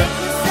Twitter?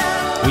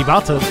 We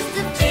about to.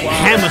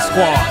 Hammer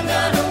Squad.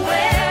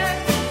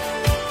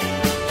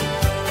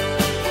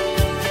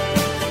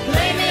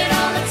 Blame it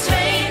on the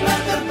train,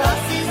 but the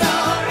bus is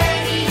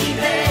already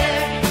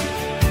there.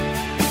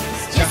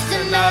 It's just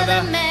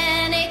another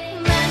manic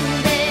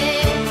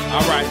Monday.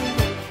 All right.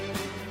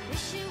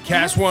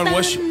 Cast One,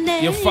 what's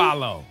your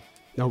follow?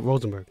 No,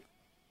 Rosenberg.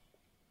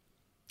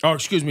 Oh,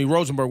 excuse me,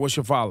 Rosenberg, what's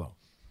your follow?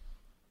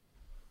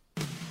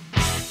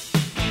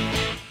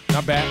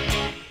 Not bad.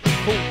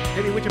 Cool.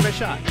 Hit me with your best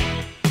shot.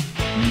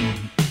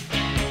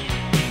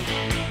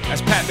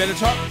 That's Pat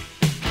Benatar?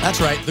 That's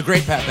right. The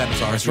great Pat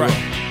Benatar. That's right.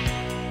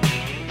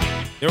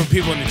 There were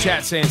people in the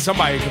chat saying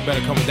somebody could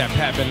better come with that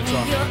Pat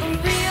Benatar. You're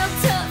a real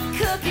tough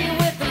cookie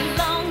with a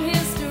long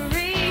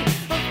history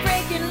of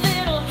breaking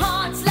little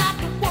hearts like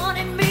the one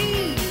in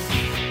me.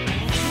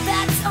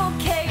 That's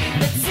okay,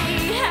 let's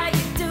see how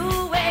you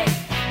do it.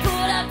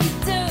 Pull up your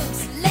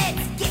dukes,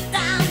 let's get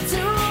down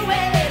to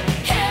it.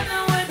 Hit me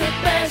with the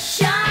best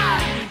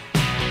shot.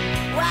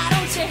 Why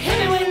don't you hit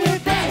me with your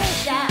best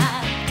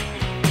shot?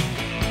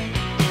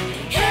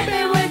 Hit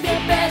me with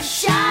your best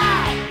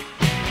shot.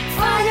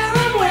 Fire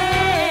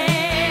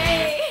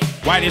away.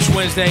 Whitish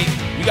Wednesday,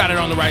 you got it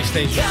on the right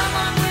station. Come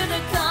on with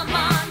it, come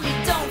on, you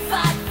don't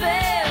fight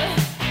fair.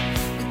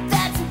 But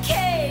that's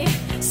okay,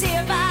 see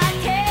if I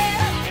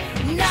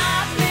can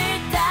knock me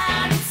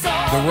down. It's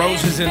all The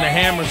Roses and the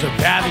Hammers are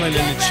battling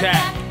in the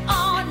chat.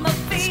 on my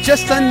feet. It's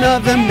just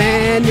another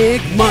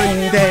manic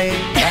Monday.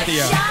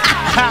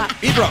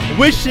 Ebro.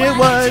 Wish it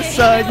was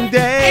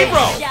Sunday.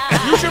 Ebro,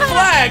 use your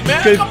flag,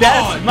 man. Cause Come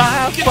that's on.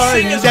 my You can fun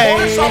sing his day.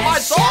 voice on my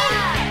song.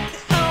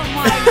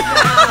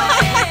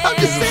 I'm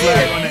just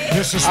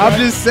saying. I'm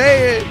just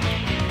saying.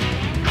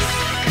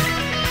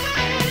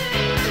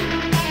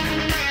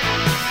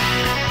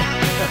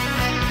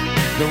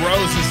 The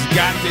Roses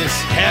got this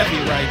heavy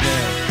right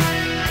now.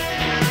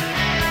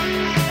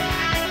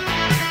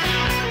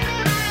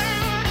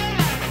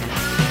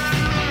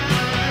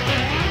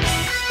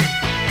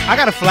 I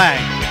got a flag.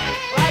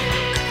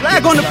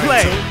 Flag on the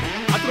play.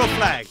 I throw a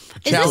flag.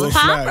 Is this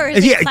pop or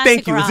is it Yeah, classic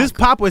thank you. rock? Is this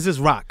pop or is this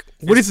rock?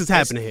 What is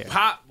happening here?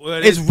 Pop. Well,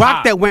 It's rock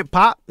pop. that went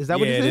pop. Is that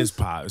what Yeah, it is? it is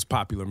pop. It's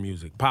popular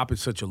music. Pop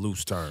is such a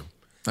loose term.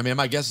 I mean,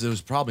 my guess is it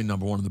was probably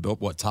number one on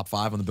the top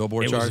 5 on the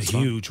Billboard It charts. was a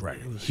huge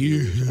record.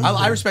 Huge.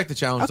 I respect the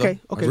challenge. Okay,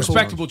 though. okay,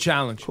 Respectable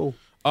challenge. Cool.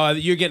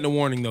 You're getting a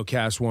warning though,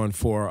 Cast One,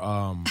 for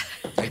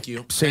Thank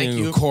you. singing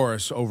Thank you. a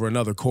chorus over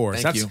another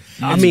chorus. Thank you.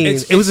 I mean,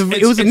 it was a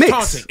mix. Taunting. It was a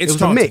mix. It It's was a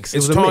taunting.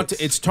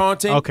 mix. It's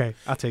taunting. Okay,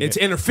 I'll take It's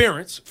it.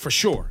 interference for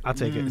sure. I'll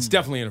take it. It's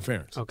definitely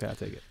interference. Okay, I'll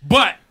take it.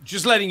 But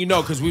just letting you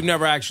know because we've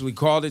never actually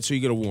called it, so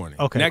you get a warning.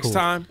 Okay, Next cool.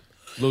 time,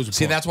 lose a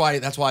See,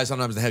 point. that's why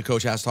sometimes the head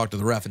coach has to talk to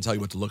the ref and tell you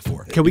what to look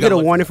for. Can we get a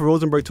warning for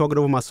Rosenberg talking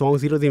over my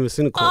songs? He doesn't even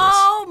sing the chorus.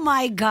 Oh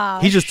my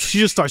God. She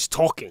just starts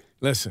talking.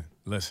 Listen.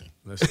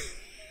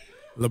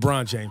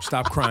 LeBron James,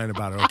 stop crying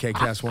about it, okay,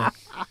 Cast One?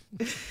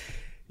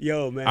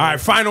 Yo, man. All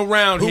right, final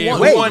round here.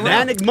 Wait, Who won now?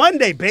 Manic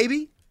Monday,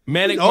 baby.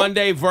 Manic Nope.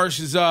 Monday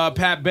versus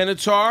Pat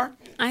Benatar.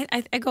 I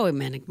go with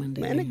Manic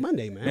Monday. Manic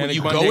Monday, man. Manic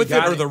You Monday go with it,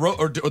 got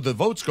or the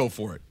votes go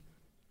for it?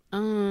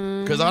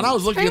 Because when I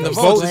was looking at the The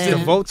votes, votes, it the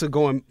said- votes are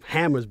going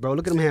hammers, bro.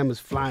 Look at them hammers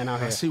flying out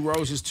I here. see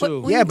roses too.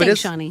 What do Yeah, you but think, it's-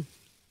 Shawnee?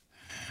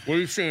 What are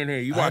you seeing here?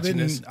 You I watching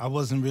this? I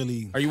wasn't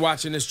really Are you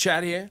watching this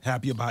chat here?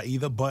 happy about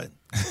either, but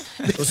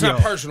It's not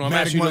personal. I'm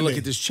Manic asking you to look Monday.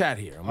 at this chat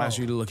here. I'm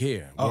asking you to look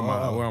here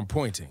where I'm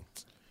pointing.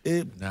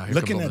 Now, here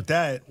looking comes all at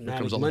that, Here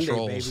comes all Monday, the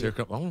trolls. baby. Here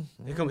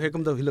come. Here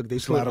come the look. They a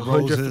lot put of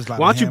 100. roses, a lot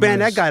Why of don't you ban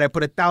that hammers. guy that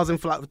put 1,000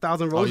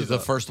 Oh, roses? he's the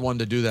up? first one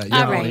to do that.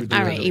 All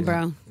right,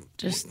 Ebro.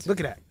 Just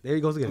Look at that. There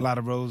he goes again. a lot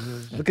of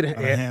roses. Look at that.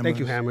 a lot of Yeah, thank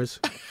you, hammers.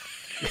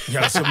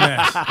 Yeah, it's a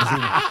mess.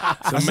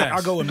 It's a mess.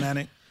 I'll go with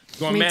Manic.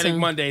 Going Me Manic too.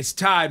 Monday. It's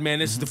tied, man.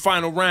 This is the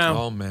final round.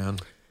 Oh man.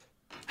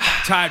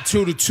 Tied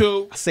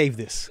 2-2. I saved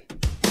this.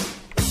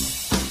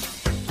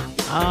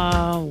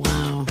 oh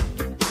wow.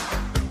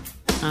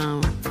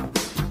 Oh.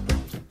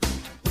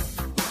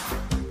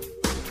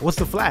 What's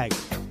the flag?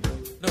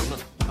 No.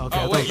 Okay.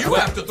 I Oh, wait. thought- You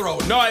have to throw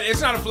it. No,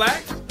 it's not a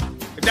flag.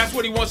 If that's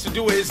what he wants to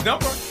do with his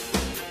number.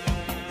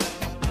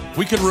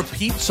 We can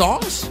repeat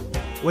songs.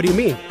 What do you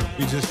mean?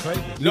 You just played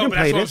it. No, didn't but that's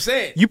play what I'm this.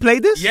 saying. You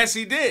played this? Yes,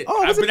 he did.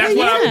 Oh, I wasn't but that's paying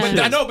what attention.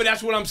 I know, but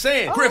that's what I'm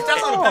saying. Griff,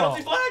 that's not a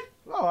penalty flag.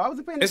 Oh, I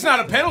wasn't paying It's not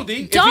a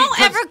penalty. If Don't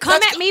he- ever come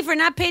that's- at me for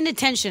not paying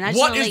attention. I just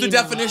What wanna is let the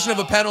you know. definition of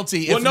a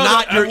penalty? Well, If no,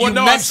 not, well, you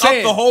no, I'm mess up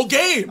saying- the whole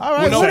game. All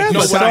right, Well, no, whatever. no,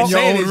 what Sign I'm your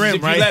saying own is rim,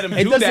 if you right? let him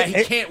It do that, doesn't- he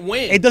it- can't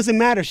win. It doesn't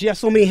matter. She has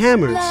so many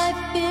hammers.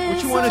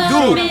 What you want to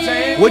know what I'm do?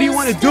 saying? What do you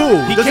want to do?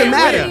 He Doesn't can't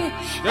matter. win.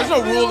 There's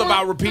no rule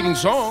about repeating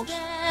songs.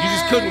 You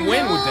just couldn't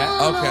win with that.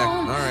 Okay,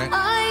 all right.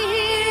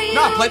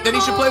 No, then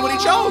he should play what he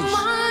chose.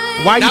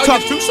 Why Now you he talk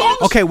gets 2 songs?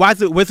 Okay, where's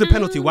the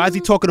penalty? Why is he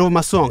talking over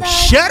my song?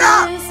 Shut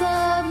up!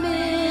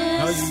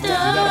 No, you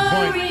got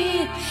a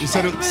point. You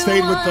said it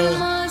stayed with the.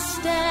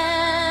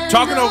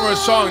 Talking over a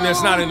song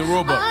that's not in the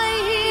rule book.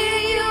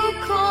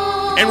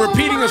 And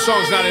repeating a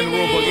song's not in the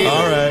rule book either.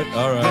 All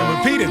right. Then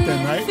repeat it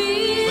then, right?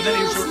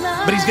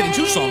 But he's getting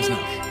 2 songs now.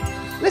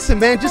 Listen,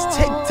 man, just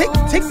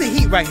take the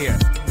heat right here.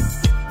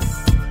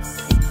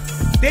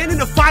 Stand in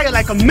the fire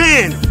like a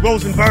man,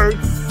 Rosenberg.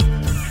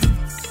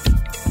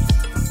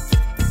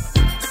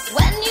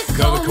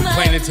 Go to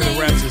complaining to the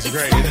refs is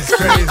great. It's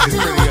crazy. It's pretty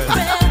good.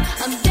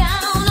 I'm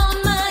down on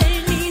my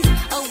knees.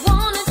 I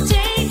wanna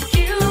take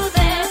you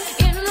there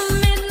in the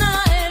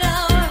midnight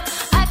hour.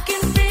 I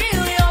can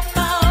feel your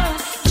power,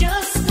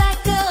 just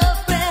like a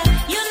prayer.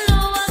 You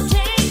know I'll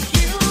take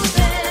you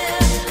there.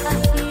 I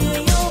hear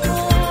your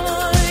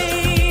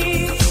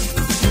voice.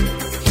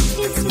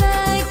 It's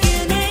like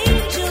an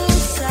angel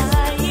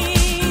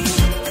sighing.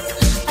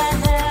 I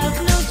have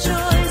no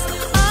choice.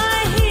 I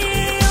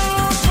hear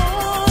your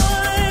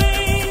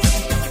voice.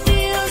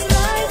 Feels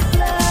like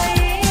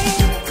flying.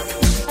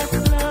 I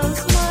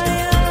close my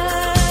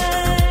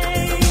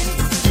eyes.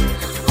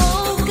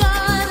 Oh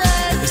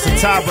God, It's the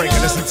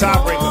tiebreaker. It's the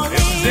tiebreaker.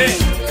 This is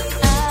it.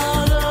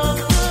 out of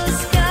the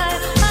sky,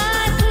 I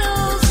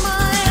close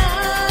my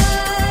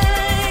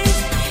eyes.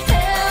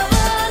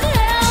 Heaven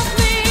help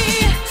me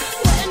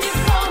when you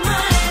call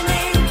my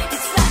name.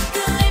 It's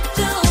like a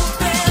little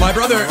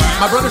prayer.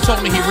 My brother told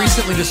me he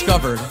recently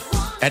discovered,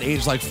 at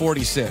age like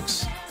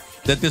 46,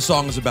 that this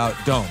song is about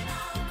Dome.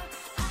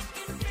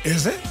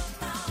 Is it?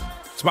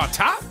 It's about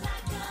top?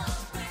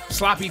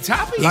 Sloppy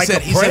toppy? He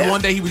said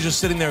one day he was just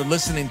sitting there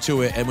listening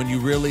to it, and when you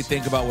really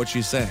think about what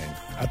she's saying.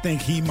 I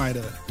think he might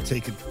have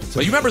taken.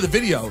 But you remember the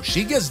video?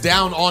 She gets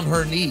down on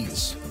her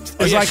knees.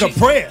 It's like a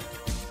prayer.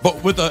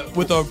 But with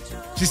a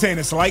She's saying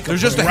it's like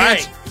there's a just a prayer.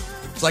 hand.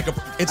 It's like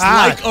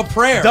a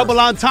prayer. Double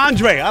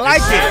entendre. I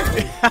like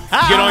it.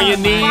 Get on your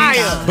knees.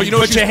 Fire. But you know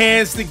Put what your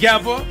hands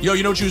together. Yo,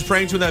 you know what she was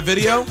praying to in that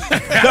video?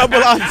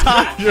 Double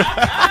entendre.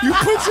 You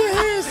put your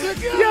hands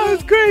together. Yo,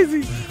 it's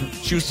crazy.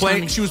 She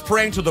was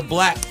praying to the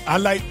black. I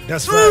like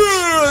that's In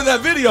facts.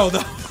 that video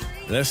though.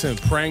 Listen,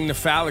 praying the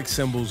phallic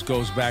symbols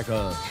goes back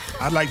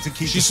I'd like to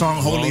keep the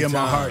song holy long in my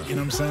time. heart. You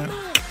know what I'm saying?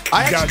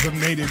 I You guys have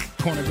made it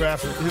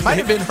pornographic. Might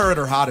have been her at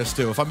her hottest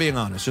too, if I'm being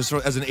honest, just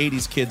as an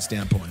 80s kid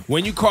standpoint.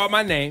 When you call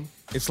my name,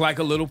 it's like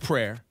a little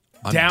prayer.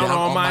 I'm Down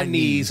on my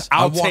knees.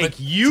 I'll wanna take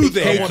you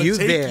there. I wanna you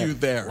take there. you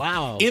there.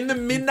 Wow. In the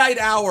midnight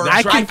hour. I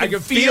I can can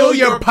feel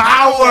your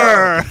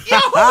power. Yo, she's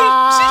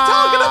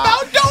talking about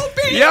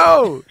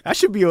Yo, that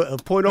should be a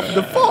point off the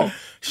default.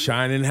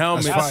 Shining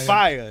helmet. That's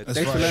fire. That's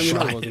Thanks for fire. letting me know.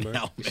 Shining Rosenberg.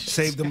 helmet.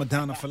 Save the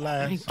Madonna for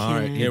last. All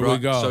right, Here we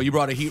go. So you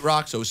brought a Heat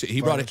Rock. So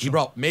he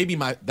brought maybe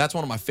that's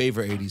one of my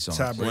favorite 80s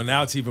songs. Well,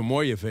 now it's even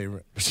more your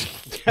favorite.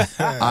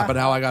 But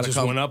now I got to Just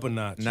come went up a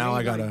notch. Now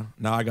I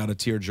gotta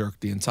tear jerk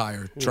the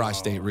entire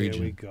tri-state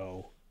region. Here we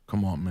go.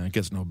 Come on, man. It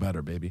gets no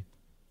better, baby.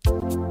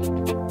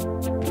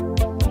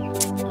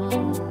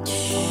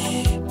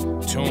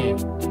 Tune.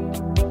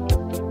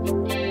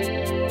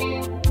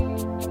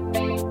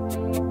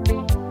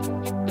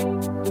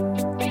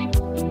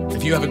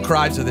 If you haven't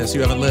cried to this,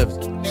 you haven't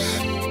lived.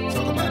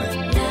 Talk about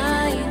it.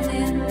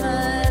 Lying in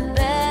my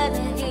bed,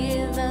 I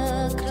hear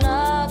the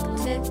clock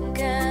tick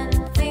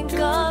and think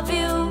of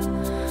you.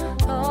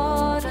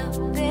 Caught up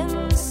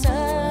in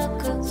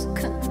circles,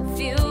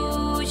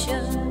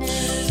 confusion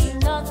is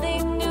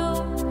nothing new.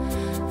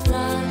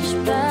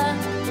 Flashback,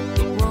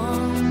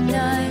 warm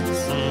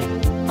nights,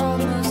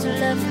 almost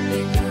left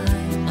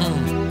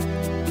behind.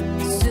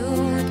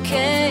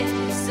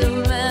 Suitcase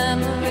of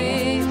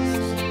memories.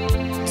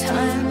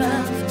 Time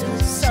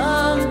after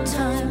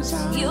sometimes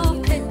you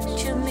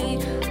picture me.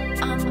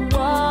 I'm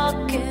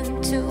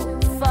walking too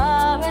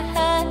far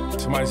ahead.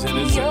 Somebody said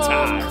this is a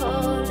tie. You're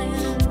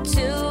calling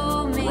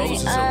to me.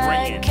 Roses are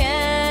I ringing.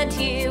 can't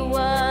hear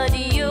what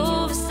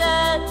you've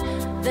said.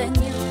 Then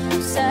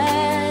you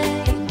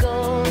say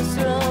go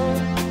slow.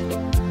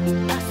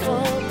 I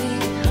fall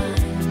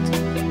behind.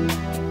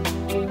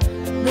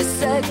 The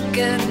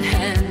second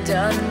hand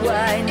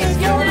unwind.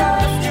 If you're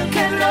lost, you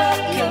can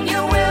look and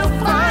you will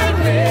find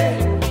me.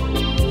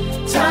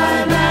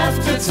 Time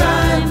after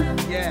time.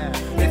 Yeah.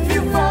 If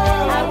you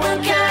fall, I will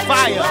catch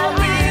Fire. you. I'll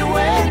be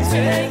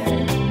waiting.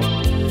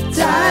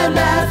 Time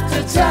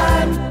after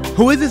time.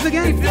 Who is this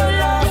again? If you're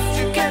lost,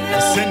 you can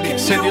look. Cindy. and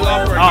Cindy you will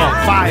Lauper Oh,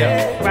 again.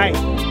 fire. Right.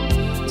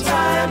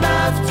 Time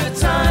after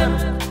time.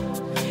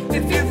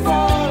 If you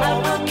fall, I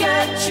will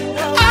catch you.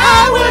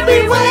 I will be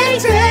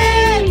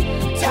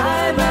waiting.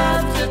 Time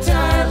after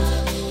time.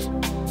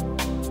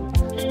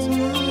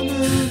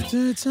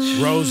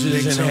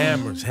 Roses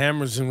and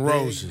hammers and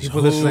roses.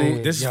 People are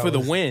saying, this is yo, for the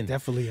it's win.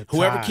 definitely a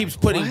Whoever tie. keeps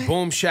putting What?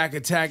 Boom Shack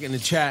Attack in the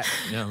chat,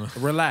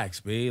 relax,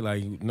 B.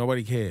 Like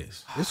nobody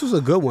cares. This was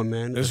a good one,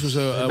 man. This was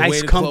a nice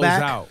way to comeback.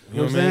 close out. You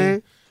know what I'm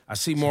saying? I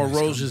see more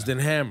roses than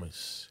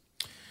hammers.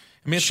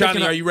 I mean,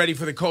 Shawnee, are you ready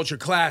for the culture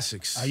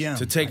classics? I am.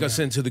 To take us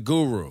into the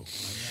guru.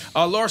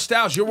 Laura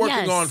Styles, you're working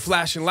Yes. on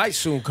Flashing Lights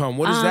soon come.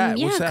 What is that?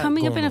 Yeah, What's that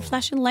coming up going in a on?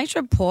 Flashing Lights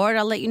report.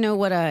 I'll let you know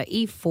what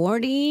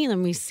E40. Let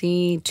me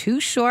see. Too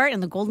Short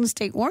and the Golden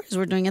State Warriors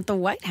we're doing at the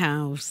White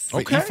House.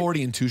 Okay.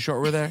 E40 and Too Short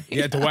were there?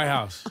 Yeah, at the White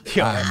House. All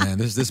right, man.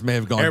 This may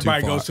have gone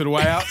Everybody too far. goes to the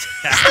White House.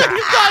 You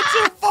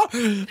got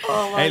too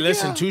far. Hey,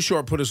 listen, Too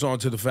Short put us on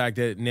to the fact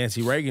that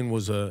Nancy Reagan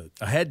was a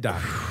head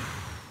doctor. You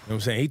know what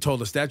I'm saying? He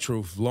told us that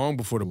truth long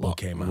before the book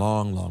came out.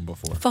 Long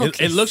before.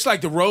 It looks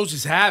like the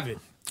Roses have it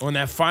on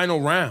that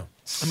final round.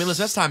 I mean,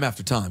 listen, that's time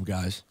after time,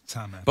 guys.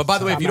 Time after But by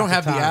the way, if time you don't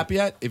have after the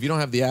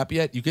time. app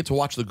yet, you get to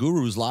watch the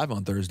Gurus live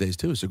on Thursdays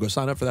too. So go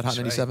sign up for that Hot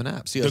 97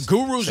 app. See The us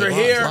Gurus say are live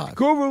here live.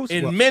 Gurus.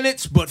 in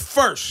minutes, but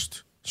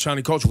first,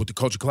 Shawnee Culture with the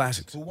Culture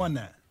Classics. Who won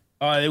that?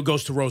 It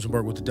goes to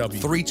Rosenberg with the W.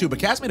 3-2, but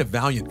Cass made a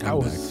valiant That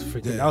comeback. was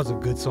freaking. That was a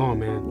good song,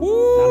 man.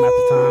 Time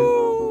after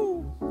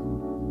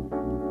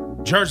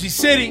time. Jersey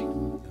City, You know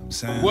what I'm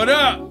saying? what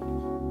up?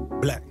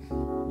 Black.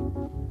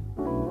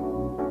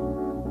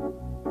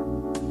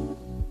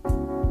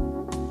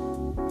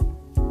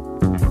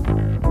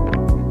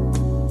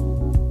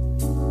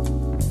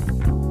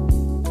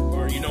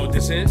 Or you know what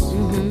this is?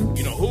 Mm-hmm.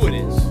 You know who it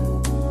is?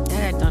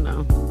 I don't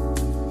know.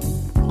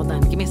 Hold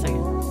on. Give me a second.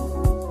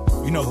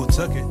 You know who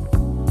took it?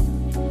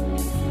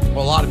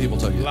 Well, a lot of people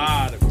took A it.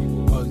 lot of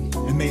people.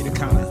 Well, it made it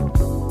kind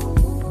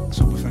of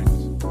super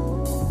famous.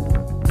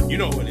 You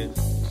know who it is.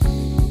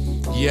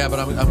 Yeah, but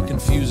I'm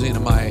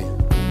confusing my.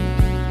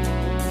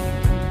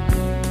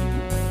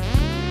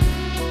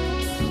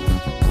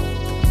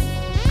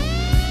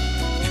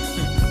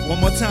 One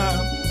more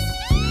time.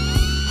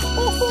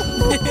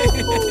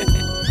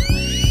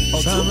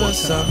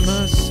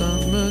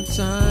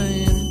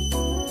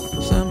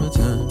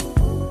 Summertime.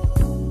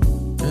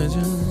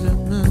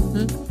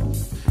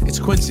 It's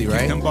Quincy,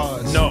 right? Them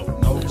bars.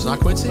 No, It's not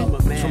Quincy?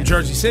 it's from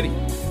Jersey City.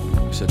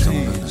 You said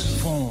something about that.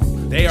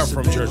 Transform. They are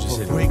from Jersey It's a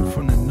City. break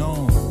from the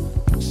norm.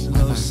 It's a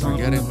little something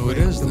forgetting to who it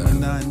break is the then.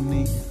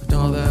 monotony.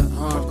 All that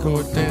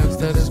hardcore dance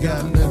that has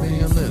gotten to me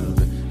a little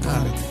bit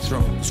out of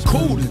control. It's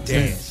cool to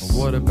dance. But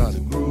what about the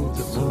groove,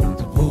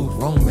 the move,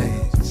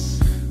 romance?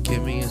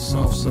 Give me a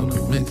soft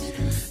supplement.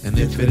 And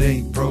if it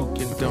ain't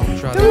broken, don't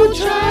try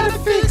to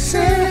fix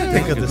it.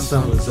 Think of the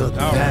summers of the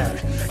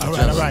past. All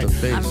right.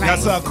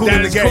 That's cool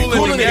in the That is game.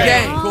 Cool in the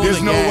Gang. Cool in There's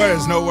the no Gang.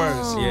 words, no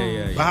words.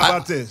 Yeah. But how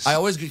about this? I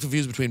always get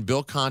confused between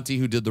Bill Conti,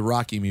 who did the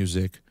Rocky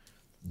music,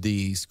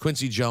 the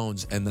Quincy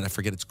Jones, and then I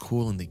forget it's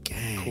Cool in the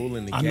Gang. Cool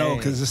in the I Gang. know,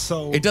 because it's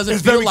so. It doesn't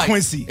It's feel very like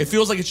Quincy. It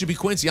feels like it should be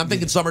Quincy. I'm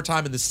thinking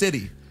summertime in the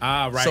city.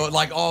 Ah, right. So it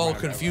like all Right.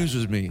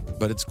 confuses me,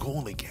 but it's Cool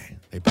in the Gang.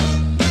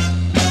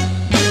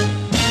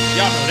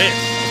 Y'all know this.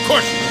 Of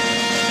course you know.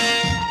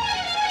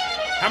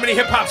 How many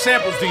hip hop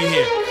samples do you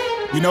hear?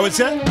 You know it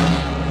yet?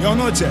 You don't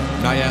know it yet?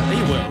 Not yet.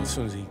 He will as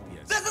soon as he.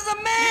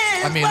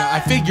 I mean, I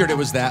figured it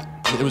was that.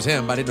 It was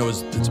him, but I didn't know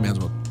it's a man's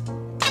world.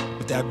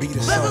 But that beat is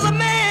This so. is a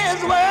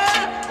man's world.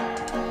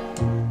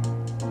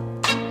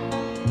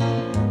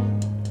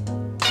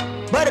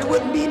 But it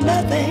wouldn't be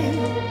nothing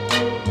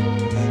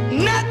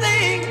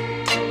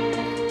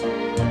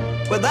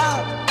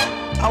without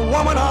a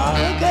woman or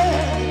a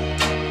girl.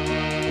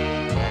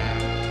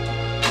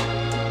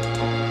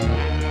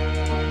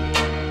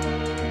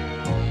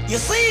 You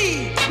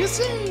see,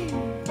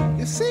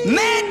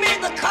 man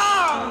made the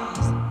cars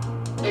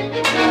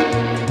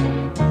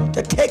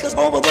to take us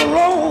over the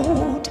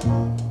road.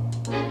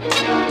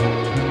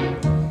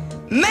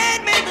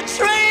 Man made the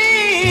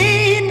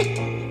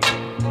train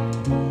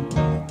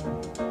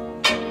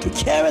to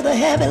carry the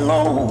heavy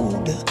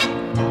load.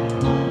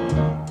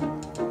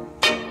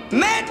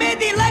 Man made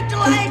the electric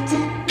light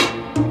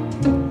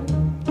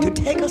to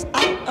take us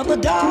out of the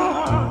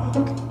dark.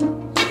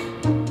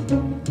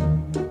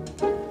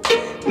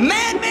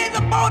 Man made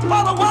the boat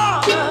for the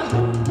water,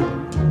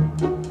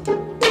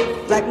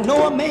 like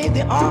Noah made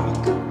the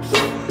ark.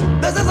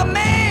 This is a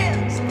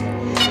man's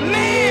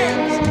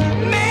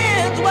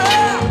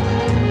world.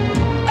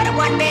 But it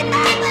wouldn't be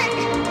nothing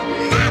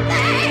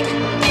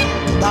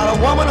without a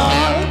woman or a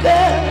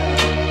girl.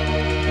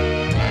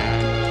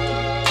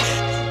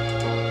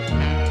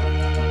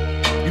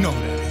 You know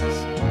who that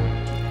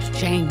is.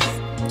 James.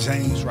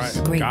 James, right.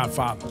 Great.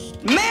 Godfather.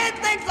 Man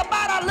thinks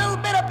about a little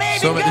bit of baby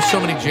So girl. there's so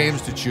many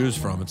James to choose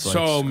from. It's like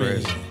So it's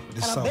many. crazy.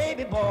 This And a song.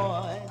 baby boy.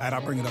 All right,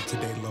 I'll bring it up to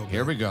date a little bit.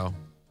 Here we go.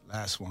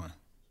 Last one.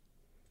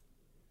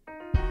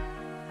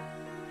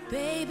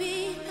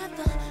 Baby, at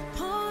the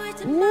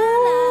point in my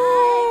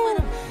life when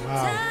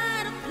I'm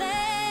tired of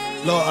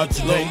playing. Little up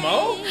to Lil date.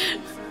 Mo?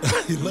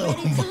 Lil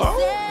Mo?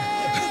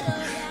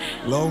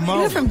 Lil You Mo.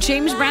 went from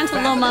James Brown to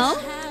Lil Mo?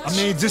 I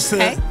mean, just to,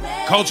 Okay.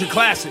 Culture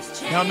classic.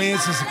 you know what I mean?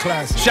 It's just a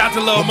classic. Shout to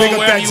Lil But Mo big up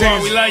wherever that you are.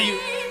 James. We love you.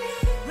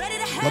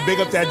 But big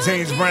up that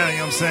James Brown, you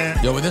know what I'm saying?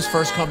 Yo, when this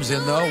first comes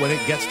in though, when it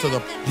gets to the,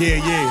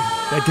 Yeah.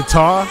 That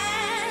guitar.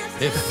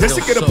 it Just to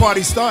feels get a so-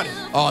 party started.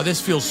 Oh,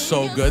 this feels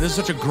so good. This is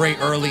such a great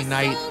early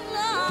night.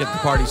 Get the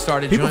party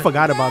started. People joint.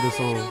 forgot about this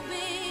song.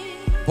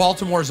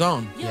 Baltimore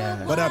Zone. Yeah.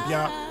 What up,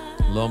 y'all?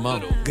 Lil Mo.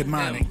 Good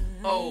morning.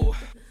 You know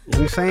what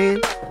I'm saying?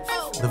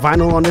 The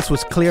vinyl on this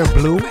was clear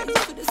blue.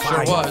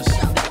 Sure was.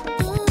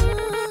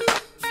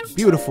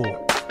 Beautiful.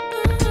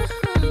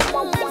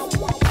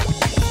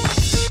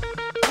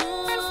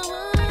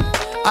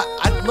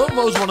 Lil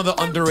Mo's one of the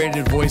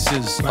underrated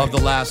voices of the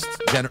last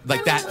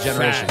that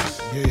generation.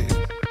 Yeah.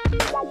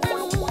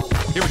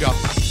 Here we go.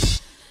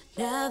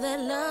 Now that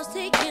love's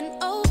taking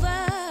over,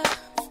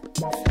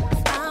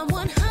 I'm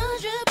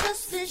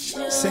 100%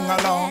 sure Sing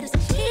along. that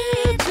it's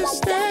here to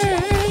stay.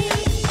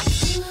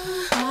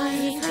 I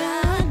ain't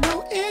got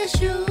no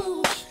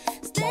issues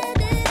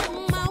standing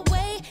in my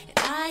way, and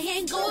I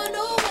ain't going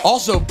nowhere.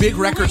 Also, big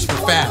records for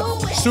Fab.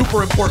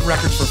 Super important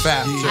records for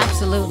Fab. too.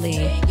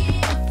 Absolutely.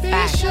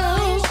 Fact.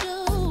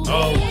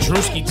 Oh,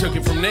 Drewski took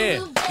it from there.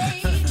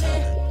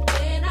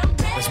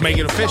 Let's make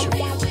it official. I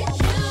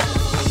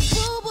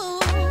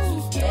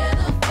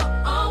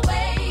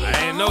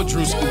didn't know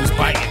Drewski was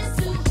biting.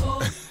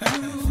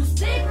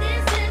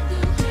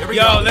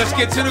 Yo, let's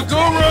get to the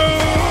guru.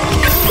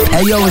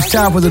 Hey, yo, it's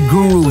time for the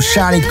guru,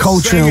 Shiny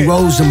Culture and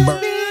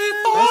Rosenberg.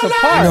 That's a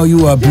part. I know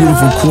you are a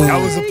beautiful queen.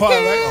 That was a part,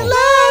 right?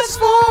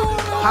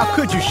 How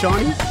could you,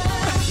 Shawnee?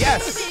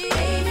 Yes.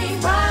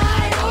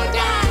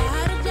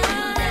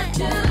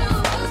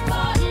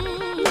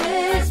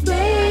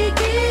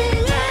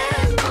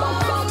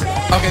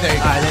 Okay, there you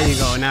go. All right, there you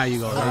go. Now you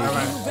go. There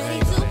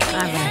you go.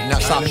 Now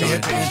stop,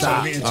 Sean.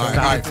 Stop. All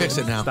right, fix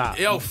it now. Stop.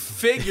 Yo,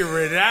 figure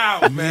it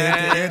out,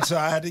 man. So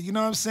I had to, you know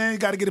what I'm saying? You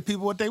got to get the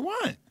people what they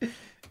want.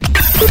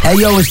 Hey,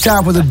 yo, it's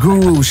time for the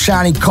guru,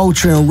 Shiny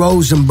Culture and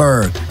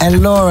Rosenberg.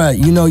 And Laura,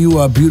 you know you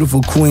are a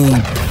beautiful queen.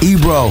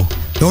 Ebro,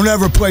 don't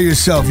ever play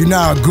yourself. You're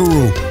not a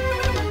guru.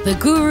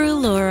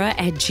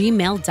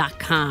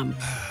 TheGuruLaura@gmail.com.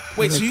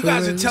 Wait, so you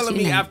guys are telling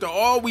me after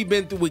all we've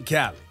been through with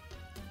Cali,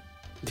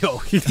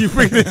 Yo, you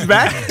bring this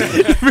back?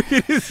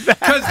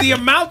 because the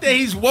amount that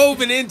he's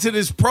woven into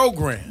this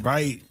program.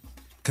 Right.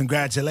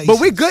 Congratulations. But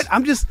we good.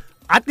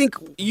 I think.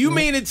 You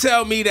mean to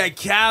tell me that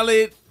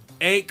Khaled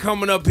ain't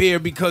coming up here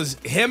because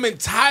him and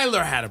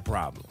Tyler had a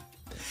problem?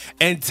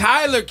 And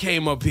Tyler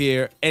came up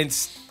here and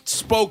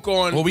spoke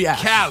on Well, we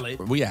asked. Khaled.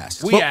 We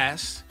asked. We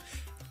asked.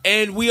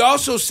 And we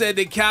also said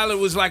that Khaled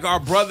was like our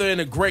brother and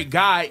a great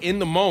guy in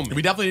the moment.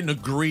 We definitely didn't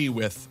agree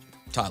with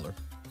Tyler.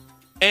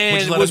 And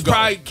Which it let was him go.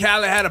 probably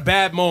Khaled had a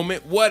bad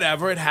moment.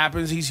 Whatever, it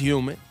happens. He's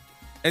human.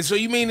 And so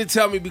you mean to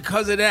tell me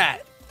because of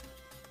that,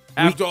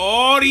 after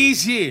all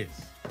these years,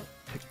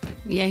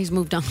 Yeah, he's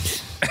moved on.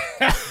 He's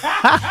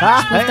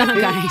moved on,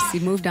 guys. He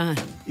moved on.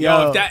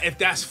 yo, if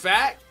that's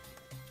fact,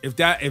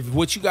 if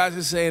what you guys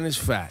are saying is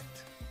fact,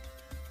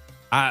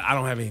 I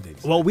don't have anything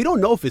to say. Well, we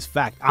don't know if it's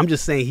fact. I'm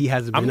just saying he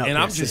hasn't been up And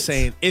there I'm just since.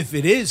 saying if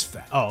it is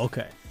fact. Oh,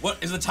 okay.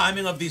 What is the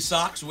timing of these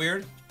socks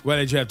weird? Why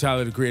did you have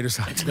Tyler the Creator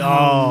sign?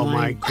 Oh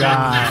my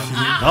God!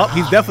 Oh,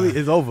 he definitely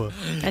is over.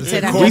 That's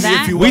it. After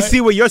that, We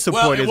see what your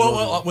support is.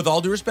 Well, with all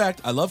due respect,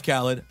 I love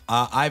Khaled.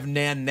 I've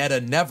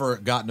never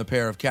gotten a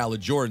pair of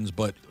Khaled Jordans,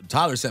 but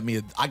Tyler sent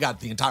me. I got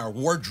the entire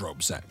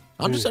wardrobe set.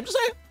 I'm just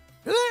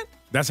saying.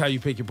 That's how you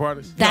pick your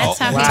partners? That's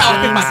how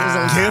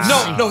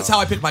No, it's how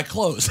I pick my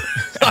clothes.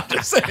 I'm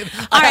just saying.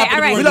 All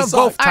right. We love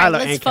both Tyler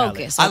let's and Khaled.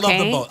 focus. I love okay?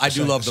 them both. I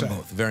do love them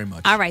both very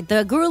much. All right.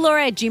 The Guru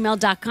Laura at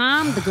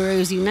gmail.com. The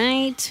Gurus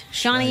Unite.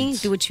 Shawnee,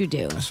 do what you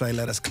do. That's right.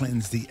 Let us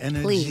cleanse the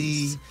energy,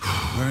 Please.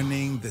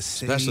 burning the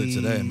sage. Especially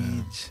today,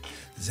 man.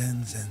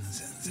 Zen, zen,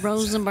 zen, zen.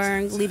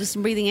 Rosenberg, lead us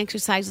some breathing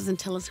exercises and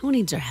tell us who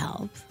needs your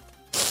help.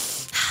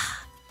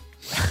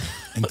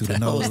 In through the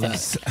nose.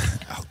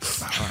 All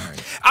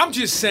right. I'm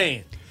just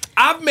saying.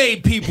 I've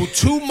made people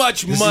too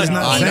much money. This is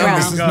not Zen.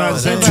 This is not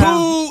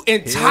Zen.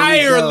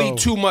 Entirely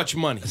too much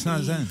money. It's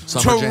not Zen.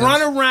 To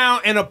run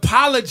around and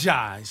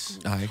apologize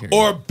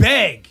or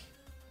beg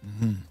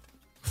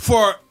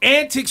for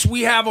antics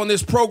we have on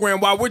this program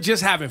while we're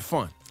just having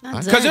fun.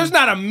 Because there's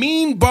not a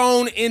mean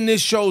bone in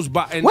this show's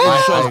body.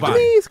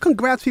 Please,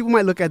 congrats. People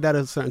might look at that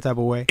a certain type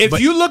of way. If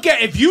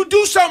you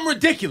do something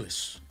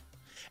ridiculous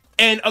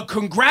and a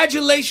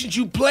congratulations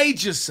you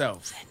played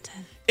yourself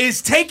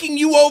is taking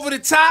you over the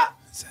top,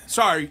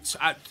 sorry.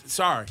 I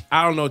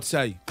don't know what to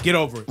tell you. Get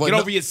over it. Get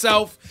over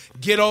yourself.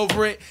 Get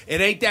over it. It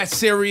ain't that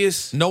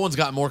serious. No one's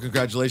got more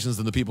congratulations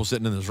than the people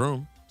sitting in this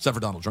room, except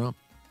for Donald Trump.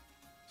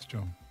 It's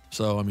true.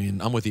 So, I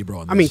mean, I'm with Ebro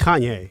on this. I mean,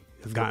 Kanye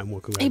has gotten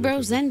more Hey,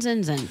 bro, zen,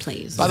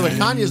 please. By the way,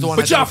 Kanye's the one.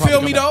 But y'all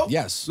feel me though?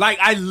 Yes. Like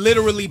I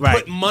literally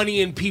put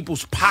money in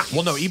people's pockets.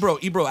 Well, no, Ebro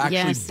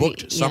actually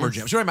booked Summer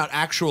Jam. So you're talking about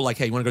actual, like,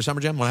 hey, you want to go to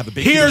Summer Jam? Want to have a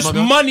big? Here's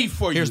money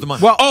for you. Here's the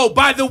money. Well,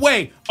 by the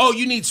way,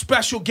 you need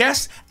special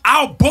guests?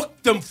 I'll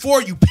book them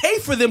for you. Pay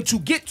for them to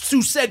get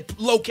to said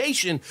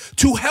location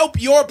to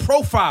help your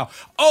profile.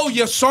 Oh,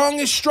 your song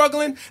is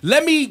struggling?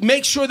 Let me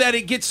make sure that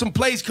it gets some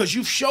plays because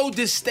you've showed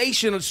this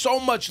station so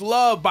much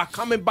love by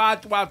coming by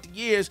throughout the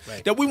years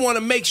that we want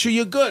to make sure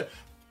you're good.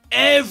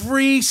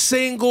 Every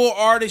single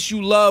artist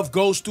you love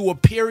goes through a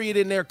period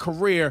in their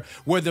career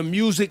where the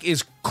music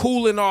is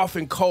cooling off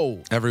and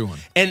cold. Everyone.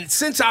 And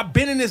since I've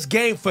been in this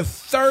game for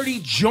 30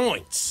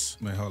 joints.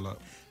 Wait, hold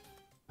up.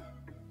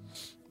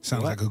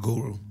 Sounds like a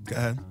guru. Go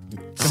ahead.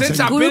 Since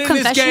I've been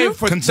in this game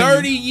for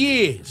 30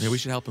 years. Yeah, we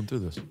should help him through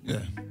this. Yeah.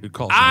 Good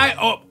call.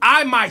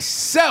 I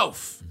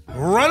myself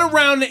run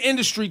around the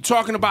industry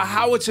talking about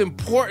how it's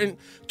important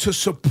to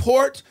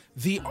support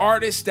the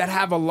artists that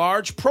have a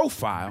large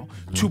profile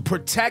to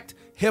protect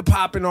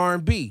hip-hop and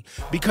R&B.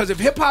 Because if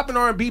hip-hop and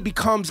R&B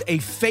becomes a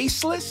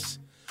faceless,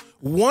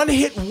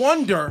 one-hit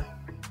wonder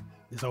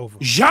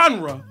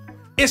genre,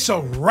 it's a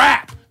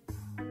wrap.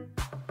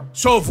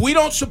 So if we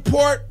don't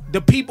support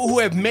the people who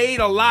have made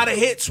a lot of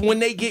hits when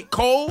they get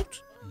cold,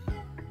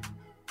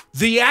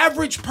 the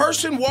average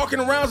person walking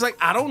around is like,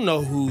 I don't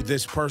know who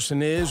this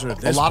person is or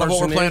this a lot of what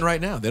person we're playing is.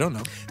 right now, they don't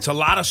know. It's a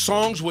lot of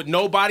songs with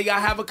nobody I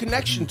have a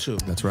connection to.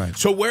 That's right.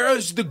 So where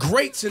is the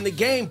greats in the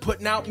game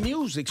putting out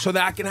music so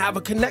that I can have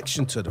a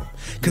connection to them?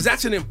 Because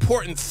that's an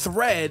important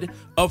thread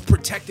of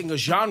protecting a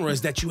genre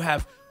is that you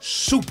have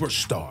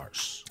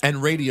superstars.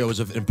 And radio is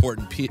an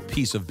important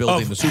piece of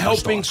building the superstar.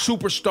 Helping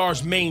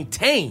superstars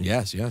maintain.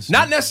 Yes.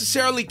 Not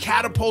necessarily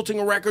catapulting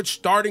a record,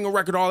 starting a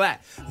record, all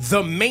that.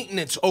 The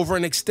maintenance over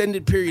an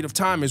extended period of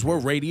time is where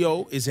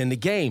radio is in the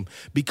game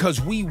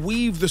because we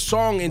weave the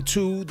song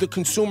into the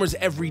consumer's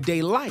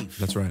everyday life.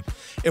 That's right.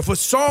 If a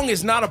song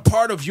is not a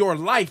part of your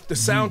life, the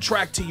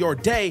soundtrack to your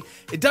day,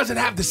 it doesn't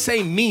have the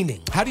same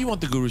meaning. How do you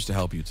want the gurus to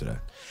help you today?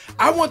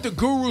 I want the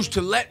gurus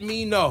to let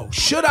me know,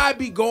 should I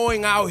be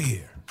going out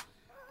here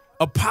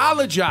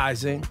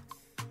apologizing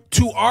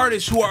to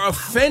artists who are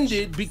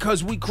offended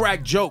because we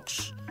crack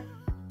jokes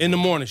in the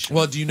morning show?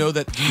 Well, do you know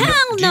that?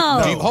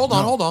 Hold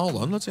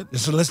on. Let's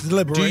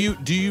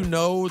deliberate. Do you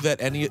know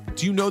that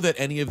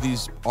any of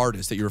these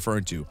artists that you're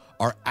referring to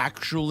are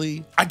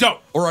actually? I don't.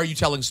 Or are you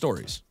telling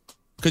stories?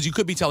 Because you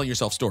could be telling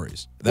yourself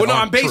stories. Well, no,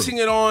 I'm basing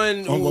it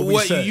on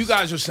what you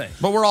guys are saying.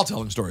 But we're all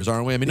telling stories,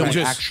 aren't we? I mean, no one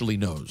actually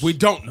knows. We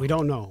don't know. We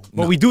don't know.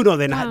 But we do know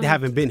they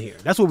haven't been here.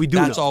 That's what we do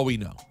know. That's all we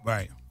know.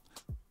 Right.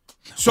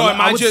 So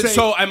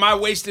am I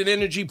wasting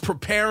energy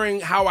preparing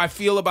how I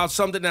feel about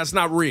something that's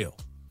not real?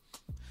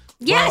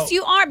 Yes,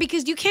 you are,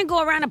 because you can't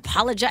go around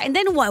apologize. And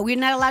then what? We're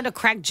not allowed to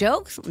crack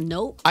jokes?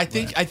 Nope. I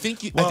think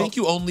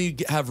you only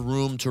have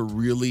room to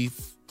really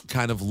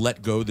kind of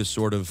let go this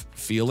sort of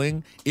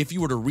feeling if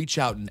you were to reach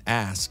out and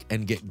ask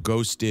and get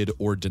ghosted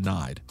or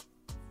denied.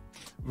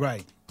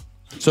 Right.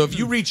 So if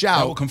you reach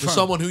out to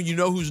someone who you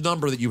know whose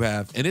number that you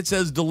have and it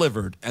says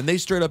delivered and they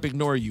straight up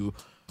ignore you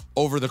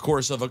over the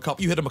course of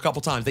you hit them a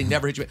couple times, they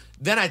never hit you,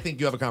 then I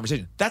think you have a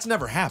conversation. That's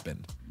never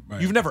happened.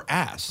 Right. You've never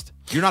asked.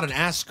 You're not an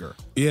asker.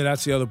 Yeah,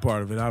 that's the other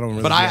part of it. I don't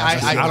really. But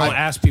I don't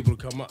ask people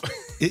to come up.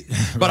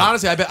 But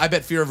honestly, I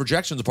bet fear of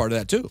rejection is a part of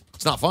that too.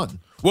 It's not fun.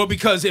 Well,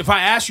 because if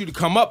I ask you to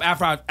come up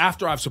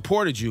after I've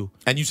supported you,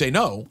 and you say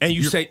no, and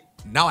you say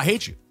now I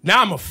hate you.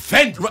 Now I'm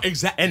offended. Right,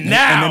 exactly. And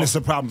now. And then it's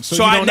a problem. So,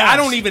 So you I don't ask.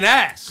 don't even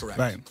ask. Correct.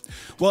 Right.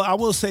 Well, I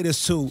will say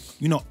this too.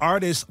 You know,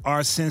 artists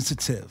are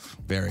sensitive.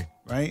 Very.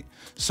 Right?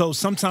 So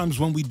sometimes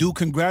when we do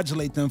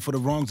congratulate them for the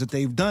wrongs that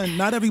they've done,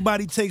 not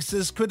everybody takes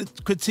this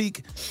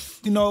critique,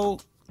 you know,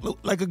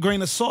 like a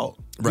grain of salt.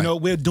 Right. You know,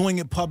 we're doing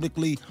it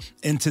publicly,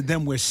 and to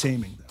them, we're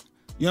shaming them.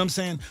 You know what I'm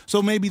saying?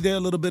 So maybe they're a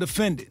little bit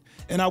offended.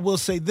 And I will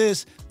say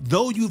this,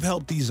 though you've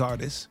helped these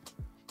artists,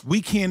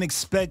 we can't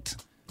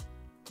expect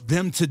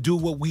them to do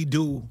what we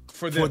do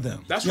for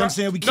them. That's you know what I'm right.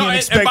 saying? We No, can't and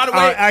expect by the way-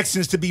 our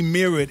actions to be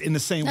mirrored in the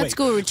same way. That's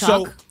guru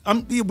So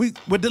talk.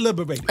 we're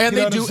deliberating. And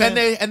You know they what do, I'm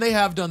saying? and they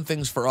have done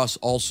things for us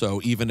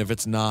also, even if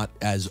it's not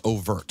as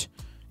overt.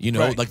 You know,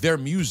 Right. like their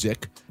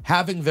music,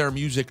 having their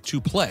music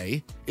to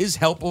play is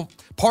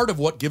part of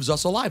what gives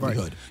us a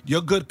livelihood.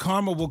 Your good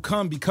karma will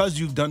come because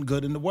you've done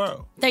good in the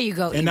world. There you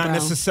go, And not Ebro.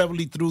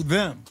 necessarily through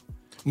them.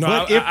 No,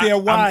 but I- if they're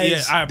I'm-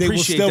 wise, I they will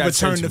appreciate still that return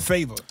sentiment. the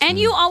favor. And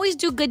you always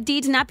do good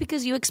deeds, not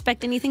because you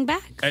expect anything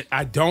back.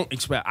 I don't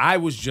expect. I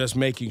was just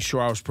making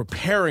sure I was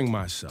preparing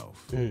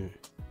myself.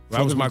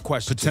 That was my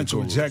question.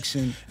 Potential to the gurus.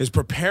 rejection. Is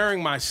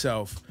preparing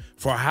myself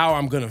for how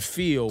I'm going to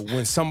feel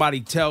when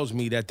somebody tells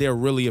me that they're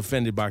really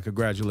offended by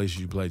congratulations,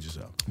 you played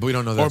yourself. But we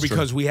don't know Or that's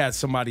because true. we had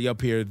somebody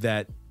up here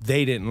that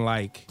they didn't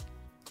like.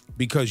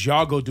 Because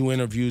y'all go do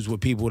interviews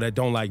with people that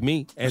don't like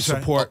me and That's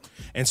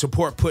right.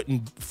 support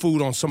putting food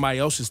on somebody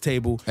else's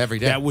table Every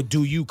day. that would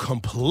do you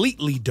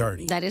completely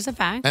dirty. That is a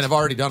fact. And have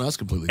already done us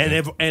completely. And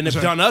dirty.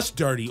 have done us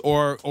dirty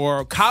or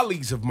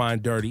colleagues of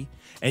mine dirty,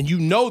 and you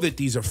know that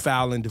these are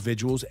foul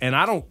individuals, and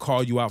I don't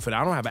call you out for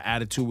that. I don't have an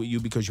attitude with you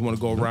because you want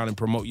to go around and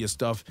promote your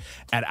stuff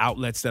at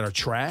outlets that are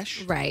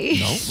trash. Right.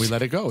 No, we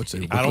let it go.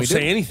 I don't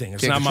say anything.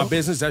 It's not my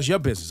business. That's your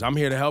business. I'm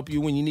here to help you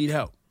when you need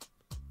help.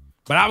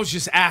 But I was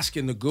just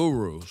asking the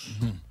gurus,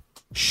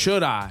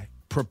 should I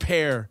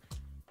prepare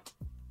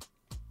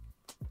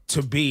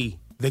to be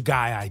the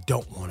guy I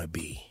don't want to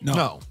be?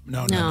 No.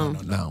 No.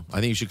 I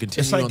think you should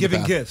continue. It's like on the giving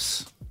path.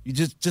 gifts. You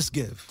just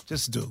give.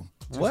 Just do.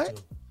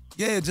 What?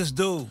 Yeah, just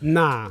do.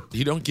 Nah.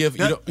 You don't give.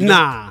 You don't.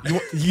 Nah.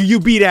 You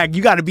be that.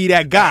 You got to be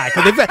that guy.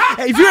 Because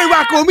if you ain't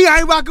rocking with me, I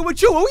ain't rocking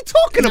with you. What we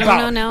talking No,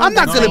 about? no, I'm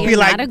not no, gonna be you're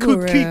like not a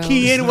guru.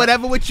 key in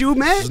whatever with you,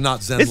 man. This is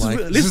not Zen This like.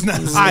 is not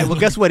all Zen. right. Well,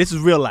 guess what? This is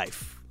real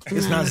life.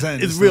 It's not Zen.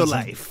 It's It's real not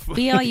Zen. life.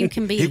 Be all you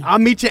can be. I'll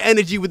meet your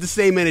energy with the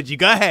same energy.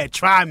 Go ahead,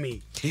 try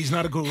me. He's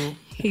not a guru.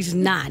 He's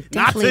not.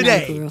 Not Definitely today.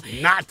 Not a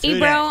guru. Not today.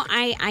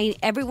 Ebro,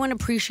 everyone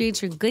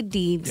appreciates your good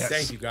deeds. Yes.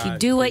 Thank you, guys. You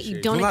do it. Appreciate You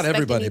it. don't Well, not expect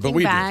everybody, but anything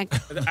we do.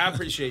 back. I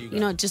appreciate you guys. You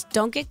know, just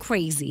don't get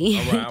crazy.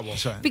 All right, I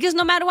won't. Because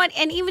no matter what,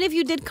 and even if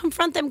you did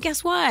confront them,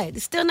 guess what?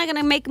 It's still not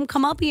gonna make them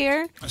come up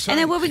here. That's And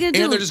then right. what are we gonna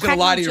do? And they're just going Crack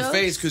to lie no to your jokes?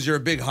 face because you're a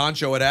big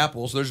honcho at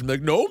Apple. So they're just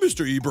like, no,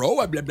 Mr. Ebro,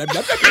 blah, blah, blah,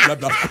 blah, blah, blah,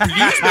 blah.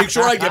 Please make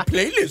sure I get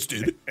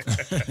playlisted.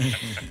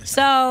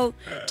 So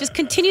just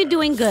continue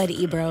doing good,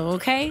 Ebro.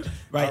 Okay.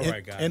 Right. All and,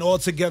 right, guys. and all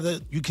together,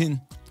 you can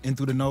in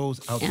through the nose,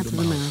 out Out through through the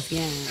the mouth. mouth,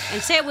 yeah.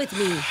 And say it with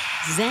me.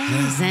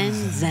 Zen, zen,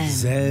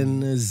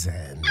 zen.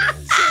 Zen.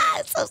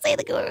 So say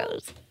the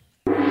gurus.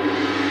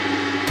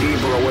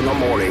 Ebro in the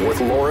morning with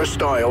Laura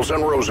Stiles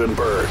and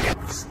Rosenberg.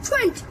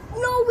 Strength,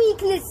 no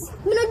weakness.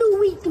 Me no do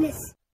weakness.